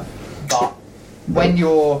that I have. But when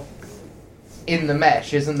you're in the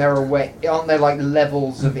mesh, aren't there like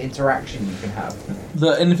levels of interaction you can have?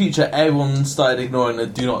 In the future, everyone started ignoring the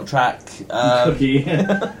do not track. Cookie.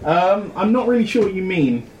 I'm not really sure what you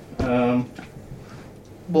mean.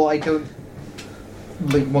 Well, I don't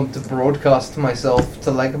want to broadcast myself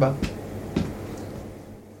to Legba.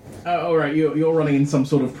 All right, you're running in some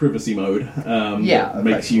sort of privacy mode. That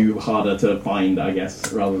makes you harder to find, I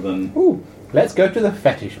guess, rather than... Ooh, let's go to the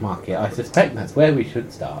fetish market. I suspect that's where we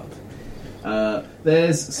should start.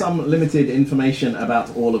 There's some limited information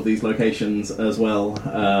about all of these locations as well,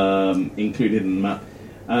 included in the map.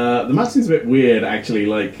 The map seems a bit weird, actually.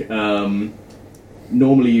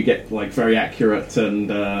 Normally you get very accurate and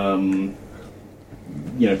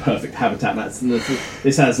perfect habitat maps.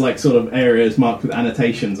 This has sort of areas marked with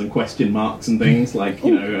annotations and question marks and things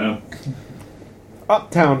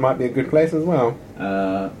Uptown might be a good place as well.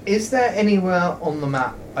 Is there anywhere on the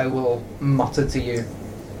map I will mutter to you?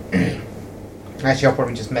 Actually, I'll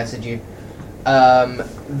probably just message you.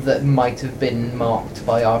 That might have been marked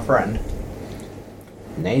by our friend.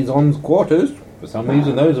 Nazon's quarters. For some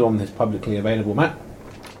reason, those are on this publicly available map.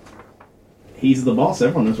 He's the boss.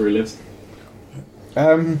 Everyone knows where he lives.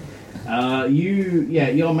 Your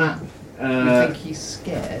map. You think he's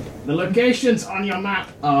scared? The locations on your map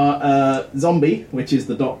are Zombie, which is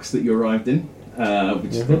the docks that you arrived in,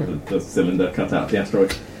 which is the cylinder cut out of the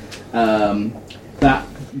asteroid. That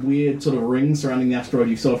weird sort of ring surrounding the asteroid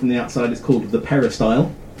you saw from the outside is called the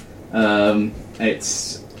Peristyle.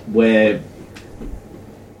 It's where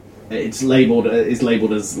it's labelled as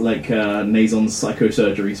like Nazon's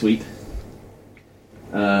psychosurgery suite.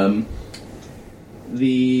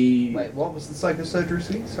 Wait, what was the psychosurgery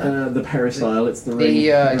suite? Sorry. The Peristyle. It's the ring.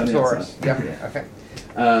 The Taurus. Yeah. Okay.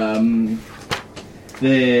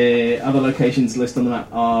 The other locations listed on the map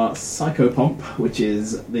are Psychopomp, which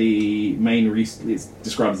is the main. It's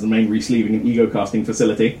described as the main resleeving and ego casting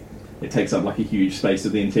facility. It takes up like a huge space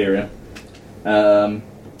of the interior. Guinea,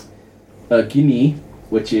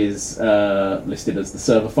 which is listed as the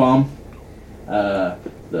server farm.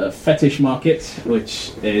 The Fetish Market,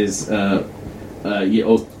 which is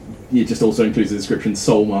it just also includes the description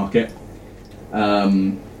Soul Market.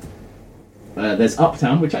 There's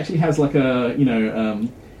Uptown, which actually has like a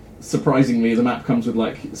surprisingly the map comes with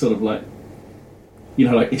like sort of like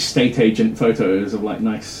like estate agent photos of like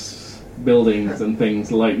nice buildings and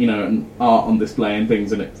things like and art on display and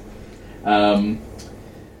things in it.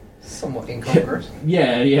 Somewhat incongruous.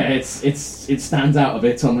 It stands out a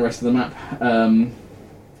bit on the rest of the map.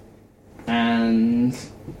 And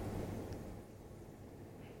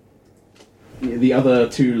the other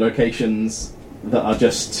two locations that are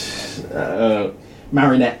just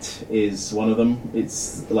Marinette is one of them.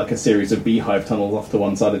 It's like a series of beehive tunnels off to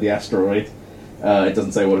one side of the asteroid. It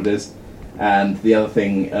doesn't say what it is. And the other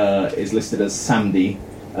thing is listed as Samdi,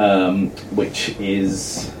 which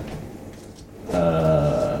is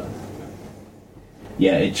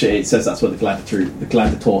it says that's where the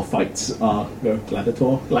gladiator fights are. Go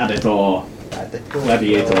gladiator.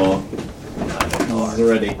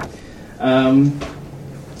 Already.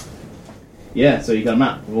 So you got a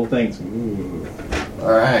map of all things. Ooh.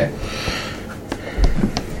 Alright.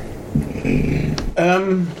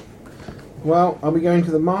 Well, are we going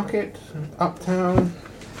to the market? Uptown?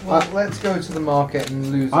 Well, let's go to the market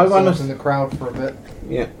and lose I wanna- ourselves in the crowd for a bit.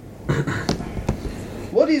 Yeah.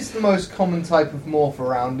 What is the most common type of morph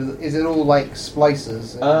around? Is it all like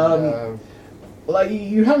splicers? And, Like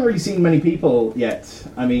you haven't really seen many people yet.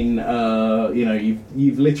 I mean,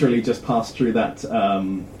 you've literally just passed through that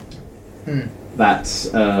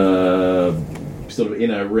sort of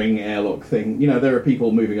inner ring airlock thing. There are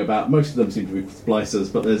people moving about. Most of them seem to be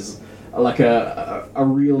splicers, but there's like a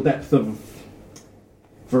real depth of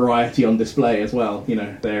variety on display as well.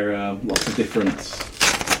 There are lots of different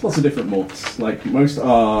morphs. Like most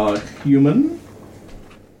are human.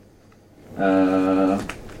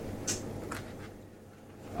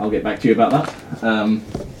 I'll get back to you about that.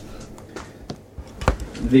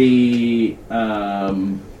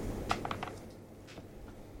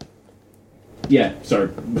 Sorry,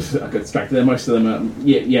 I got distracted there. Most of them are,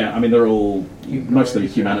 I mean, they're all, most of them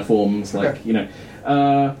are humaniforms, like,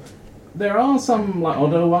 there are some, like,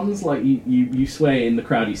 odder ones, like, you sway in the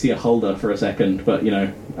crowd, you see a holder for a second, but,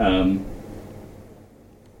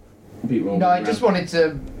 people no, I just wanted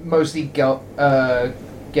to mostly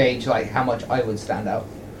gauge, like, how much I would stand out.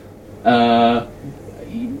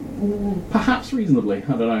 Perhaps reasonably.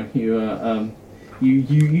 I don't know.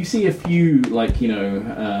 You see a few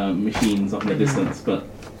machines up in the distance, but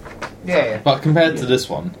But compared to this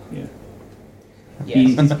one,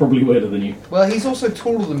 he's probably weirder than you. Well, he's also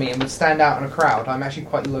taller than me and would stand out in a crowd. I'm actually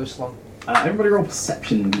quite low slung. Everybody roll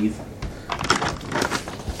perception, please.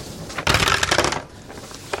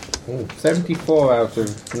 74 out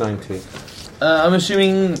of 90. I'm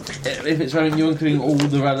assuming if it's relevant, you're including all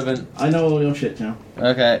the relevant. I know all your shit now.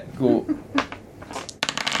 Okay, cool.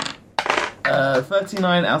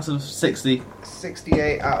 39 out of 60.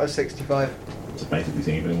 68 out of 65. Just basically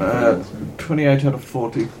seeing if anyone else. 28 out of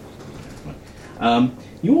 40.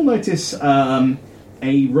 You all notice a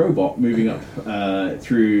robot moving up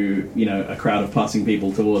through a crowd of passing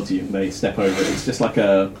people towards you. They step over it. It's just like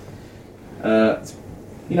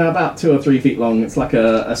about 2 or 3 feet long. It's like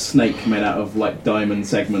a snake made out of like diamond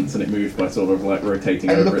segments, and it moves by sort of like rotating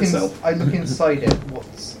over itself. I look inside it.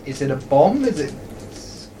 Is it a bomb? Is it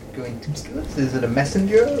going to kill us? Is it a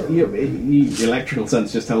messenger? Your electrical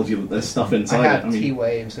sense just tells you that there's stuff inside I it. have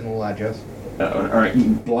T-waves and all that jazz. Alright,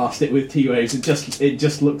 you blast it with T-waves. It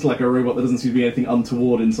just looks like a robot. There doesn't seem to be anything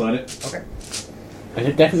untoward inside it. Okay. Is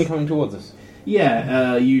it definitely coming towards us?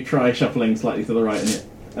 Yeah, you try shuffling slightly to the right and it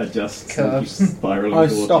adjusts. And Curves. keeps spiraling I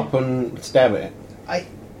towards stop you. and stab at it.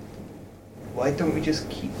 Why don't we just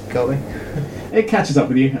keep going? It catches up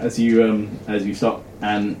with you as you stop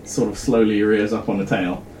and sort of slowly rears up on the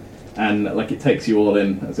tail, and like it takes you all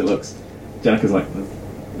in as it looks. Jenica's like,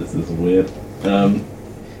 this is weird.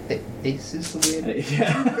 This is weird.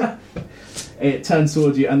 Yeah. It turns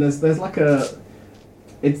towards you, and there's like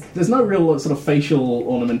there's no real sort of facial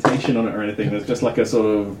ornamentation on it or anything. There's just like a sort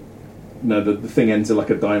of, the thing ends in like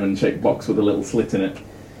a diamond-shaped box with a little slit in it,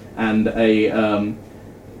 and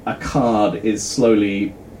a card is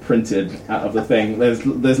slowly printed out of the thing.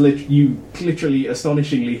 You literally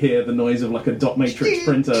astonishingly hear the noise of like a dot matrix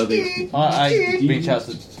printer. I reach out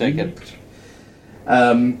to take it.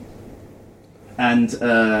 And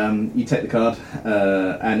you take the card,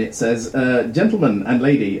 and it says, "Gentlemen and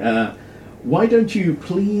lady, why don't you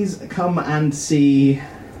please come and see..."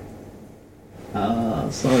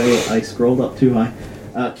 Sorry, I scrolled up too high.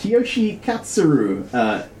 Kiyoshi Katsuru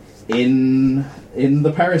in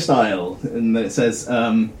the peristyle, and it says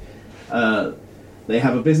they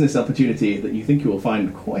have a business opportunity that you think you will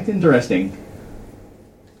find quite interesting.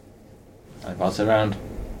 I pass it around.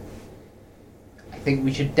 I think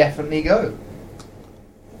we should definitely go.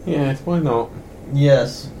 Yes, why not?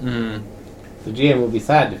 Yes. Mm. The GM will be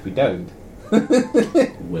sad if we don't.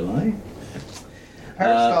 Will I?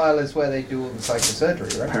 Peristyle is where they do all the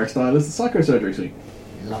psychosurgery, right? Peristyle is the psychosurgery suite.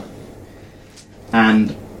 Love it.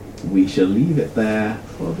 And we shall leave it there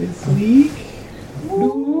for this week. Ooh,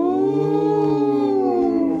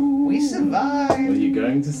 we survived. Are you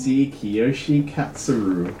going to see Kiyoshi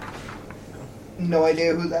Katsuru? No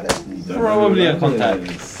idea who that is. Don't Probably know a who that contact.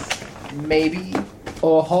 is. Maybe.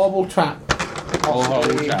 Or a horrible trap. Or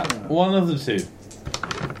Possibly. one of the two.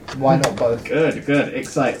 Why not both? Good,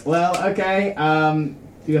 excite. Well, okay,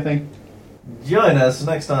 do your thing. Join us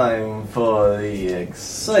next time for the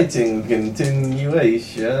exciting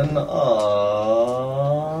continuation of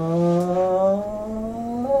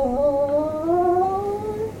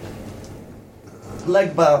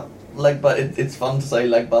Legba. It's fun to say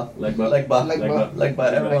Legba.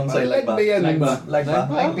 Legba. Everyone say Legba.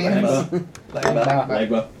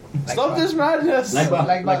 Legba. Stop this madness!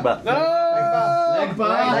 Legba. No!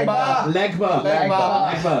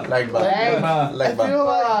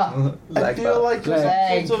 I feel like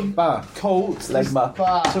there's some sort of cult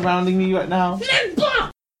surrounding me right now.